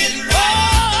is oh,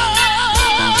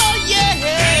 yeah.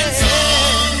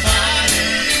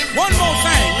 One more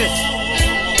thing, listen.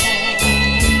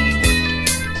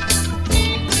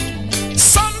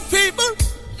 Some people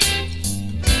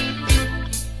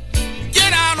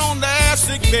get out on their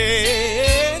sick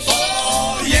bed.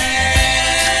 oh yeah.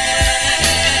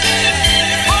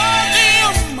 For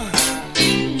them,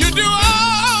 you do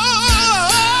all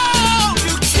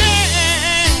you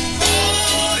can.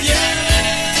 Oh yeah.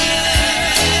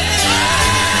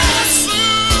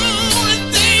 Soon as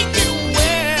they get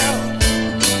well,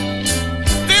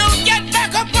 they'll get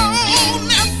back up on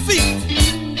their feet.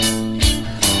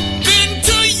 Then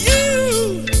to you,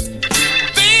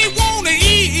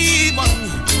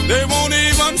 they won't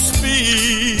even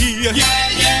speak. Yeah,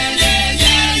 yeah, yeah,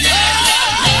 yeah,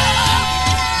 yeah.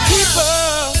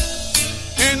 People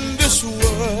in this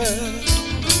world,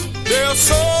 they're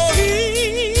so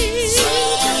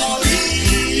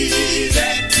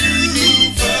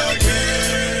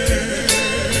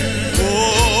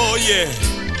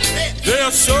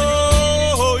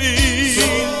so easy.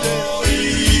 So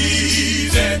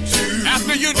easy to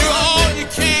after you do all you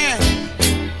can.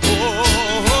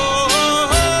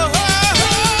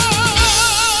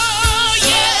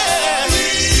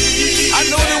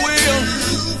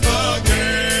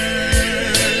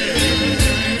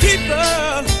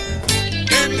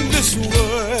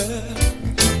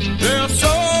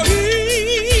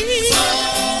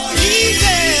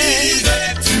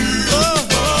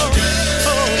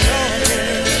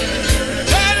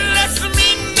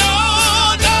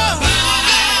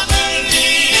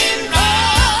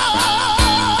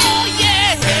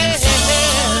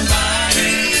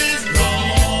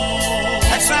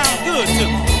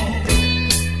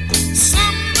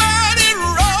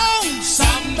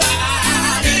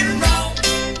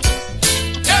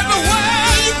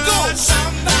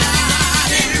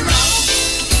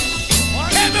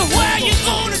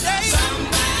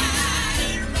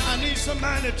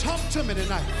 Talk to me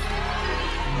tonight.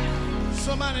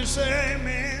 Somebody say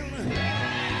amen.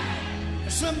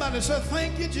 Somebody say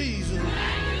thank you, Jesus.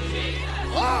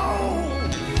 Oh!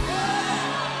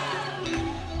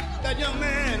 That young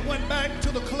man went back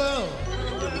to the club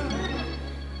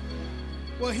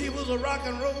where he was a rock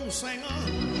and roll singer.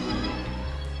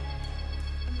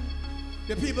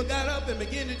 The people got up and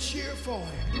began to cheer for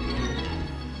him.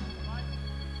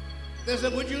 They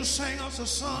said, would you sing us a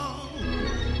song?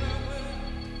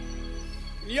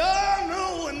 Y'all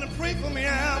know in the Pray For Me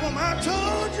album, I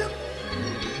told you.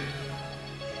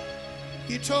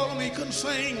 He told him he couldn't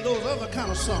sing those other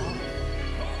kind of songs.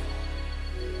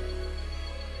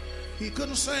 He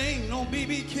couldn't sing no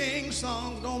B.B. King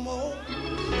songs no more.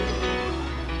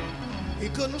 He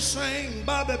couldn't sing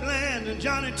Bobby Bland and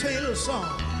Johnny Taylor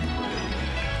songs.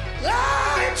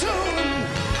 I told him.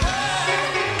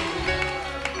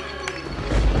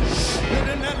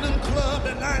 In that little club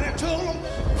that night, I told him,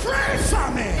 pray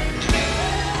for me.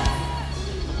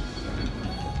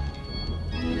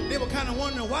 They were kind of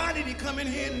wondering, why did he come in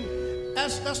here and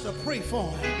ask us to pray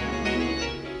for him?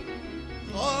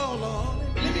 Oh, Lord,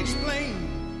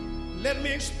 let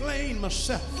me explain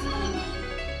myself.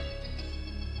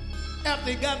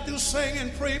 After he got through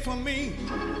singing, pray for me.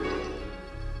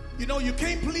 You know, you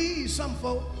can't please some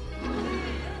folk.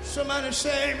 Somebody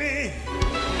say me.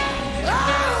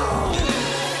 Oh!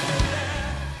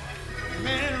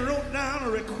 Man wrote down a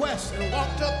request and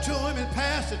walked up to him and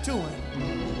passed it to him.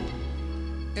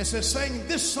 And said, sing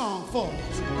this song for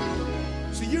us.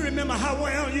 So you remember how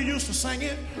well you used to sing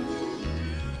it?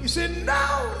 He said, no,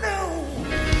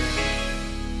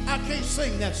 I can't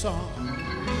sing that song.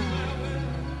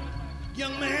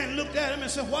 Young man looked at him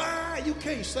and said, why you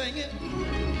can't sing it?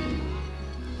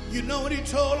 You know what he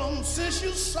told him? Since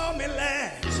you saw me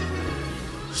last,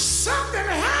 something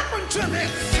happened to me.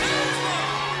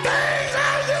 Things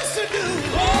I used to do,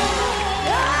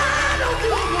 I don't do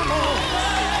it no more.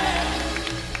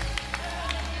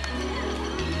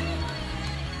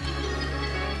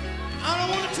 I don't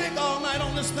want to take all night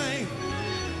on this thing.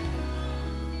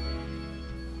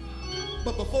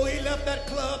 But before he left that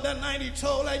club that night, he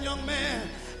told that young man,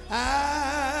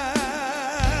 I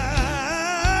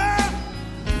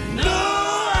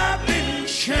know I've been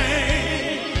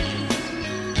changed.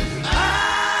 I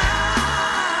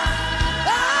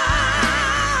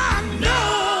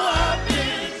know I've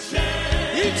been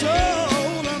changed. He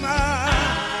told him I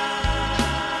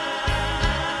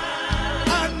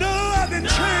know I've been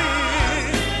changed.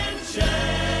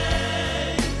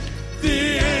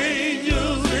 The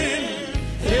angels in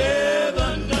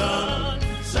heaven done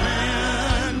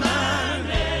sign my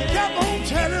name. Kept on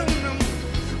telling them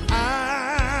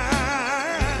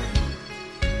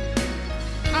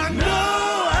I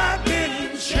know I've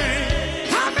been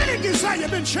changed. How many can say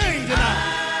you've been changed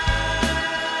tonight?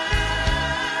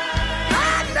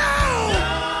 I know.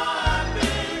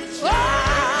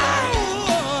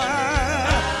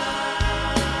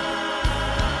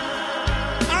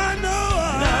 I know.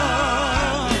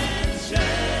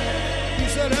 He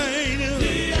said,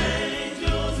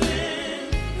 angels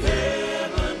in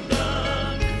heaven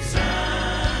done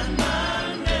sign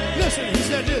my name. Listen, he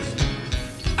said this.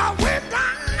 I went down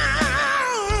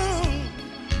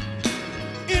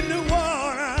in the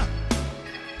water.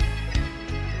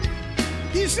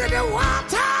 He said the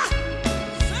water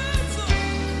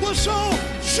was so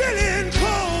chilly and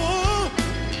cold.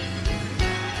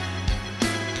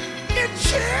 It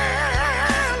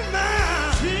chilled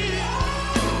my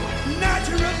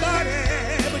natural body.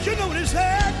 But you know what he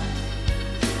said?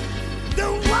 The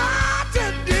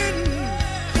water didn't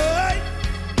hurt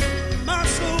my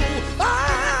soul.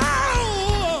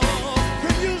 Oh,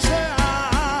 can you say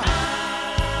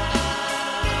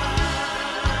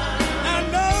I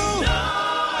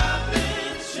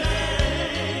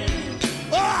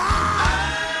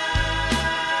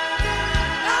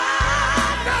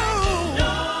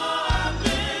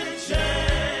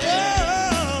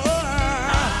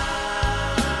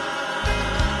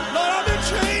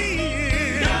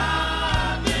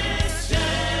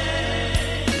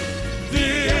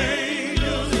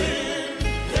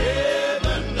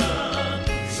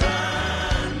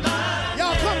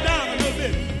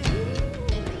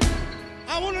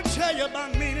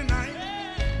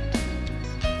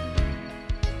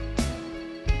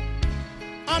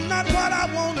I'm not what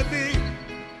I want to be.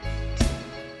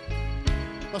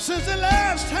 But since the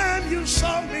last time you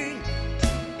saw me,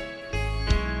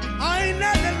 I ain't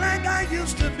nothing like I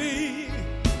used to be.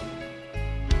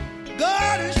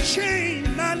 God has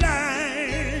changed my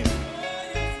life.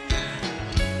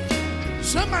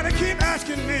 Somebody keep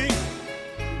asking me,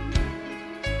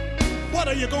 what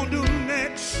are you gonna do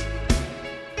next?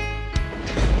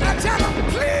 I tell them,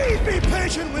 please be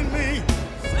patient with me.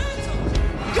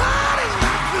 God is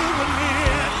not through with me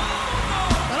yet,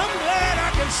 but I'm glad I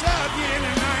can shout again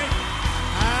tonight.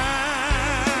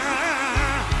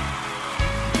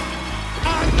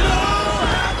 I know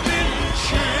I've been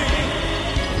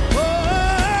changed. Oh,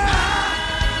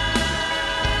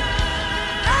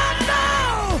 I know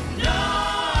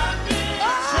I've been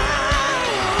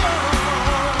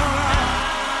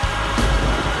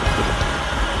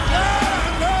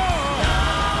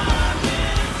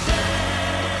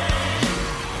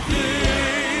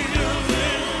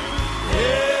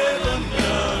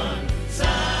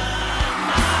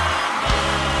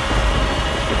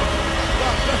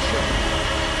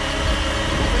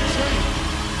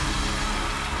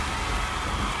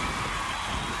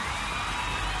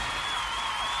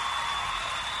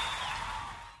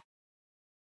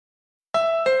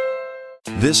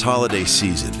This holiday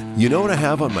season, you know what I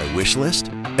have on my wish list?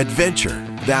 Adventure.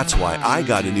 That's why I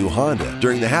got a new Honda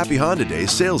during the Happy Honda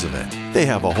Days sales event. They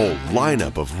have a whole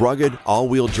lineup of rugged,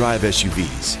 all-wheel drive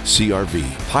SUVs, CR-V,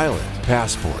 Pilot,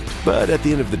 Passport. But at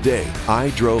the end of the day, I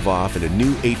drove off in a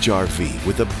new HR-V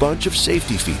with a bunch of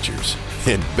safety features.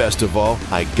 And best of all,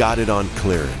 I got it on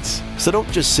clearance. So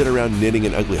don't just sit around knitting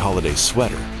an ugly holiday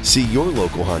sweater. See your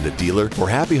local Honda dealer for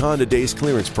Happy Honda Days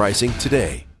clearance pricing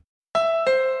today.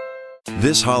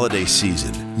 This holiday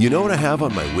season, you know what I have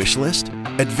on my wish list?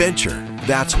 Adventure.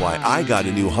 That's why I got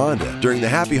a new Honda during the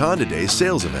Happy Honda Days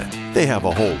sales event. They have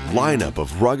a whole lineup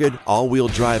of rugged, all-wheel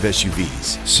drive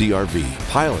SUVs, CR-V,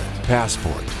 Pilot,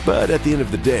 Passport. But at the end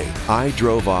of the day, I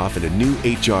drove off in a new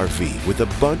HR-V with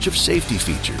a bunch of safety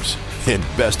features. And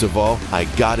best of all, I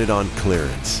got it on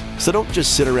clearance. So don't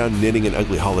just sit around knitting an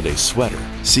ugly holiday sweater.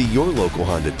 See your local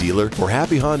Honda dealer for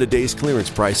Happy Honda Days clearance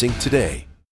pricing today.